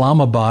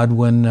Islamabad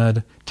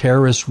when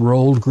terrorists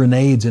rolled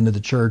grenades into the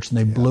church and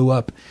they blew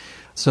up.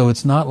 So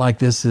it's not like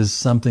this is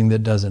something that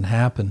doesn't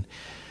happen.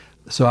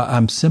 So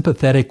I'm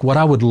sympathetic. What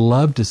I would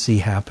love to see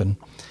happen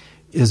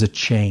is a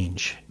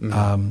change.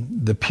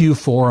 The Pew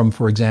Forum,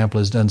 for example,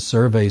 has done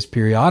surveys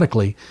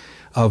periodically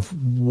of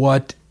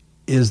what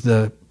is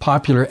the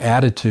popular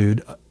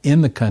attitude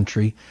in the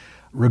country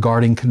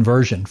regarding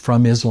conversion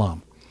from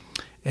Islam.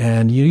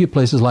 And you get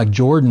places like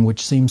Jordan,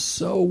 which seems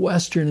so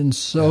Western and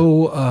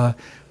so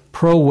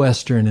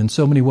pro-Western in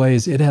so many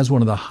ways. It has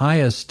one of the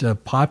highest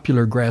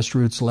popular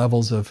grassroots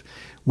levels of,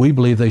 we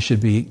believe it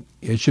should be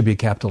a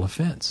capital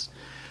offense.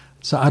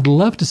 So I'd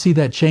love to see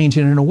that change.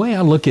 And in a way,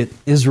 I look at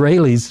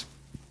Israelis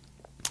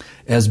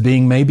as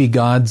being maybe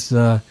God's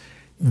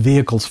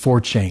vehicles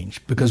for change.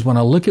 Because when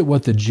I look at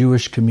what the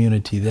Jewish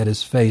community that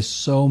has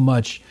faced so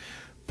much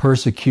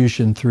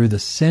persecution through the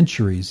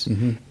centuries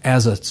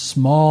as a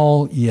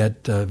small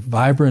yet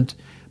vibrant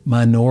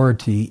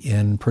minority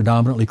in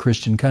predominantly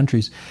Christian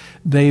countries,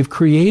 they've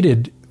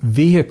created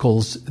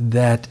vehicles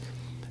that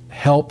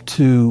help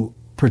to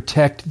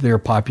protect their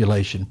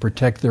population,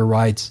 protect their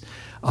rights,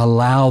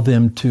 allow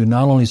them to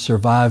not only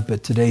survive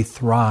but today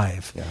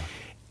thrive. Yeah.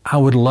 I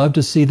would love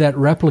to see that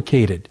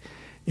replicated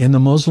in the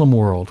Muslim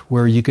world,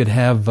 where you could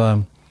have,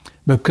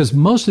 because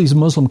most of these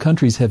Muslim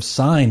countries have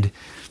signed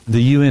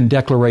the UN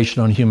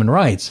Declaration on Human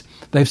Rights.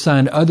 They've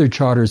signed other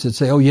charters that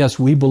say, oh yes,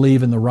 we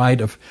believe in the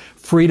right of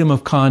freedom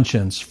of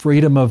conscience,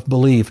 freedom of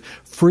belief,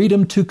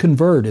 freedom to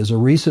convert is a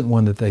recent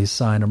one that they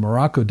signed, a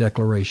Morocco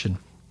declaration.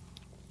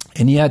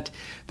 And yet,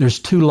 there's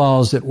two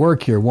laws at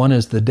work here. One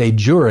is the de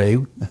jure,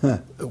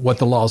 what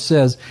the law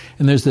says,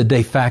 and there's the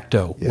de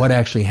facto, what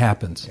actually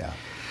happens. Yeah.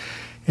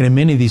 And in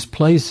many of these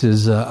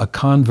places, a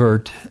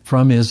convert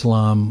from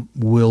Islam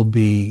will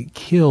be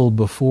killed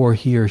before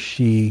he or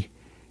she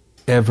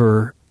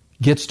ever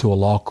gets to a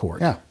law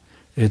court. Yeah.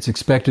 It's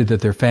expected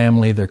that their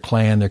family, their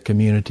clan, their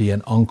community,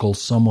 an uncle,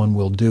 someone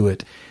will do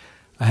it.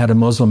 I had a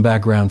Muslim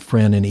background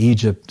friend in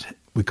Egypt.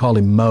 We call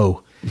him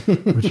Mo,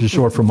 which is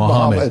short for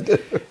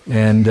Muhammad.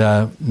 And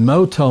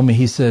Mo told me,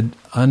 he said,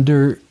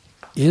 under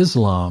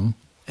Islam,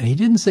 and he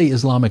didn't say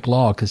Islamic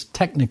law because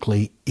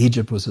technically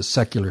Egypt was a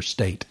secular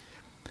state.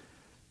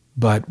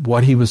 But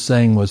what he was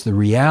saying was the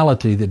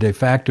reality, the de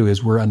facto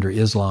is we're under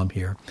Islam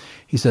here.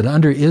 He said,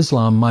 under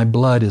Islam, my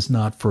blood is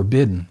not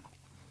forbidden.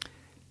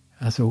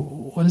 I said,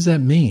 what does that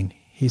mean?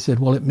 He said,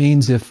 well, it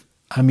means if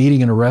I'm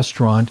eating in a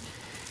restaurant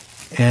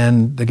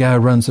and the guy who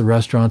runs the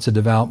restaurant's a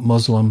devout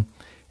Muslim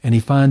and he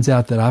finds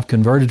out that I've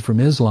converted from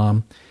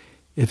Islam,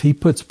 if he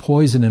puts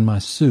poison in my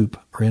soup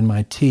or in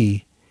my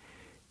tea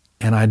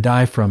and I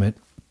die from it,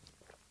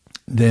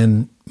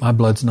 then my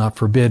blood's not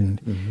forbidden.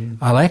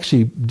 Mm-hmm. I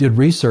actually did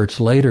research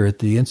later at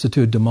the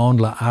Institut du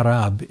Monde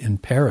Arabe in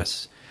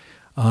Paris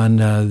on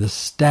the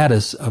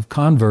status of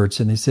converts,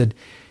 and they said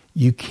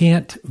you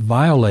can't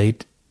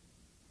violate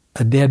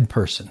a dead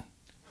person.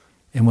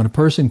 And when a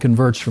person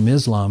converts from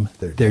Islam,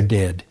 they're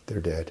dead.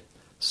 They're dead.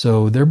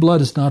 So their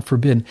blood is not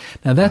forbidden.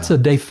 Now that's a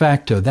de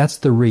facto, that's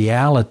the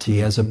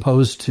reality as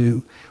opposed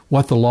to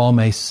what the law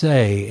may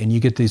say. And you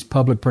get these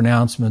public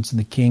pronouncements and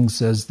the king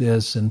says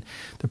this and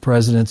the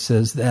president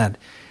says that.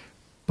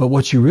 But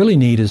what you really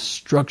need is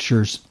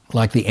structures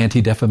like the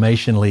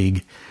Anti-Defamation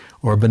League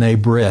or B'nai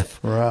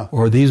B'rith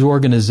or these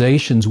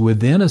organizations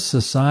within a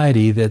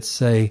society that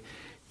say,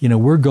 you know,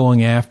 we're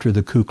going after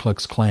the Ku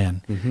Klux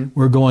Klan. Mm-hmm.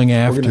 We're going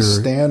after... We're going to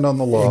stand on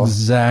the law.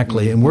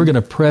 Exactly. Mm-hmm. And we're going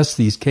to press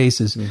these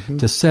cases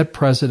to set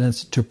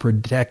precedents, to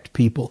protect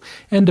people,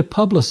 and to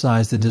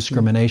publicize the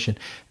discrimination.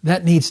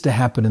 That needs to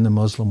happen in the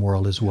Muslim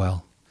world as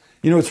well.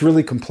 You know, it's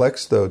really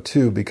complex, though,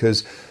 too,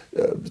 because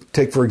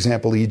take, for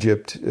example,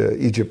 Egypt.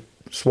 Egypt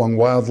swung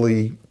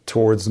wildly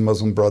towards the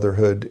Muslim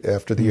Brotherhood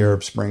after the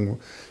Arab Spring,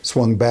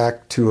 swung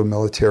back to a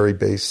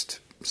military-based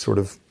sort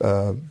of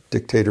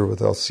dictator with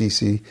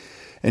al-Sisi.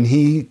 And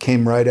he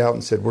came right out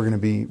and said, we're going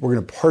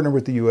to partner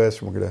with the U.S.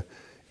 and we're going to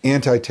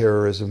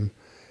anti-terrorism.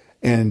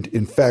 And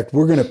in fact,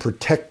 we're going to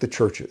protect the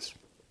churches.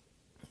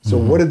 So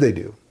what did they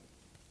do?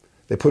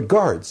 They put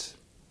guards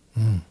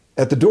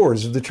at the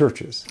doors of the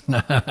churches,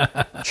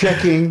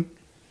 checking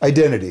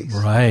identities.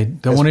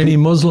 Right. Don't want any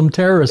Muslim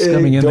terrorists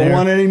coming in there. Don't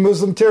want any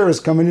Muslim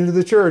terrorists coming into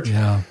the church.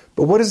 Yeah.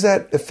 But what does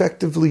that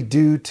effectively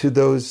do to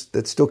those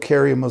that still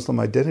carry a Muslim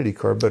identity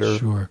card but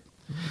are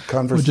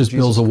converts? It just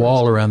builds a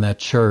wall around that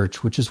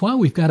church, which is why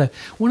we've got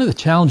one of the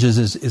challenges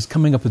is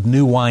coming up with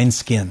new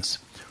wineskins.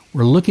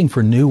 We're looking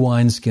for new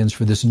wineskins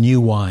for this new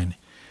wine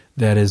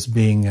that is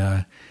being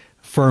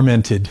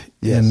fermented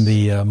in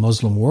the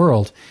Muslim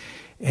world.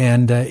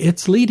 And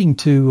it's leading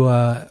to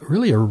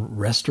really a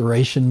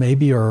restoration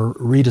maybe or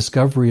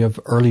rediscovery of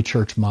early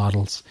church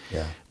models.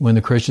 Yeah. When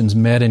the Christians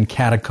met in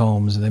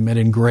catacombs and they met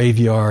in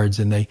graveyards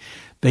and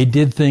they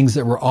did things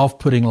that were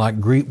off-putting like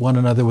greet one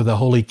another with a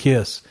holy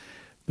kiss.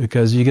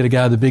 Because you get a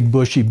guy with a big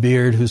bushy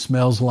beard who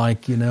smells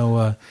like,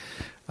 chickpeas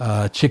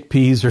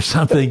or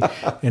something,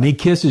 and he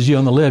kisses you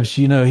on the lips,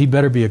 you know, he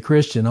better be a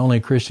Christian. Only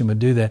a Christian would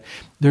do that.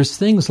 There's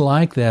things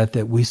like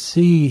that we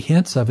see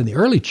hints of in the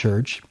early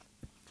church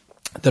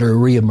that are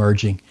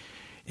reemerging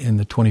in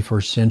the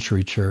 21st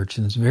century church,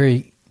 and it's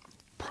very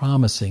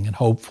promising and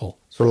hopeful.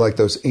 Sort of like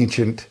those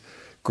ancient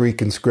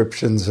Greek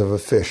inscriptions of a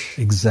fish.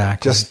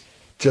 Exactly.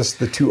 Just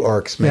the two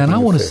arcs making and I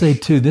want to fish. say,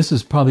 too, this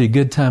is probably a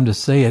good time to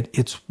say it.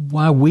 It's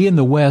why we in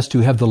the West, who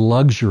have the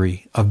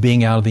luxury of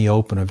being out in the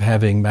open, of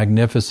having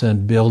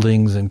magnificent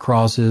buildings and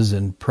crosses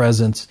and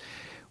presents,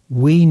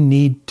 we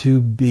need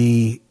to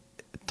be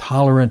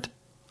tolerant,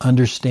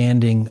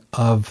 understanding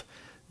of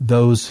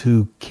those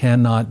who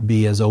cannot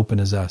be as open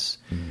as us,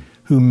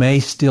 who may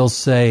still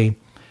say,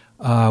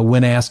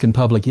 when asked in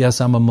public, yes,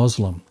 I'm a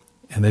Muslim,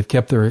 and they've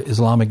kept their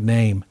Islamic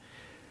name,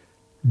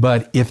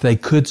 but if they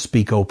could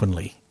speak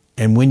openly,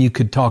 and when you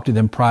could talk to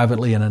them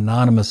privately and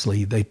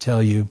anonymously, they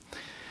tell you,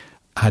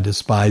 I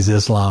despise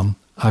Islam.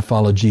 I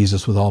follow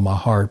Jesus with all my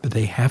heart. But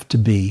they have to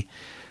be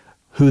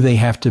who they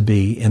have to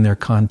be in their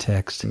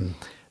context.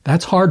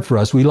 That's hard for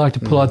us. We like to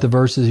pull out the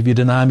verses, if you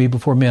deny me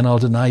before men, I'll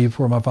deny you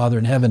before my Father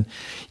in heaven.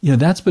 You know,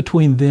 that's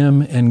between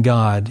them and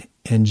God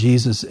and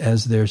Jesus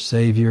as their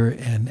Savior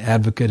and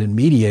advocate and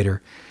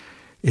mediator.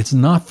 It's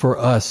not for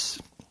us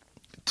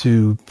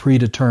to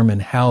predetermine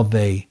how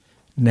they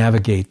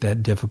navigate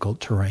that difficult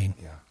terrain.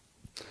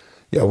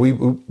 Yeah, we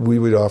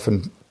would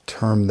often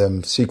term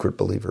them secret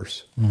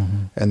believers.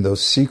 And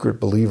those secret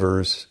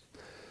believers,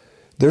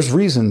 there's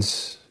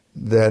reasons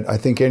that I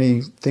think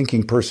any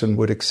thinking person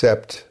would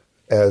accept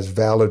as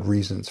valid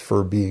reasons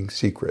for being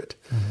secret.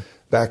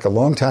 Back a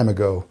long time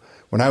ago,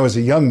 when I was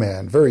a young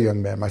man, very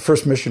young man, my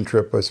first mission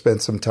trip, I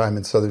spent some time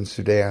in southern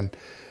Sudan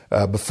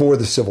before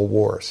the Civil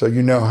War. So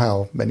you know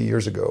how many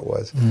years ago it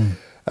was.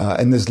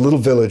 And this little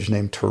village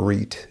named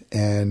Tarit.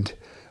 And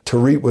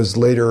Tarit was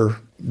later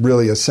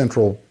really a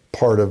central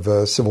part of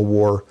a Civil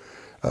War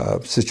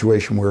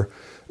situation where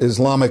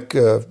Islamic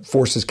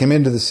forces came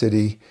into the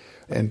city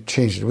and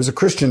changed it. It was a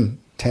Christian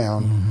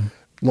town.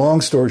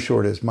 Long story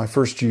short is, my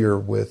first year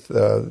with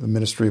the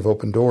Ministry of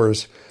Open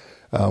Doors,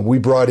 we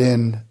brought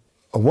in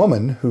a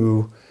woman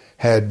who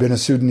had been a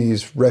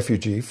Sudanese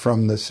refugee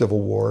from the Civil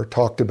War,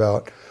 talked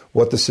about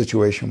what the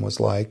situation was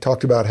like,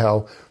 talked about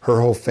how her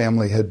whole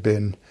family had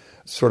been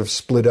sort of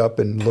split up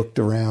and looked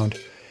around.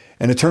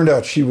 And it turned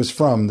out she was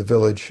from the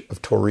village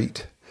of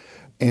Tarit.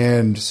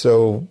 And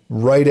so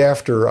right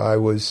after I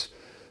was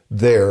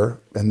there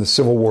and the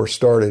Civil War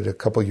started a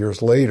couple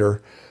years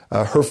later,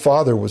 her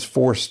father was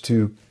forced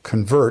to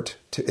convert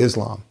to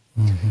Islam.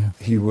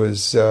 He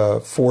was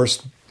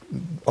forced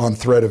on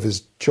threat of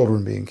his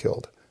children being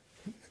killed.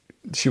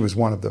 She was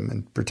one of them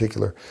in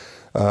particular.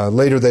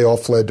 Later, they all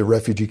fled to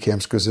refugee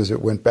camps because as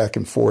it went back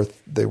and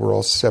forth, they were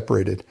all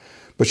separated.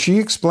 But she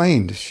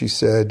explained, she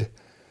said,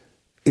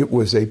 it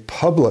was a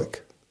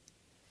public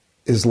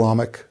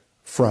Islamic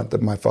front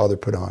that my father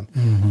put on.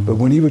 But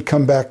when he would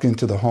come back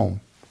into the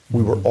home,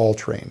 we were all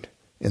trained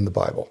in the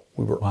Bible.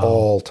 We were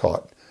all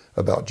taught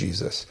about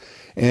Jesus.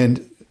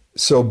 And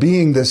so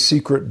being this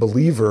secret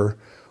believer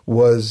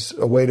was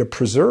a way to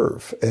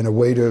preserve and a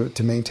way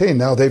to maintain.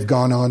 Now they've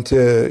gone on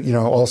to,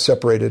 all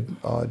separated,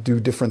 do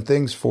different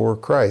things for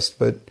Christ,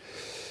 but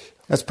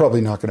that's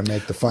probably not going to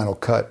make the final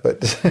cut.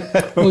 But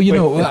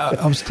well,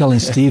 I was telling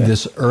Steve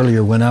this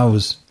earlier when I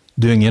was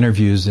doing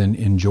interviews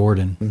in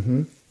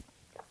Jordan,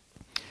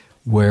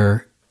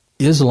 where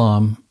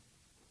Islam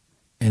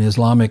and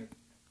Islamic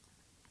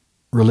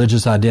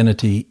religious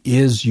identity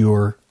is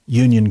your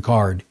union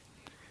card.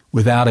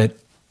 Without it,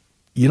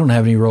 you don't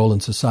have any role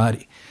in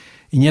society.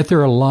 And yet there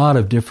are a lot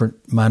of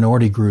different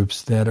minority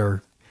groups that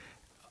are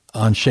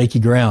on shaky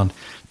ground.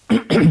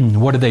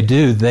 What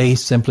do? They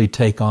simply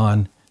take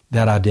on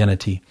that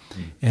identity.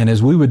 And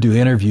as we would do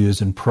interviews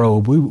and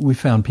probe, we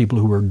found people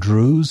who were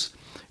Druze,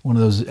 one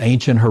of those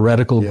ancient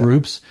heretical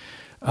groups,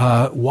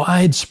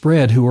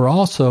 widespread, who were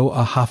also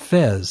a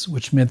Hafez,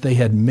 which meant they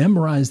had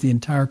memorized the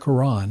entire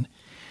Quran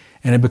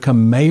and had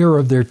become mayor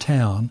of their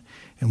town.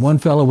 And one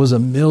fellow was a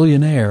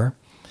millionaire,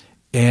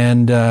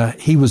 and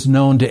he was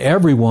known to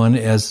everyone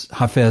as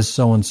Hafez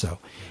so-and-so.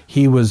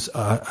 He was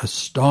a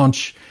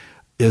staunch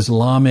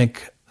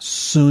Islamic,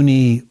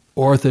 Sunni,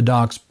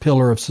 Orthodox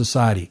pillar of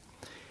society.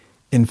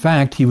 In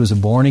fact, he was a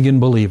born-again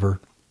believer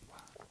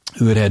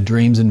who had had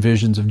dreams and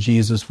visions of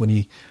Jesus when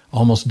he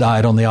almost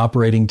died on the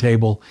operating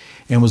table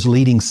and was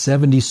leading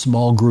 70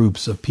 small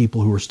groups of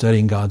people who were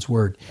studying God's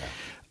Word.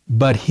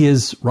 But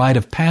his rite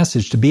of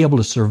passage, to be able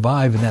to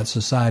survive in that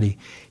society,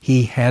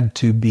 he had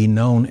to be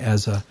known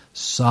as a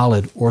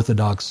solid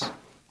Orthodox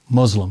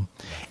Muslim.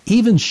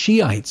 Even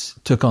Shiites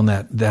took on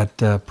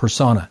that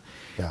persona.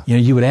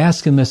 You would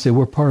ask them, they say,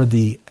 we're part of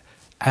the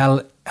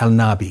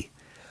Al-Nabi.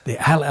 The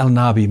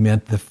Al-Nabi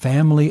meant the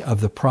family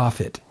of the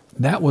prophet.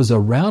 That was a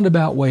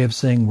roundabout way of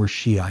saying we're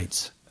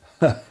Shiites.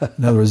 In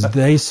other words,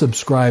 they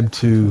subscribed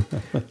to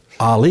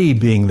Ali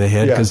being the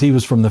head because he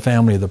was from the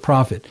family of the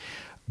prophet.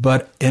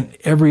 But in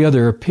every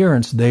other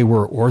appearance, they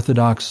were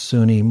Orthodox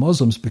Sunni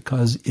Muslims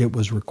because it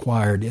was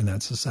required in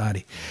that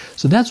society.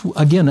 So that's,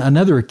 again,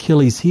 another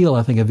Achilles heel,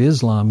 I think, of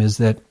Islam is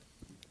that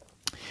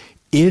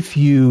if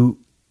you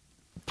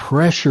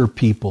pressure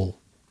people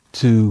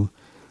to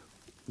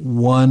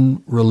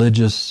one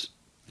religious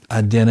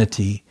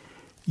identity,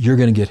 you're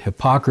going to get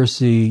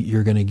hypocrisy,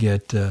 you're going to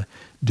get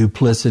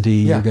duplicity,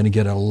 you're going to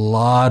get a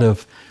lot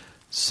of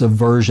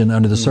subversion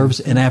under the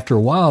surface. And after a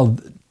while,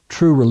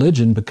 true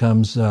religion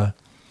becomes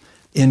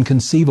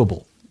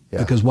inconceivable.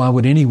 Because why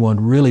would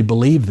anyone really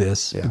believe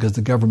this? Because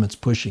the government's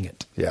pushing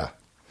it.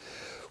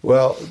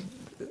 Well,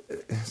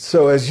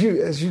 so as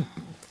you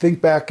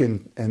think back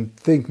and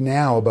think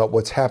now about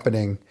what's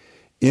happening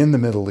in the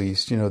Middle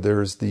East,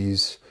 there's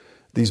these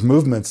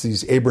movements,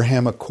 these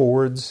Abraham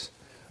Accords.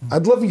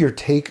 I'd love your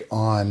take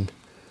on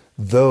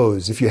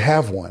those, if you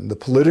have one, the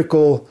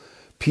political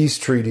peace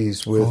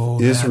treaties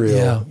with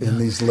Israel in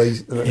these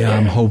late...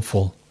 I'm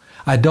hopeful.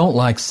 I don't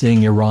like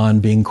seeing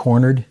Iran being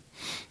cornered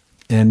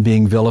and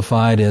being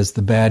vilified as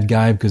the bad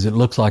guy because it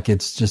looks like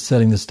it's just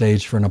setting the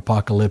stage for an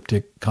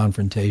apocalyptic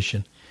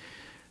confrontation.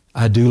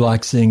 I do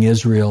like seeing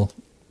Israel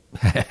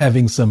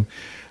having some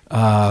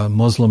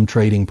Muslim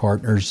trading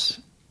partners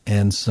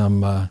and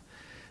some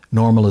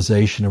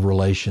normalization of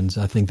relations.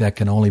 I think that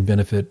can only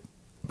benefit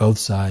both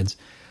sides.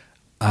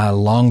 I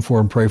long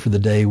for and pray for the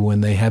day when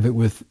they have it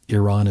with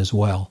Iran as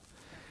well,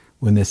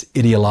 when this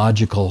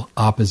ideological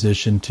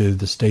opposition to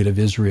the state of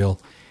Israel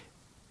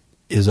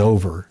is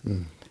over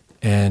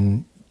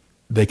and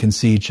they can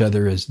see each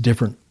other as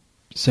different,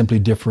 simply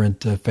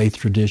different faith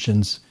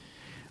traditions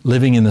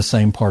living in the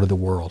same part of the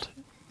world.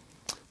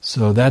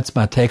 So that's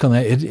my take on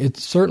that. It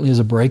certainly is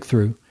a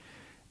breakthrough,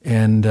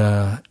 and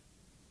I'm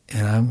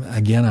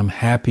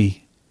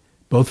happy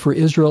both for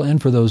Israel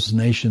and for those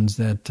nations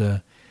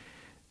that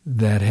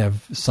that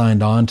have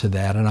signed on to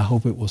that, and I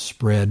hope it will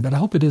spread. But I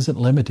hope it isn't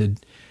limited.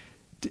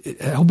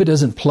 I hope it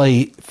doesn't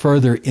play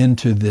further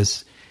into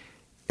this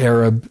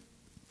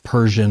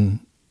Arab-Persian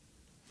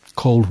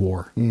Cold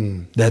War.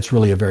 That's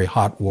really a very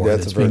hot war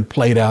that's being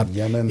played out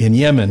in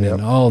Yemen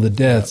and all the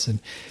deaths.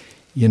 And,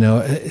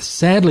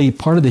 sadly,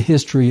 part of the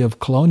history of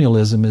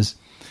colonialism is,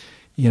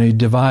 you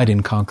divide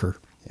and conquer.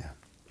 Yeah.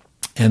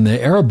 And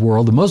the Arab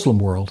world, the Muslim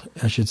world,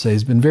 I should say,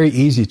 has been very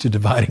easy to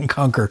divide and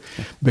conquer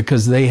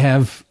because they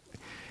have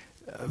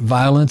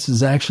violence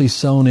is actually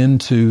sewn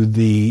into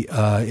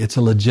it's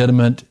a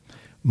legitimate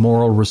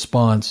moral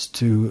response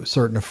to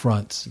certain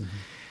affronts. Mm-hmm.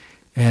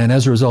 And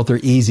as a result, they're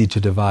easy to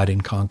divide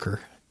and conquer.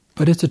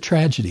 But it's a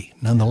tragedy,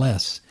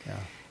 nonetheless. Yeah.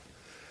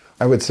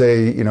 I would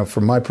say,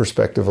 from my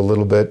perspective a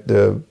little bit,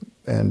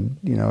 and,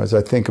 as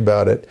I think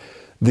about it,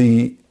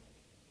 the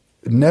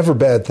never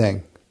bad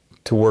thing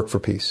to work for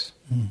peace.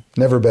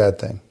 Never bad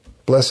thing.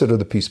 Blessed are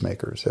the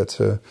peacemakers. That's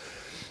a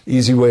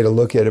easy way to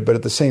look at it. But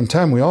at the same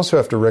time, we also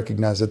have to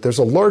recognize that there's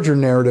a larger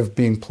narrative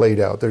being played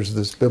out. There's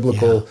this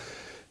biblical,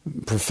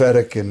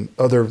 prophetic, and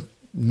other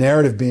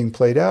narrative being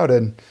played out.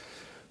 And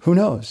who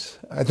knows?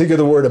 I think of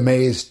the word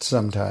amazed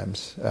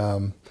sometimes.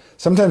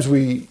 Sometimes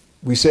we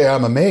say,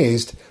 I'm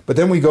amazed, but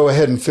then we go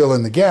ahead and fill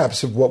in the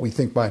gaps of what we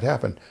think might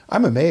happen.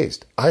 I'm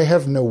amazed. I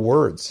have no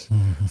words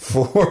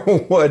for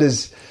what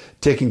is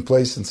taking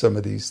place in some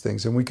of these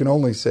things. And we can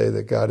only say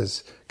that God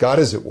is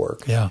at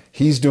work. Yeah.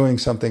 He's doing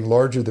something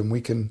larger than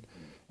we can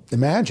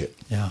imagine.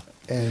 Yeah.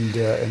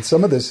 And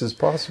some of this is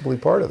possibly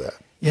part of that.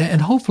 Yeah,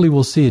 and hopefully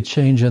we'll see a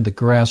change at the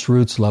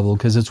grassroots level,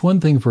 because it's one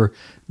thing for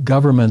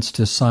governments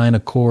to sign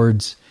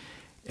accords,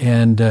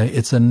 and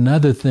it's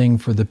another thing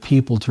for the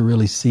people to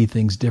really see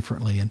things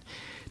differently. And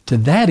to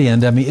that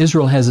end,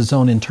 Israel has its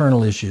own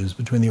internal issues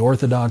between the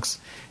Orthodox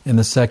and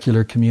the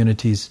secular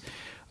communities,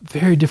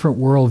 very different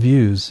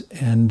worldviews.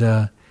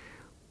 And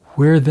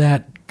where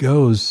that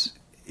goes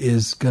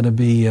is going to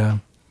be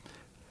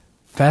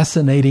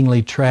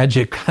fascinatingly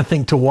tragic, I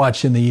think, to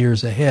watch in the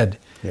years ahead.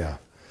 Yeah.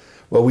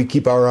 Well, we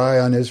keep our eye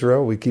on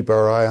Israel. We keep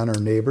our eye on our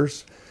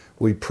neighbors.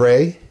 We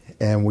pray,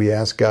 and we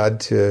ask God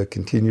to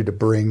continue to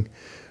bring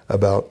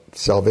about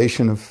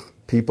salvation of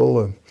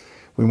people.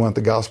 We want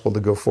the gospel to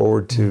go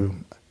forward to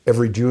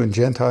every Jew and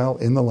Gentile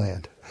in the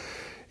land.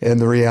 And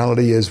the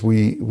reality is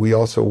we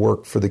also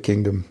work for the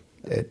kingdom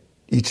at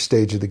each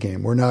stage of the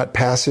game. We're not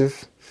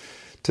passive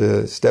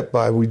to step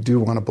by. We do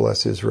want to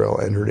bless Israel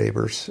and her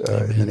neighbors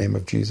in the name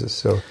of Jesus.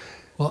 So,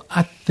 well,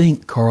 I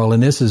think, Carl,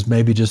 and this is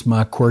maybe just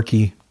my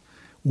quirky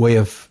way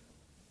of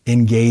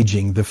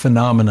engaging the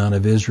phenomenon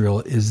of Israel,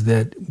 is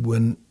that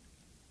when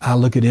I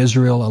look at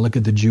Israel, I look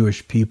at the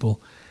Jewish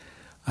people,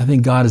 I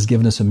think God has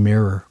given us a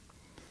mirror.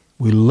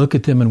 We look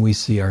at them and we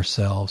see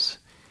ourselves,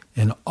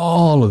 and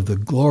all of the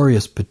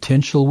glorious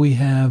potential we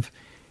have,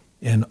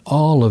 and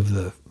all of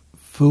the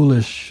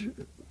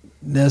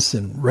foolishness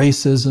and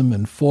racism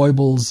and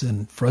foibles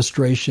and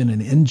frustration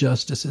and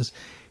injustices.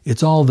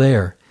 It's all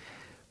there,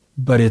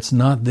 but it's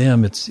not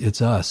them,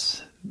 it's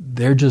us.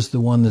 They're just the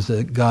ones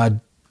that God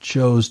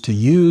chose to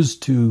use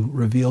to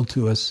reveal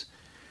to us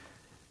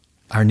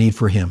our need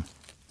for Him.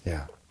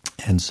 Yeah.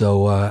 And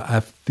so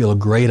I feel a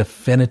great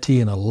affinity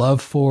and a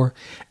love for,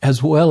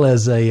 as well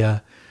as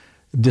a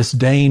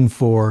disdain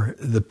for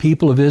the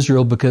people of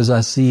Israel, because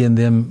I see in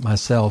them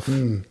myself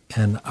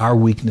and our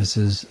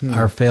weaknesses,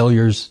 our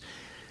failures,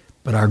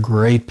 but our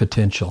great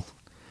potential.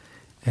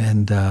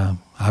 And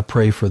I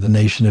pray for the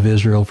nation of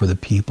Israel, for the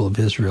people of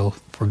Israel,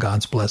 for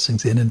God's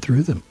blessings in and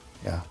through them.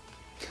 Yeah.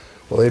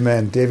 Well,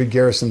 amen. David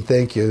Garrison,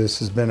 thank you. This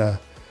has been a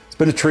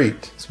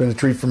treat. It's been a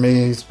treat for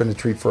me. It's been a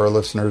treat for our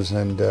listeners,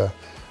 and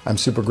I'm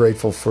super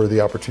grateful for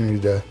the opportunity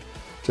to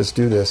just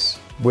do this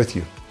with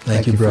you.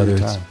 Thank you, brother.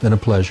 It's been a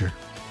pleasure.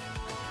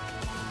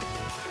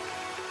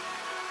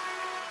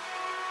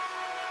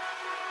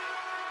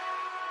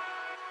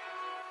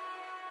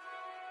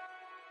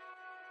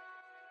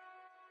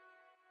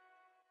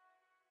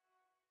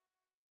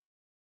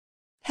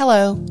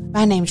 Hello,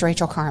 my name's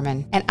Rachel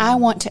Carmen, and I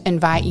want to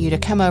invite you to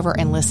come over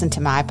and listen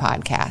to my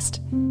podcast.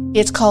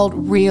 It's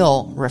called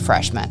Real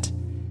Refreshment.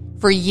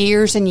 For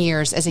years and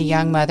years as a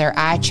young mother,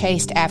 I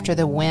chased after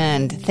the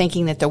wind,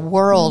 thinking that the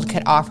world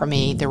could offer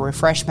me the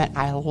refreshment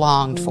I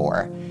longed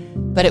for.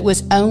 But it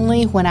was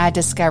only when I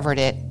discovered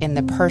it in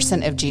the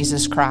person of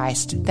Jesus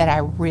Christ that I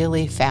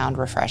really found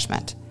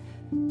refreshment.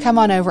 Come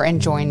on over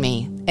and join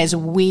me as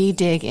we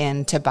dig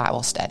into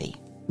Bible study.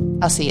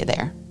 I'll see you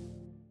there.